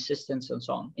you, my assistants and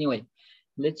so on. Anyway,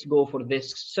 let's go for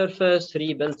this surface,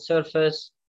 rebuild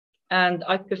surface. And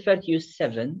I prefer to use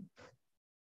 7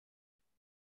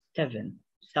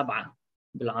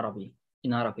 بالعربي,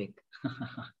 in Arabic.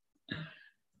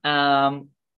 And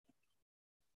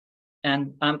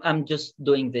I'm just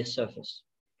doing this surface.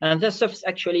 And this surface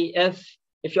actually, if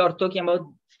you are talking about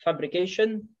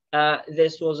fabrication,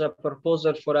 this was a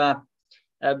proposal for a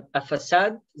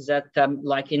facade that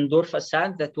like indoor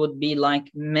facade that would be like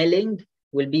milling,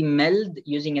 will be milled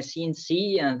using a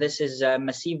CNC, and this is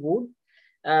massive wood.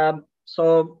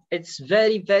 So it's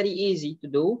very, very easy to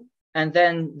do. And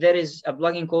then there is a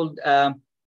plugin called, a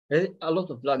lot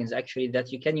of plugins actually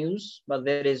that you can use, but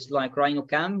there is like Rhino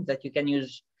that you can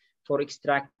use for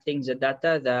extracting the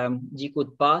data, the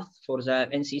G-code path for the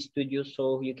NC Studio.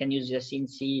 So you can use the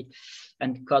CNC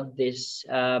and cut this,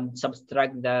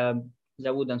 subtract the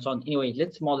wood and so on. Anyway,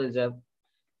 let's model the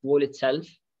wall itself.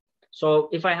 So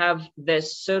if I have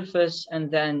this surface and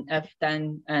then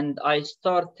F10, and I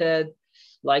started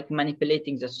like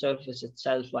manipulating the surface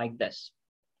itself like this.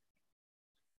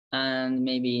 And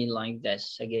maybe like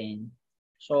this again.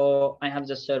 So I have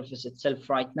the surface itself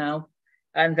right now.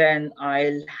 And then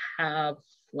I'll have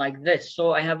like this.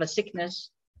 So I have a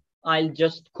thickness. I'll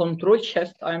just Control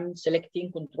Shift. I'm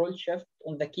selecting Control Shift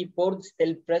on the keyboard,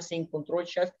 still pressing Control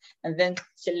Shift, and then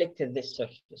selected this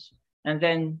surface. And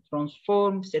then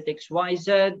transform, set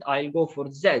XYZ. I'll go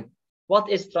for Z. What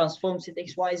is transform, set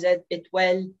XYZ? It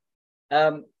will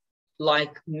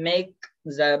like make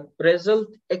the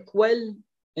result equal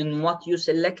in what you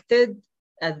selected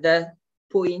at the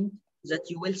point that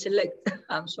you will select.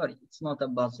 I'm sorry, it's not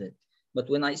about it. But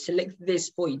when I select this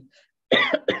point,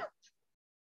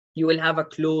 you will have a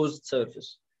closed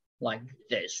surface like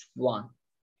this one.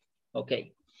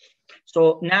 Okay.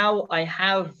 So now I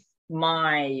have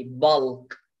my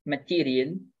bulk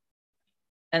material.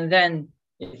 And then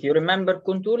if you remember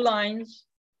contour lines,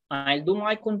 I'll do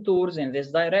my contours in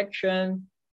this direction.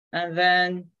 And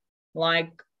then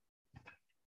like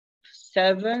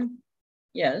 7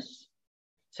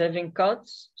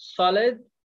 cuts, solid,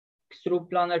 through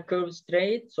planar curve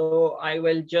straight. So I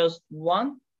will just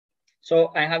 1.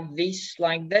 So I have this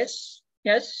like this,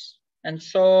 yes. And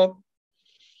so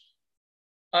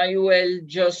I will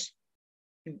just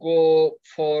go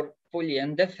for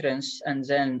Boolean difference, and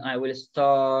then I will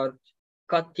start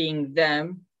cutting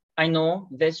them. I know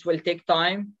this will take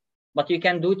time, but you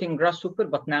can do it in Grasshopper,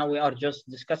 but now we are just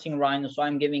discussing Rhino, so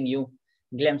I'm giving you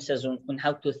glimpses on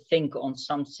how to think on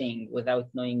something without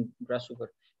knowing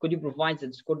Grasshopper. Could you provide the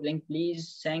Discord link,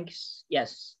 please? Thanks.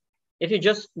 Yes. If you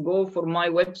just go for my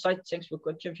website, thanks for the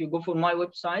question. If you go for my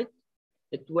website,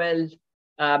 it will,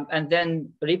 and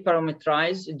then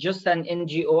reparameterize, just an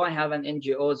NGO. I have an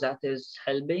NGO that is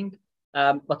helping,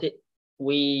 but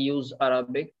we use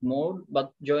Arabic more,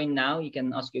 but join now. You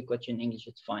can ask your question in English,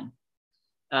 it's fine.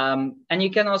 And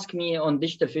you can ask me on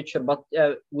Digital Future, but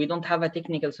we don't have a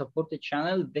technical supported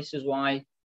channel. This is why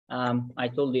I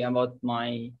told you about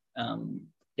my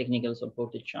technical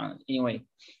supported channel. Anyway,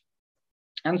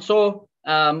 and so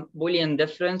Boolean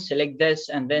difference, select this,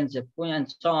 and then the point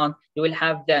and so on, you will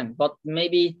have them, but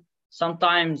maybe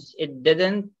sometimes it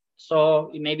didn't. So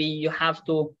maybe you have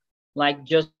to like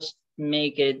just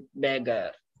make it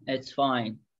bigger. It's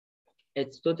fine.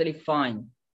 It's totally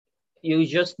fine. You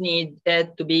just need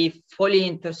it to be fully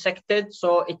intersected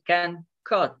so it can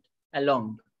cut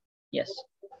along. Yes.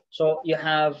 So you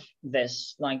have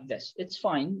this like this. It's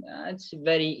fine. It's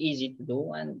very easy to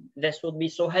do. And this would be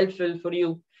so helpful for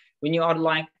you when you are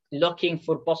like looking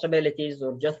for possibilities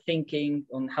or just thinking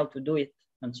on how to do it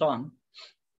and so on.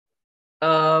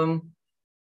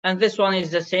 And this one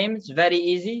is the same. It's very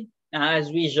easy,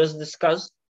 as we just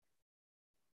discussed.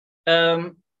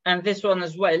 And this one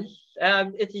as well.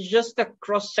 It is just a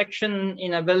cross section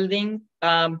in a building.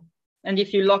 And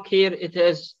if you look here, it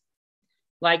is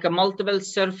like a multiple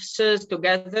surfaces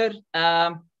together.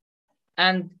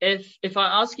 And if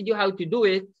I asked you how to do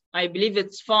it, I believe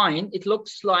it's fine. It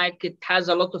looks like it has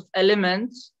a lot of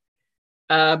elements,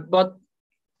 but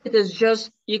it is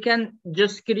just, you can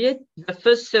just create the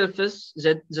first surface,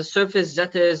 the surface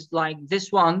that is like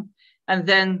this one. And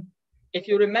then if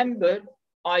you remember,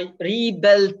 I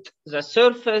rebuilt the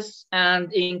surface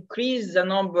and increased the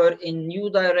number in U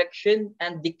direction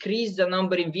and decreased the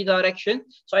number in V direction.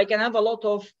 So I can have a lot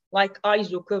of like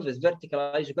iso curves, vertical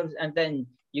iso curves, and then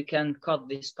you can cut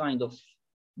this kind of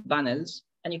panels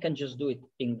and you can just do it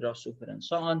in Grasshopper and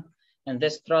so on. And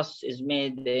this truss is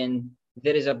made in,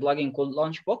 there is a plugin called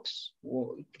Launchbox.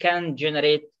 It can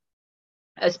generate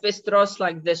a space truss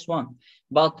like this one.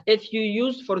 But if you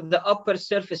use for the upper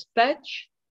surface patch,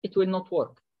 it will not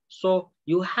work. So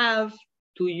you have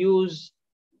to use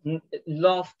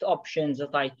loft options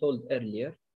that I told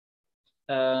earlier.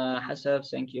 Hassab,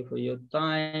 thank you for your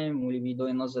time. We'll be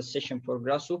doing another session for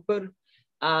Grasshopper.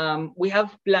 We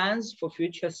have plans for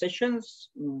future sessions,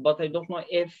 but I don't know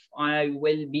if I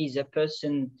will be the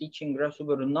person teaching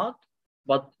Grasshopper or not.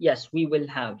 But yes, we will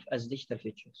have as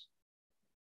DigitalFUTURES.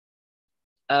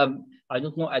 I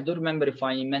don't know, I don't remember if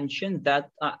I mentioned that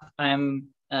I am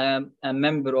a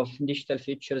member of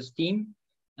DigitalFUTURES team.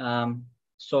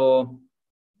 So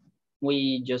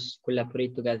we just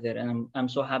collaborate together, and I'm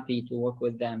so happy to work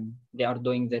with them. They are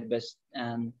doing their best,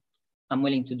 and I'm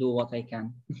willing to do what I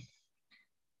can.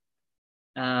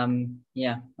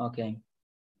 Yeah, okay.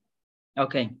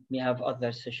 Okay, we have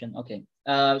other session. Okay,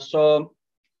 so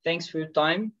thanks for your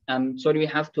time. Sorry, we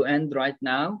have to end right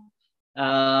now.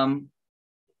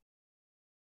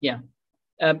 Yeah.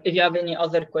 If you have any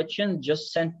other questions,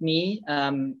 just send me.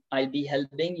 I'll be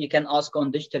helping. You can ask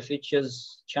on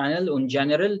DigitalFUTURES channel in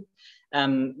general.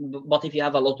 But if you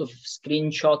have a lot of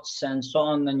screenshots and so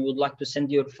on, and you would like to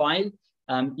send your file,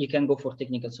 you can go for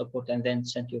technical support and then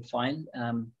send your file.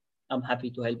 I'm happy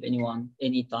to help anyone,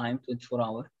 anytime, 24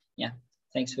 hours. Yeah.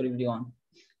 Thanks for everyone.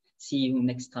 See you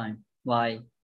next time. Bye.